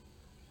money.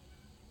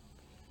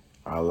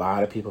 A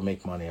lot of people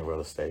make money in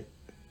real estate.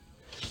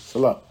 So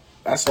look,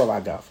 that's all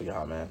I got for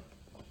y'all, man.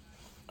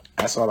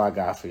 That's all I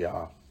got for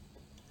y'all.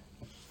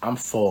 I'm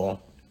full.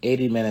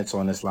 80 minutes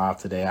on this live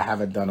today. I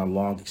haven't done a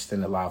long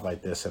extended live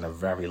like this in a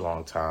very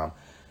long time.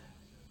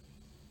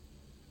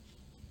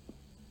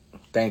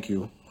 Thank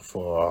you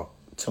for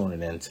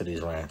tuning in to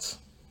these rants.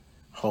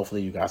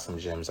 Hopefully you got some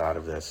gems out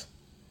of this.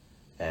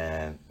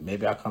 And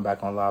maybe I'll come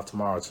back on live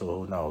tomorrow too,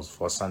 who knows,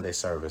 for a Sunday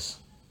service.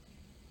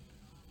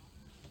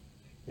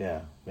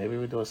 Yeah, maybe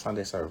we do a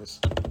Sunday service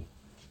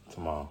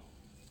tomorrow.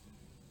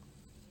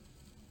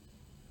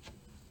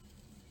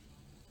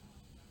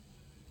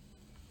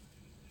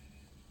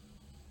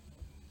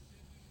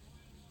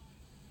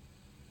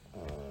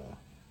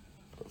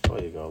 Before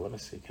you go, let me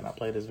see. Can I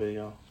play this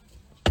video?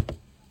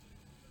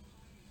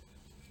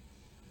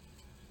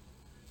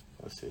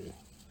 Let's see.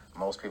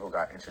 Most people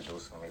got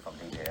introduced to me from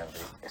DJ Envy.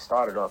 It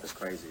started off as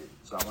crazy.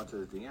 So I went to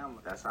the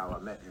DM. That's how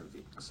I met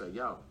Envy. I said,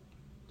 yo,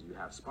 do you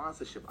have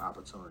sponsorship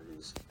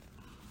opportunities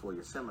for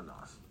your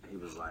seminars? And he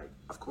was like,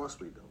 of course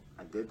we do.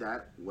 I did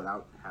that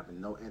without having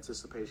no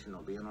anticipation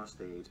of being on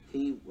stage.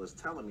 He was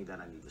telling me that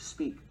I need to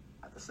speak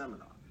at the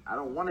seminar. I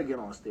don't want to get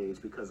on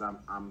stage because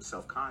I'm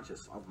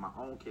self-conscious of my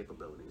own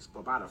capabilities.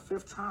 But by the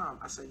 5th time,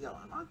 I said, yo,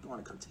 am I going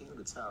to continue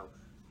to tell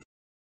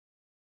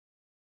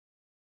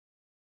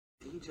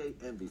DJ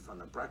Envy from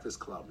the Breakfast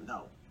Club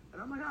no?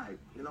 And I'm like, all right,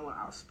 you know what,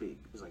 I'll speak.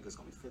 He's like, it's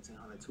going to be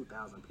 1,500,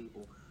 2,000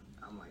 people.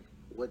 I'm like,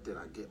 what did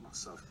I get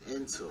myself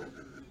into?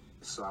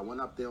 So I went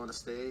up there on the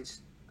stage.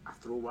 I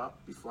threw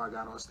up before I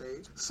got on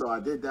stage. So I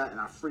did that, and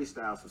I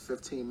freestyled for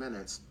 15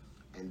 minutes.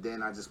 And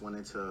then I just went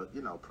into,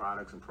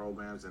 products and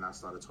programs, and I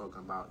started talking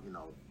about,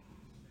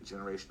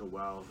 generational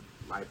wealth,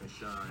 life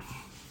insurance.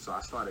 So I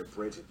started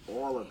bridging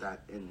all of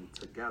that in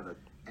together.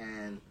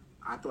 And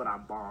I thought I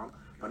bombed,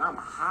 but I'm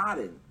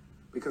hiding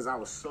because I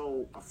was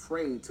so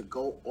afraid to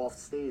go off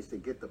stage to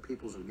get the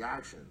people's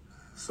reaction.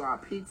 So I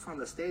peeked from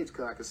the stage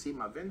because I could see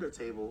my vendor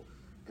table,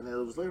 and it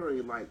was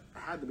literally like, it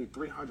had to be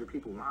 300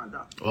 people lined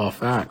up. Oh,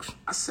 facts.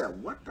 I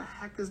said, what the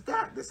heck is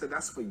that? They said,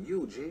 that's for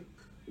you, G.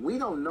 We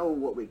don't know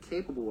what we're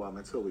capable of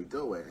until we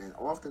do it. And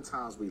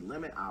oftentimes we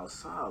limit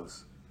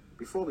ourselves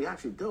before we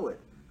actually do it.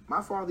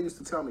 My father used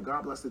to tell me,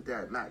 God bless the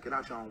dead, Matt, get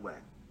out your own way.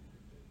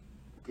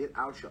 Get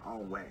out your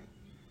own way.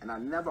 And I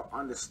never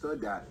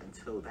understood that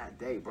until that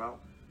day, bro.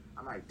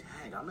 I'm like,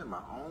 dang, I'm in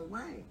my own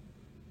way.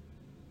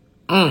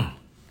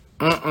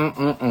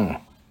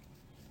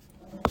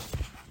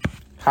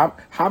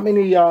 How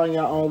many of y'all in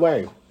your own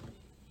way?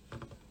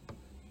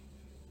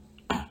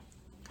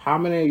 How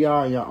many of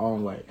y'all in your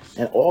own way?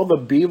 And all the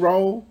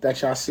B-roll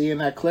that y'all see in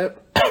that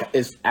clip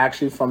is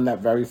actually from that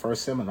very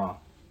first seminar.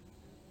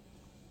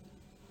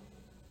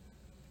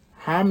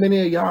 How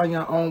many of y'all in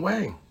your own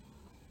way?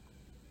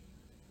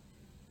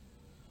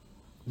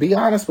 Be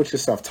honest with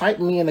yourself. Type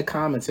me in the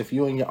comments if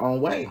you're in your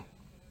own way.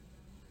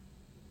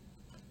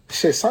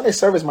 Shit, Sunday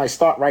service might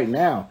start right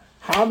now.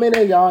 How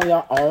many of y'all in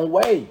your own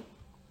way?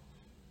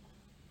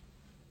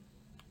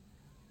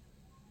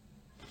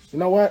 You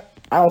know what?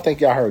 I don't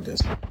think y'all heard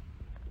this.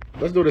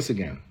 Let's do this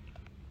again.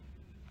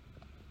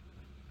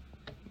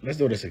 Let's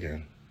do this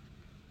again.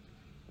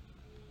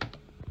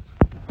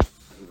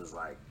 He was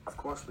like, of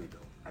course we do.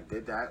 I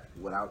did that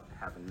without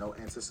having no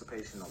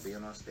anticipation of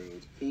being on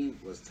stage. He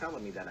was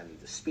telling me that I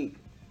need to speak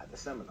at the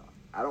seminar.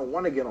 I don't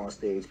want to get on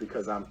stage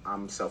because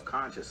I'm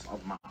self-conscious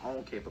of my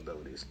own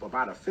capabilities. But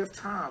by the fifth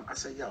time, I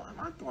said, yo, am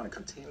I going to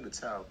continue to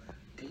tell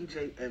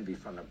DJ Envy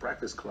from the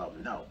Breakfast Club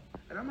no?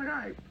 And I'm like, all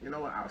right, you know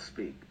what? I'll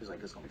speak. He's like,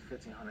 there's going to be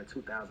 1,500,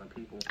 2,000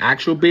 people.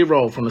 Actual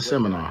B-roll from the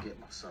seminar. Get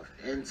myself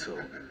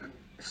into.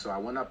 So I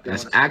went up there.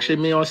 That's actually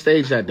me on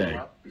stage that day.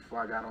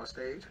 Before I got on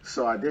stage.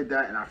 So I did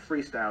that and I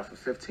freestyled for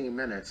 15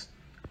 minutes.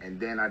 And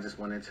then I just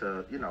went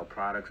into,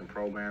 products and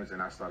programs.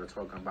 And I started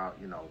talking about,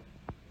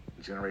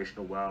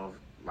 generational wealth,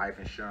 life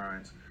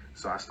insurance.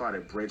 So I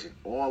started bridging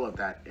all of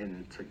that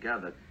in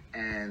together.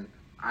 And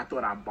I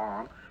thought I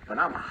bombed. But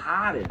I'm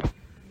hiding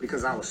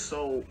because I was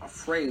so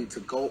afraid to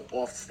go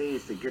off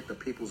stage to get the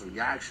people's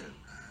reaction.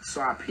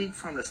 So I peeked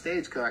from the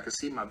stage because I could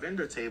see my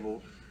vendor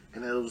table.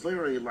 And it was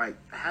literally like,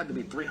 it had to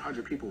be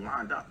 300 people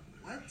lined up.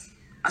 What?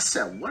 I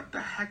said, what the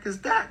heck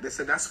is that? They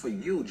said, that's for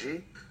you,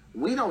 G.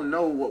 We don't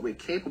know what we're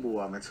capable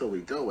of until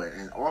we do it.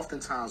 And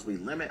oftentimes we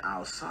limit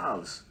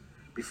ourselves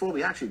before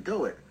we actually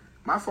do it.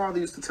 My father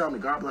used to tell me,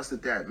 God bless the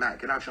dead,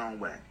 Matt, get out your own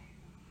way.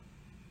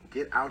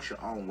 Get out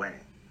your own way.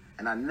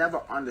 And I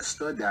never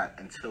understood that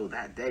until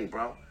that day,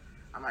 bro.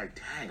 I'm like,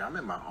 dang, I'm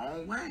in my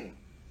own way.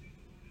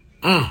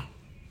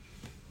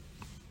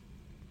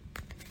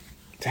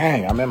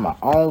 Dang, I'm in my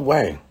own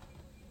way.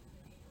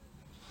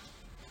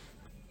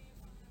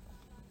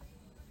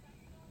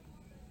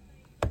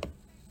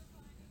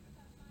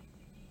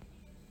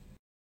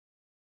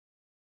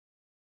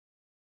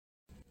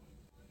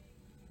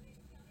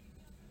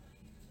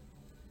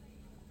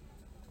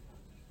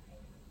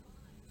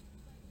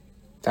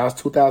 That was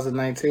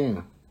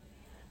 2019.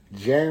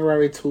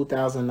 January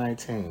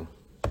 2019.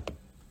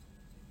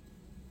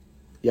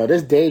 Yo,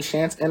 this Dave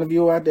Chance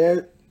interview I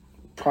did,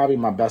 probably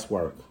my best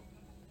work.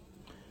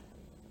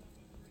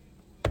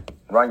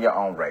 Run your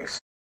own race.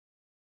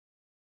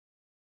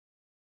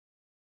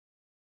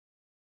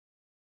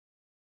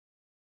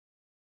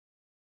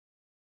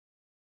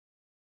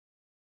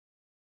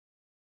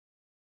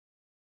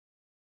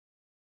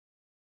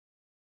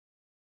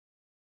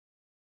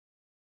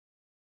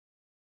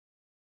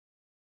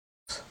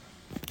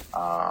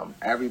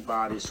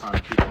 Everybody's trying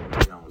to keep up with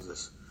the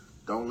Joneses.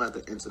 Don't let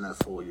the internet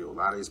fool you. A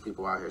lot of these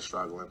people out here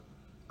struggling.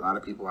 A lot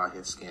of people out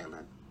here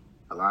scamming.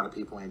 A lot of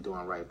people ain't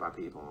doing right by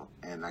people.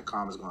 And that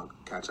karma's going to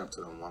catch up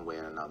to them one way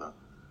or another.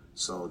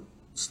 So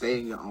stay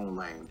in your own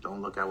lane.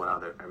 Don't look at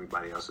what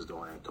everybody else is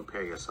doing and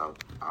compare yourself.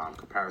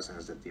 Comparison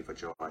is the thief of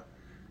joy.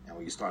 And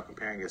when you start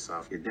comparing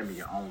yourself, you're dimming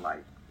your own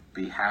light.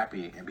 Be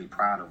happy and be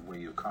proud of where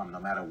you come, no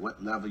matter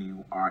what level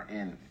you are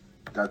in.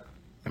 Let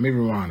me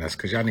rewind this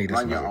because y'all need this.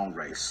 Run your own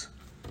race.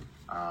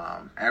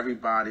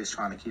 Everybody's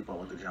trying to keep up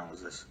with the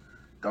Joneses.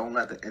 Don't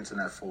let the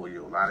internet fool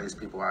you. A lot of these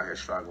people out here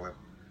struggling.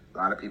 A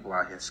lot of people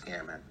out here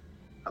scamming.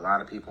 A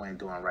lot of people ain't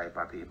doing right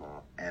by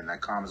people. And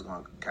that karma's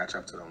going to catch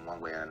up to them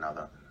one way or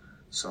another.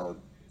 So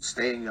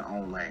stay in your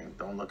own lane.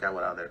 Don't look at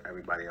what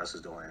everybody else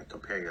is doing and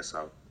compare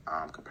yourself.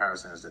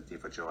 Comparison is the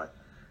thief of joy.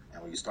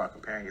 And when you start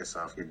comparing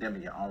yourself, you're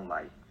dimming your own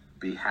light.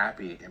 Be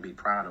happy and be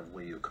proud of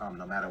where you come.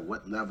 No matter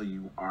what level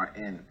you are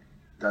in,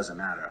 doesn't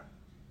matter.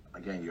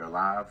 Again, you're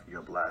alive,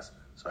 you're blessed.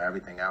 So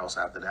everything else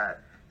after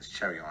that is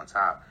cherry on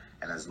top.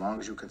 And as long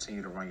as you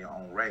continue to run your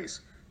own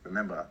race,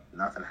 remember,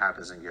 nothing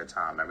happens in your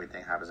time.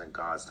 Everything happens in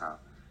God's time.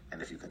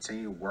 And if you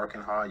continue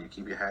working hard, you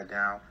keep your head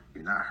down,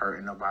 you're not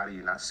hurting nobody,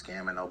 you're not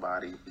scamming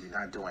nobody, you're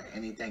not doing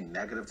anything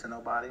negative to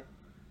nobody,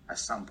 at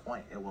some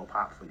point it will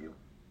pop for you.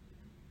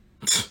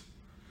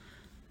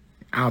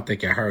 I don't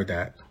think I heard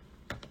that.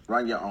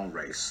 Run your own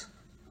race.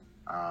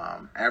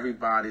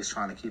 Everybody's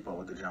trying to keep up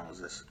with the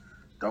Joneses.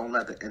 Don't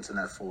let the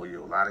internet fool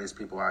you. A lot of these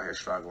people out here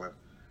struggling.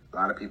 A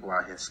lot of people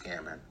out here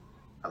scamming.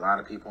 A lot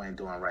of people ain't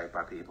doing right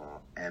by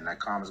people. And that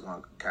karma's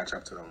going to catch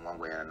up to them one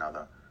way or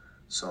another.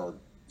 So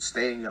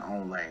stay in your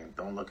own lane.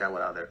 Don't look at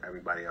what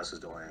everybody else is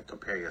doing and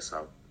compare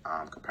yourself.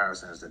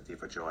 Comparison is the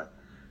thief of joy.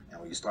 And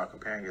when you start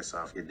comparing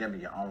yourself, you're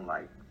dimming your own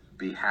light.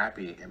 Be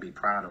happy and be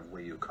proud of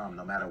where you come.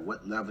 No matter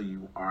what level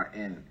you are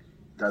in,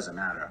 doesn't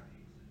matter.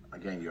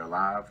 Again, you're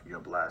alive, you're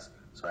blessed.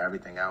 So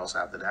everything else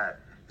after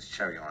that is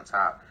cherry on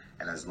top.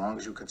 And as long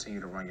as you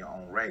continue to run your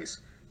own race,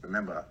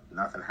 remember,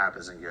 nothing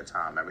happens in your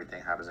time.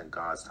 Everything happens in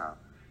God's time.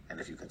 And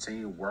if you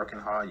continue working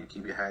hard, you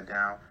keep your head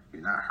down,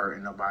 you're not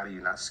hurting nobody,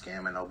 you're not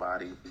scamming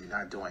nobody, you're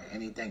not doing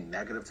anything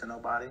negative to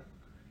nobody,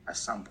 at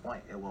some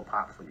point it will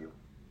pop for you.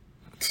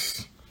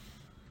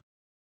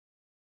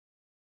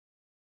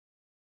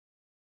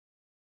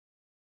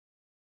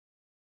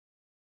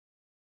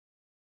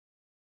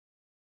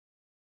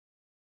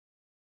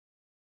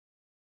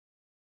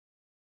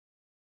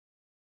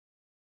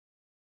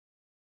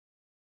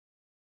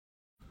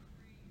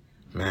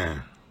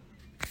 Man,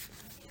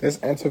 this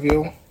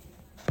interview,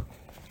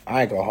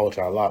 I ain't gonna hold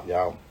y'all up,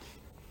 y'all.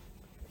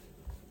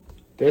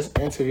 This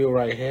interview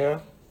right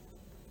here,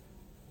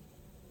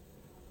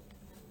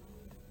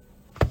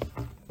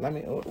 y'all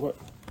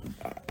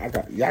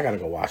gotta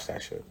go watch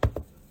that shit.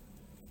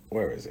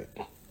 Where is it?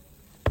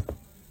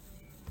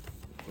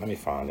 Let me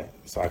find it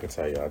so I can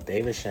tell y'all.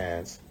 David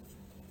Shands,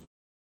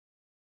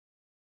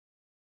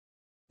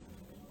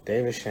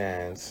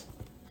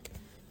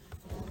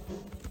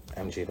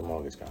 MG the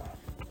Mortgage Guy.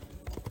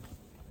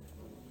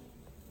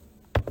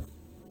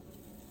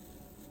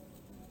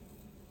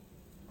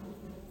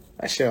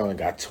 That shit only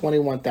got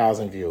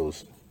 21,000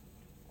 views.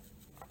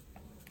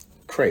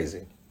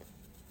 Crazy.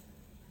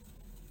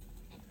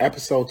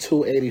 Episode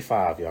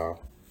 285,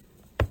 y'all.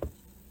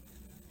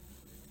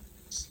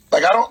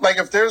 Like, I don't, like,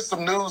 if there's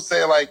some news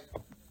saying, like,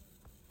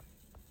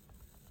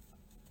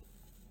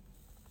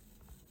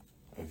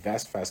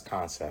 InvestFest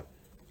concept.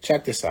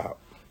 Check this out.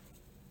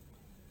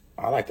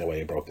 I like the way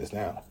he broke this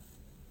down.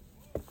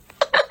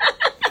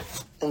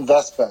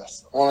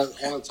 InvestFest. I want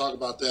to talk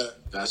about that.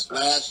 InvestFest.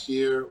 Last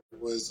year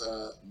was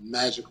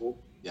magical.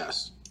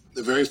 Yes.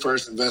 The very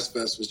first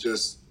InvestFest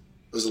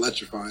was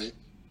electrifying.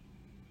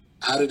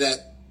 How did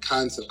that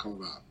concept come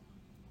about?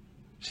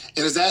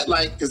 And is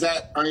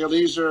that on your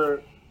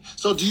leisure?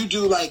 So do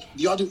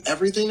y'all do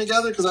everything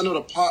together? Because I know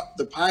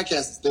the podcast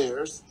is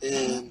theirs.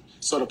 And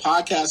so the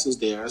podcast is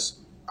theirs.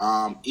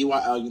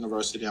 EYL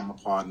University, I'm a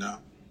partner.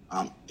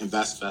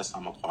 InvestFest,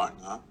 I'm a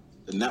partner.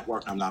 The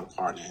network, I'm not a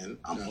partner in.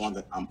 I'm on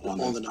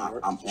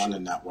the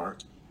network,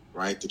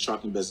 right? The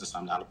trucking business,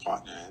 I'm not a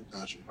partner in.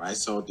 Gotcha. Right?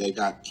 So they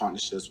got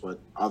partnerships with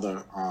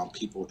other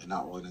people in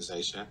our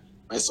organization,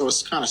 right? So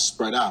it's kind of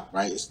spread out,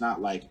 right? It's not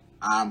like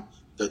I'm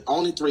the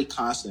only three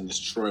constant is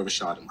Troy,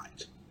 Rashad, and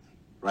Mike,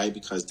 right?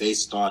 Because they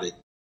started.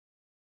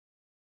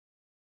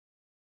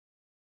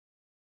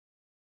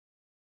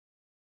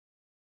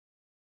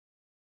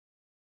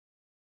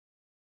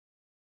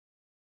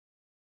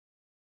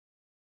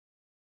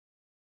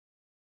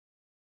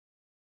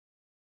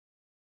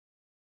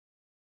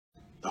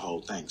 The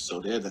whole thing. So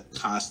they're the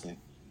constant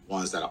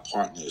ones that are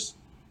partners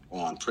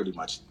on pretty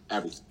much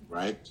everything,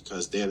 right?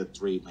 Because they're the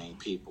three main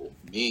people.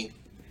 Me,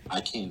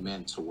 I came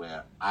in to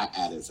where I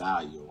added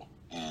value,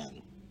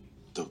 and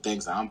the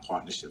things that I'm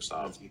partnerships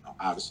of,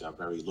 obviously are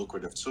very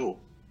lucrative too.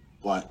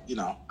 But,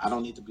 I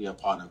don't need to be a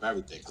partner of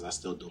everything because I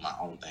still do my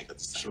own thing at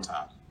the same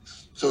time.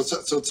 So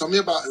tell me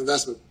about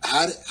investment.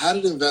 How did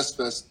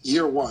InvestFest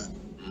year one?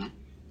 Mm-hmm.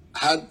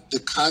 How did the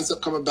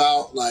concept come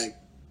about?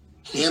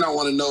 And I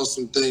want to know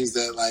some things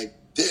that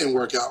didn't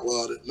work out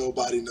well that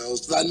nobody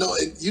knows. Because I know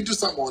you do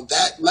something on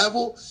that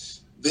level,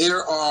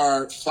 there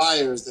are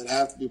fires that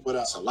have to be put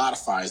out. It's a lot of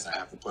fires that I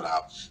have to put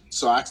out.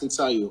 So I can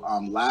tell you,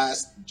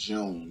 last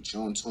June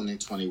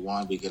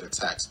 2021, we get a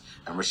text.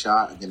 And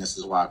Rashad, again, this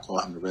is why I call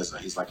him the RZA.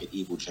 He's like an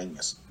evil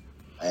genius.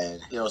 And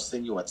he'll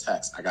send you a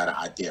text. I got an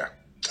idea.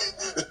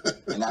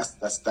 And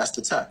that's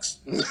the text.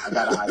 I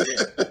got an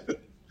idea.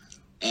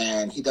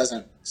 And he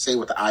doesn't say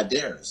what the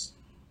idea is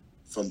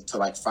till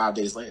like 5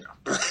 days later.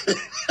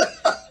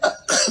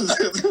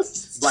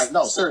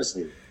 No,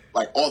 seriously.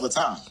 All the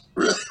time.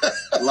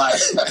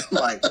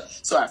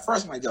 So at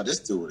first I'm like, yo, this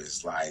dude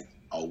is like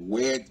a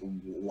weird,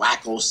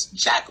 wacko,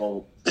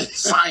 jacko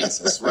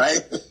scientist,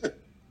 right?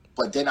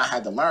 But then I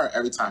had to learn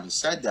every time he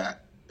said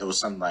that, it was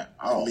something like,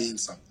 oh, it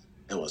means something.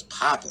 It was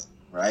popping,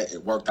 right?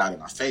 It worked out in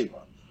my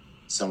favor.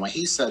 So when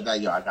he said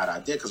that, yo, I got an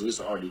idea, because we was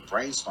already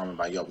brainstorming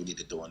about, yo, we need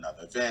to do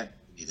another event,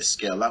 we need to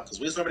scale up, because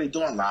we was already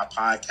doing live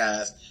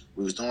podcasts,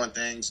 we was doing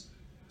things.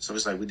 So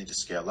he's like, we need to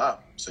scale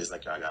up. So he's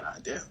like, yo, I got an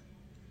idea.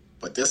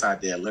 But this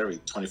idea, literally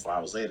 24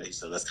 hours later, he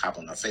said, let's hop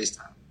on a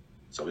FaceTime.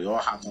 So we all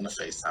hopped on a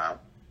FaceTime.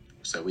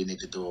 We said, we need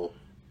to do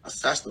a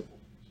festival.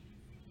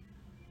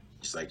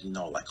 He's like,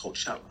 like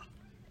Coachella,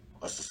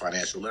 but for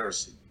financial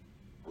literacy.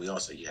 We all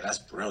said, yeah, that's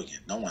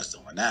brilliant. No one's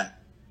doing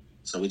that.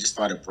 So we just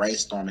started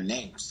brainstorming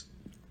names.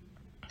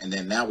 And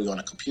then now we're on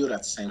a computer at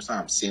the same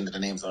time, seeing that the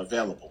names are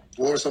available.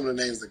 What were some of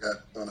the names that got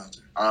thrown out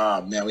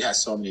there? Man, we had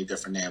so many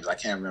different names. I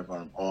can't remember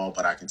them all,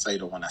 but I can tell you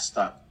the one that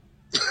stuck.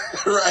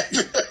 Right.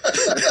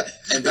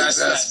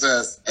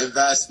 InvestFest.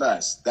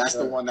 InvestFest. That's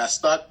the one that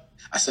stuck.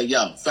 I said,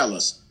 yo,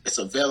 fellas, it's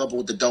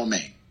available, the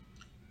domain.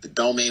 The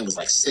domain was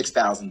like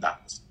 $6,000.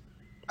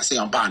 I say,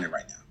 I'm buying it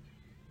right now.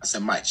 I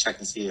said, Mike, check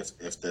and see if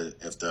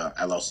the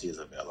LLC is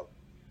available.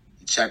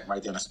 He checked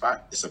right there on the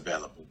spot. It's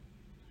available.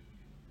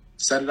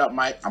 Set it up,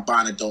 Mike. I'm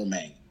buying a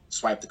domain.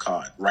 Swipe the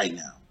card right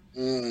now.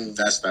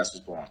 InvestFest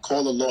was born.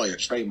 Call a lawyer,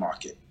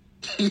 trademark it.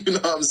 You know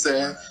what I'm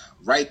saying?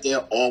 Right there,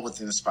 all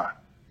within the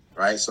spot.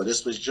 Right? So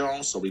this was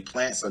June. So we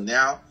planned. So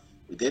now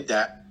we did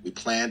that. We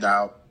planned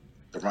out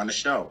to run the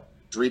show.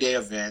 3-day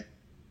event,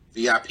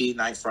 VIP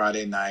night,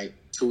 Friday night,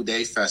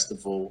 2-day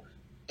festival,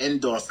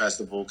 indoor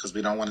festival, because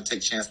we don't want to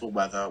take chance with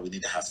weather. We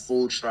need to have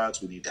food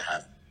trucks. We need to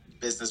have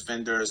business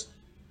vendors.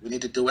 We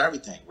need to do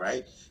everything,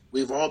 right?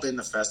 We've all been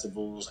to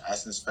festivals,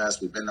 Essence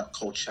Fest. We've been to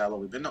Coachella.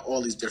 We've been to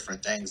all these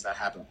different things that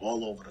happen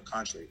all over the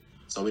country.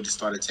 So we just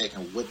started taking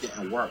what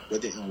didn't work,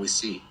 what didn't we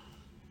see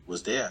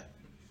was there,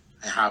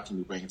 and how can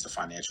we bring it to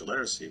financial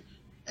literacy?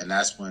 And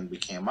that's when we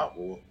came up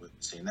with what we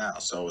see now.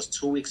 So it was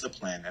 2 weeks of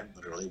planning,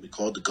 literally. We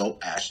called the GOAT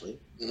Ashley,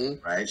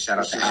 right? Shout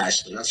out to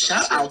Ashley.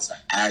 Shout out to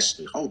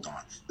Ashley. Hold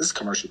on. This is a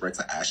commercial break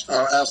for Ashley.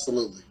 Oh,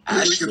 absolutely.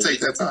 Ashley, we can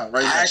take that time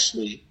right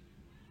Ashley,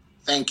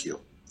 thank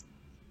you.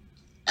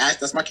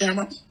 That's my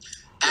camera.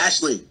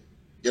 Ashley,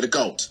 you're the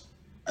GOAT.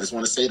 I just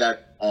want to say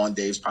that on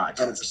Dave's podcast.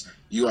 100%.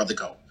 You are the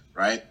GOAT,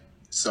 right?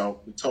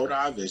 So we told her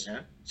our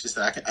vision. She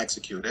said, I can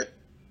execute it.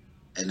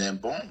 And then,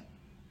 boom,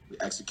 we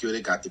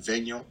executed, got the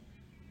venue.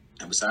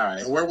 And we said, all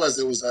right. And where was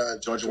it? It was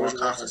Georgia World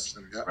Conference,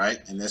 yep. right?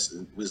 And this,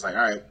 we was like,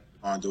 all right,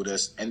 we're going to do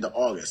this end of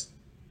August.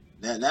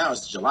 Now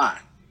it's July,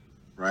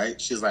 right?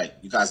 She's like,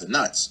 you guys are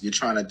nuts. You're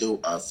trying to do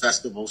a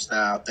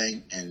festival-style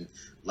thing in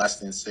less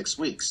than 6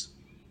 weeks.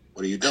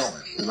 What are you doing?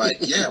 We're like,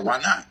 yeah, why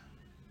not?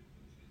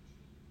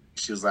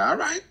 She was like, all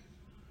right.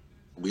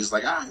 We was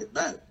like, all right,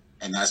 bet.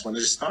 And that's when it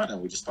just started.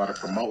 We just started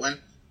promoting,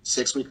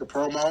 6 week of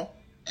promo,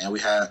 and we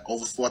had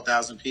over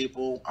 4,000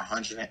 people,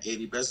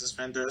 180 business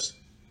vendors,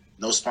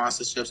 no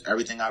sponsorships,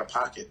 everything out of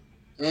pocket.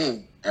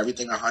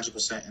 Everything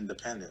 100%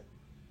 independent.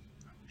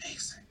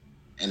 Amazing.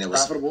 And it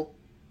was profitable?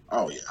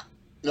 Oh, yeah.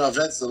 You know,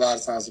 events a lot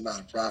of times are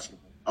not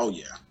profitable. Oh,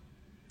 yeah.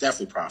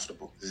 Definitely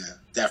profitable. Yeah.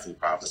 Definitely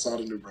profitable. I saw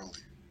the new Brody.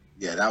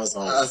 Yeah, that was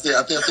old. I think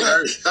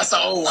that's the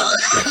old one.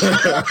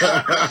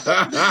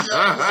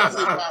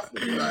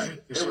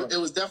 It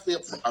was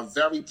definitely a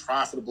very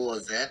profitable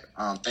event.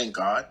 Thank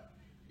God.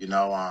 You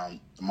know,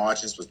 the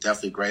margins was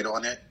definitely great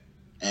on it.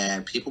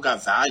 And people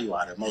got value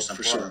out of it, most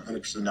important. For sure,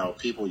 100%. You know,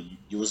 people,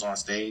 you was on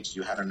stage.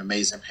 You had an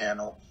amazing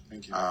panel.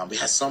 Thank you. We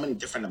had so many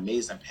different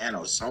amazing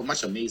panels, so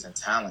much amazing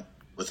talent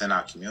within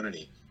our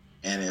community.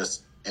 And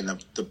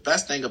the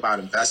best thing about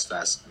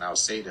InvestFest, and I'll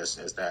say this,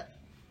 is that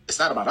it's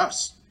not about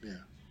us. Yeah.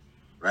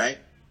 Right?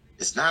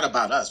 It's not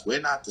about us. We're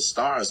not the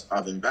stars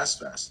of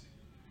InvestFest.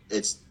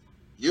 It's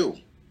you.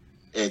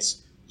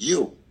 It's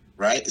you,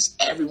 right? It's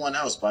everyone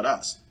else but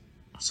us.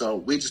 So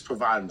we just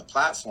providing the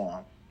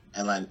platform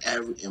and letting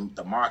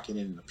the marketing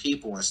and the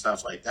people and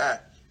stuff like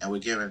that, and we're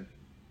giving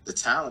the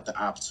talent the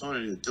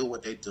opportunity to do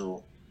what they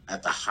do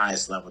at the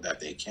highest level that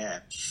they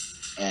can.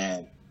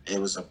 And it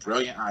was a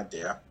brilliant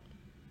idea,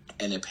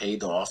 and it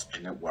paid off,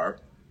 and it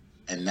worked.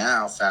 And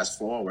now, fast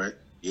forward,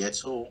 year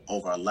 2,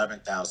 over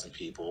 11,000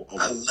 people.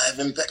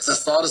 11,000. I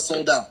saw it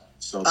sold out.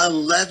 So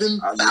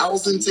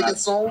 11,000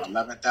 tickets sold?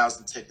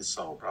 11,000 tickets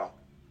sold, bro.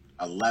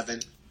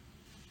 11.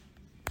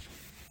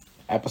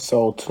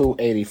 Episode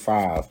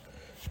 285.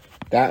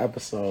 That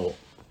episode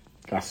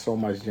got so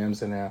much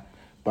gems in there.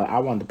 But I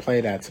wanted to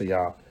play that to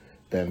y'all.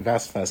 The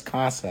InvestFest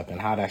concept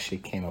and how that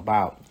shit came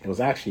about. It was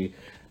actually,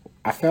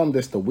 I filmed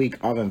this the week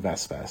of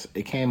InvestFest.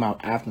 It came out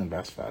after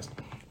InvestFest.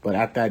 But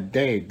at that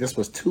day, this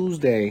was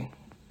Tuesday.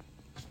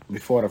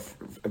 Before the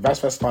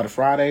InvestFest started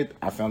Friday,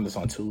 I filmed this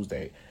on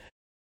Tuesday.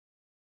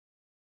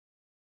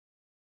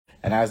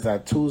 And as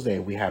that Tuesday,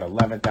 we had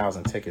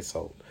 11,000 tickets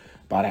sold.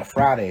 By that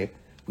Friday,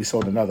 we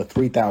sold another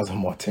 3,000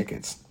 more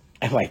tickets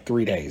in like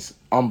 3 days.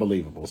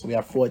 Unbelievable. So we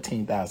have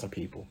 14,000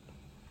 people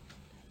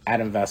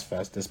at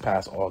InvestFest this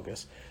past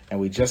August. And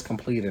we just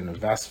completed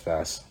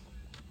InvestFest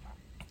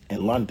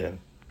in London,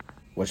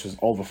 which was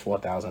over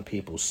 4,000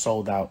 people,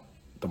 sold out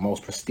the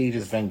most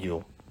prestigious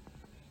venue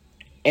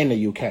in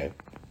the UK.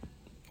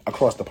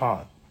 Across the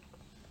pond.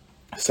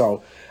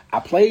 So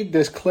I played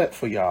this clip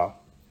for y'all,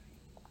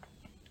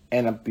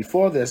 and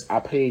before this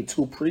I played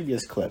 2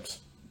 previous clips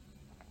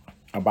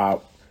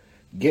about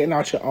getting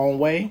out your own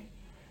way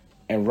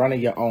and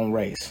running your own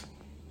race.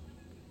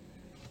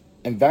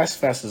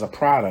 InvestFest is a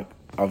product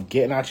of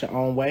getting out your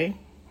own way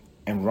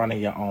and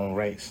running your own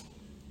race.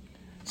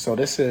 So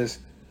this is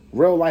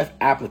real life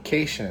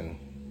application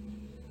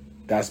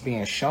that's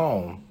being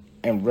shown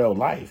in real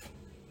life.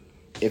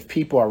 If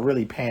people are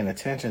really paying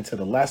attention to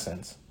the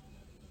lessons.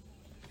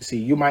 You see,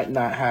 you might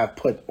not have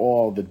put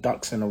all the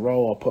ducks in a row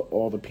or put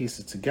all the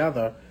pieces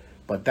together,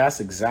 but that's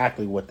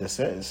exactly what this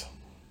is.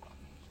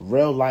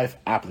 Real life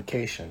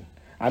application.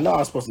 I know I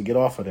was supposed to get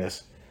off of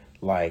this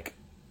like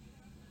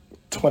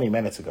 20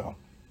 minutes ago.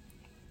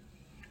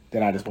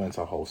 Then I just went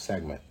into a whole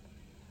segment.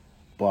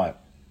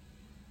 But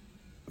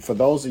for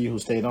those of you who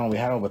stayed on, we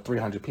had over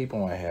 300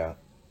 people in here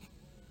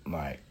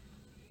like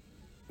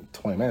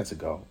 20 minutes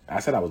ago. I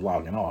said I was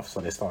logging off,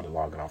 so they started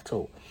logging off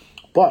too.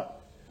 But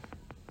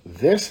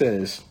this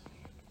is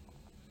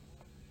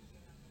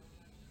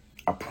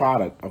a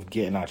product of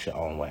getting out your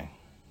own way.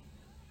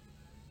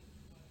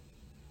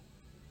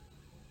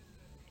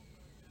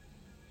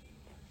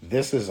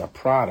 This is a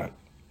product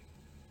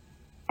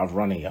of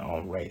running your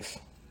own race.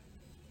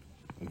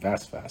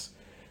 InvestFest.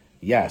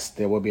 Yes,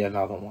 there will be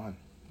another one.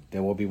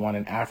 There will be one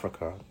in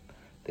Africa.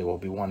 There will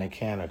be one in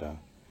Canada.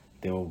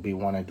 There will be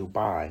one in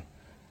Dubai.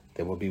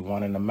 There will be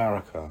one in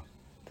America.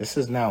 This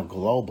is now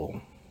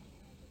global.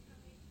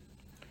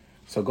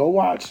 So go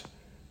watch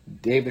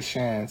David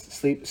Shands'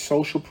 Sleep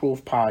Social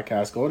Proof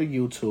podcast. Go to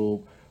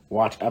YouTube.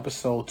 Watch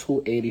episode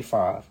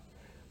 285.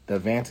 The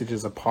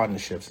Advantages of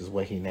Partnerships is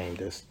what he named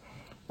this.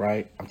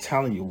 Right? I'm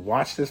telling you,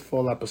 watch this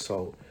full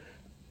episode.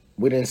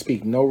 We didn't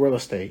speak no real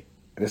estate.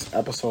 This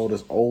episode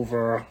is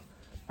over.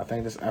 I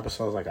think this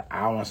episode is like an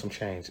hour and some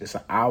change. It's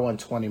an hour and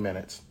 20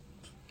 minutes.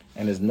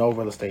 And there's no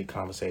real estate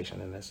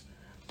conversation in this.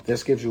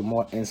 This gives you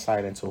more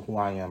insight into who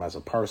I am as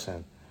a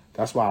person.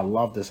 That's why I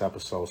love this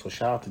episode. So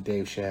shout out to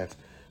Dave Shands,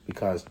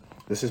 because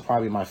this is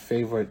probably my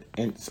favorite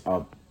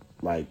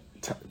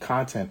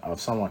content of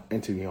someone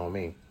interviewing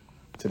me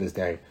to this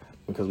day,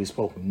 because we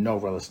spoke no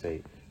real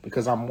estate.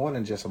 Because I'm more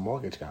than just a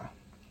mortgage guy.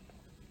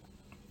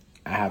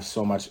 I have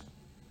so much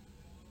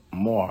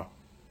more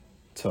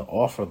to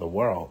offer the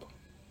world.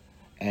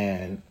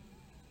 And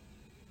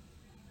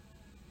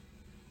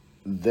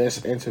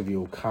this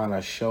interview kind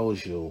of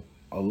shows you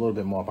a little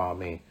bit more about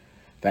me.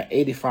 That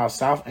 85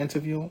 South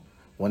interview,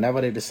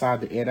 whenever they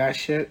decide to air that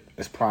shit,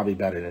 it's probably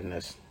better than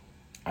this.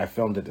 I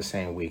filmed it the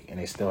same week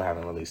and they still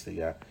haven't released it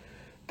yet.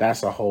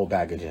 That's a whole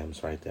bag of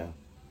gems right there.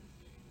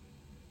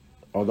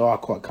 Although I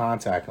caught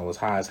contact and was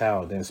high as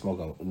hell, didn't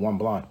smoke one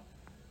blunt.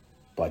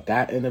 But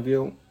that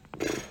interview,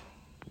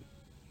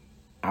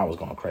 I was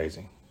going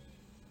crazy.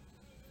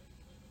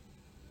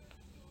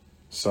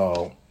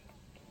 So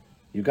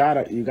you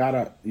gotta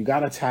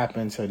tap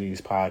into these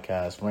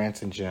podcasts,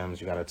 Rants and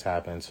Gems. You gotta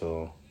tap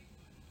into.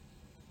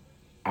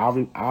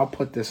 I'll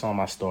put this on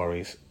my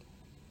stories.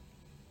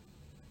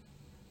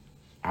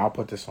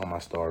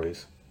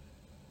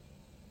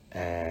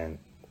 And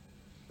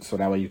so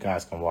that way you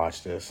guys can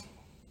watch this.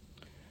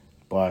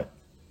 But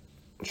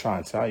I'm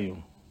trying to tell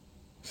you,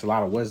 it's a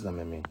lot of wisdom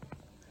in me.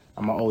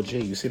 I'm an OG.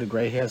 You see the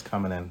gray hairs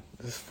coming in.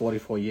 This is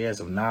 44 years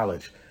of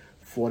knowledge,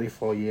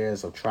 44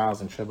 years of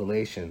trials and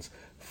tribulations,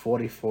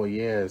 44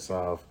 years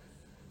of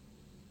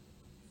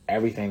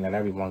everything that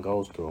everyone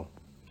goes through.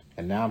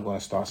 And now I'm going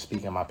to start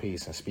speaking my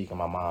piece and speaking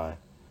my mind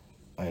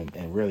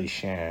and really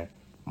sharing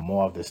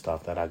more of this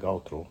stuff that I go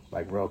through,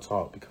 like real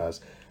talk,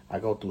 because I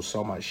go through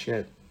so much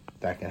shit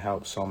that can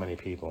help so many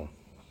people.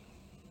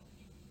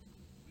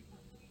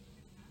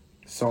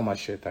 So much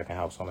shit that can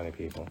help so many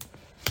people.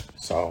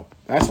 So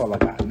that's all I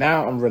got.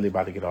 Now I'm really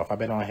about to get off. I've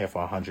been on here for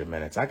 100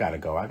 minutes. I gotta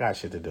go. I got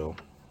shit to do.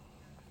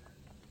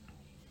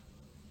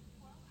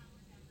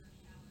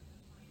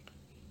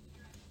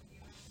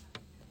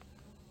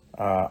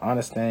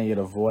 Understand you're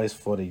the voice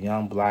for the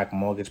young black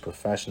mortgage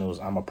professionals.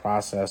 I'm a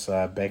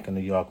processor at Bank of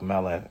New York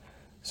Mellon,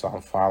 so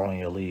I'm following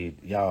your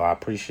lead. Yo, I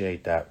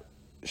appreciate that.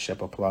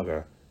 Shipper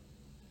Plugger.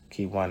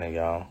 Keep winning,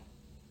 y'all.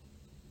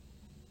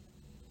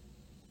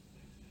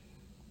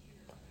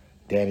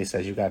 Danny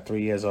says, you got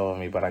 3 years over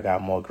me, but I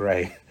got more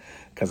gray.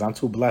 Because I'm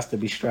too blessed to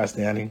be stressed,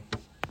 Danny.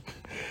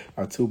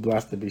 I'm too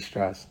blessed to be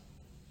stressed.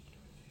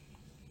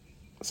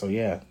 So,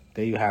 yeah,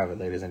 there you have it,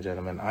 ladies and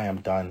gentlemen. I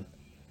am done.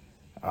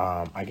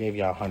 I gave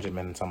y'all 100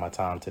 minutes on my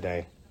time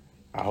today.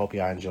 I hope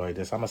y'all enjoyed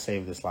this. I'm going to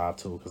save this live,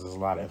 too, because there's a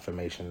lot of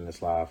information in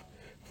this live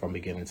from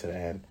beginning to the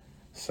end.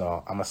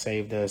 So, I'm going to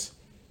save this.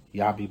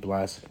 Y'all be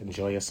blessed.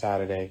 Enjoy your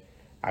Saturday.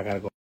 I got to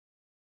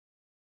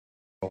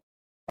go.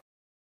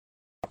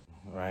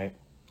 Right?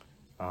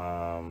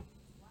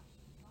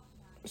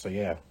 So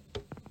yeah,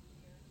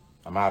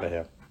 I'm out of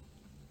here.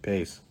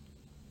 Peace.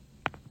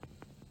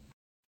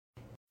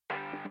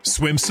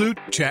 Swimsuit?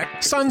 Check.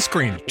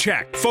 Sunscreen?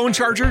 Check. Phone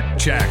charger?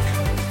 Check.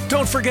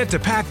 Don't forget to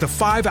pack the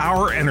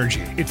 5-Hour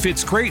Energy. It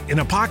fits great in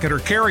a pocket or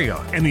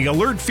carry-on, and the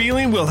alert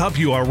feeling will help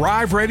you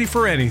arrive ready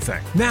for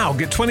anything. Now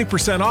get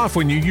 20% off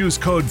when you use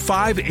code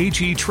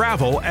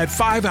 5HETRAVEL at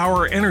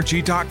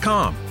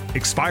 5hourenergy.com.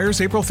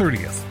 Expires April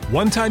 30th.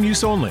 One-time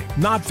use only.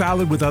 Not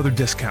valid with other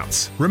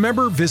discounts.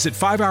 Remember, visit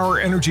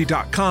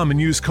 5hourenergy.com and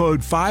use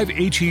code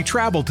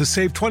 5HETRAVEL to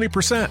save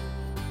 20%.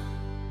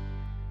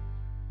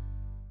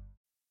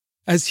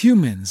 As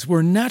humans,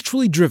 we're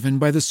naturally driven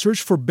by the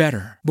search for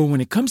better. But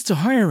when it comes to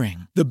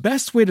hiring, the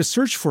best way to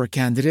search for a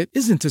candidate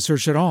isn't to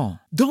search at all.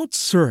 Don't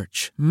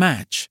search,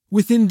 match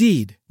with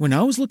Indeed. When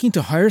I was looking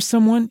to hire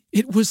someone,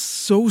 it was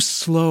so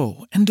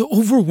slow and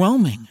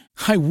overwhelming.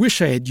 I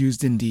wish I had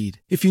used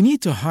Indeed. If you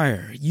need to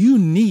hire, you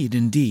need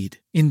Indeed.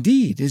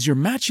 Indeed is your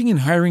matching and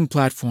hiring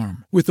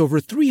platform with over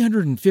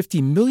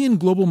 350 million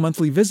global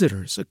monthly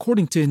visitors,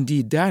 according to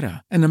Indeed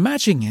data, and a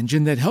matching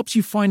engine that helps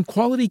you find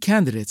quality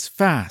candidates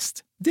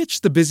fast.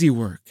 Ditch the busy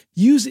work.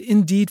 Use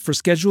Indeed for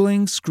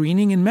scheduling,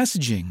 screening, and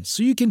messaging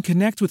so you can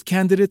connect with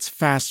candidates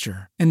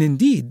faster. And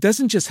Indeed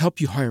doesn't just help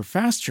you hire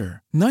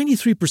faster.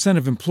 93%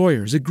 of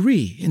employers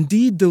agree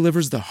Indeed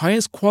delivers the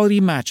highest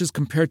quality matches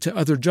compared to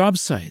other job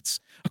sites,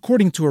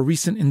 according to a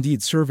recent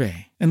Indeed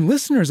survey. And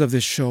listeners of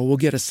this show will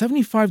get a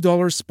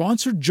 $75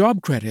 sponsored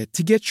job credit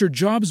to get your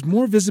jobs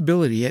more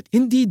visibility at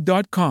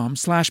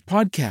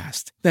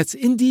Indeed.com/podcast. That's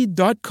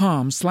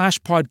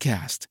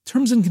Indeed.com/podcast.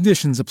 Terms and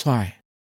conditions apply.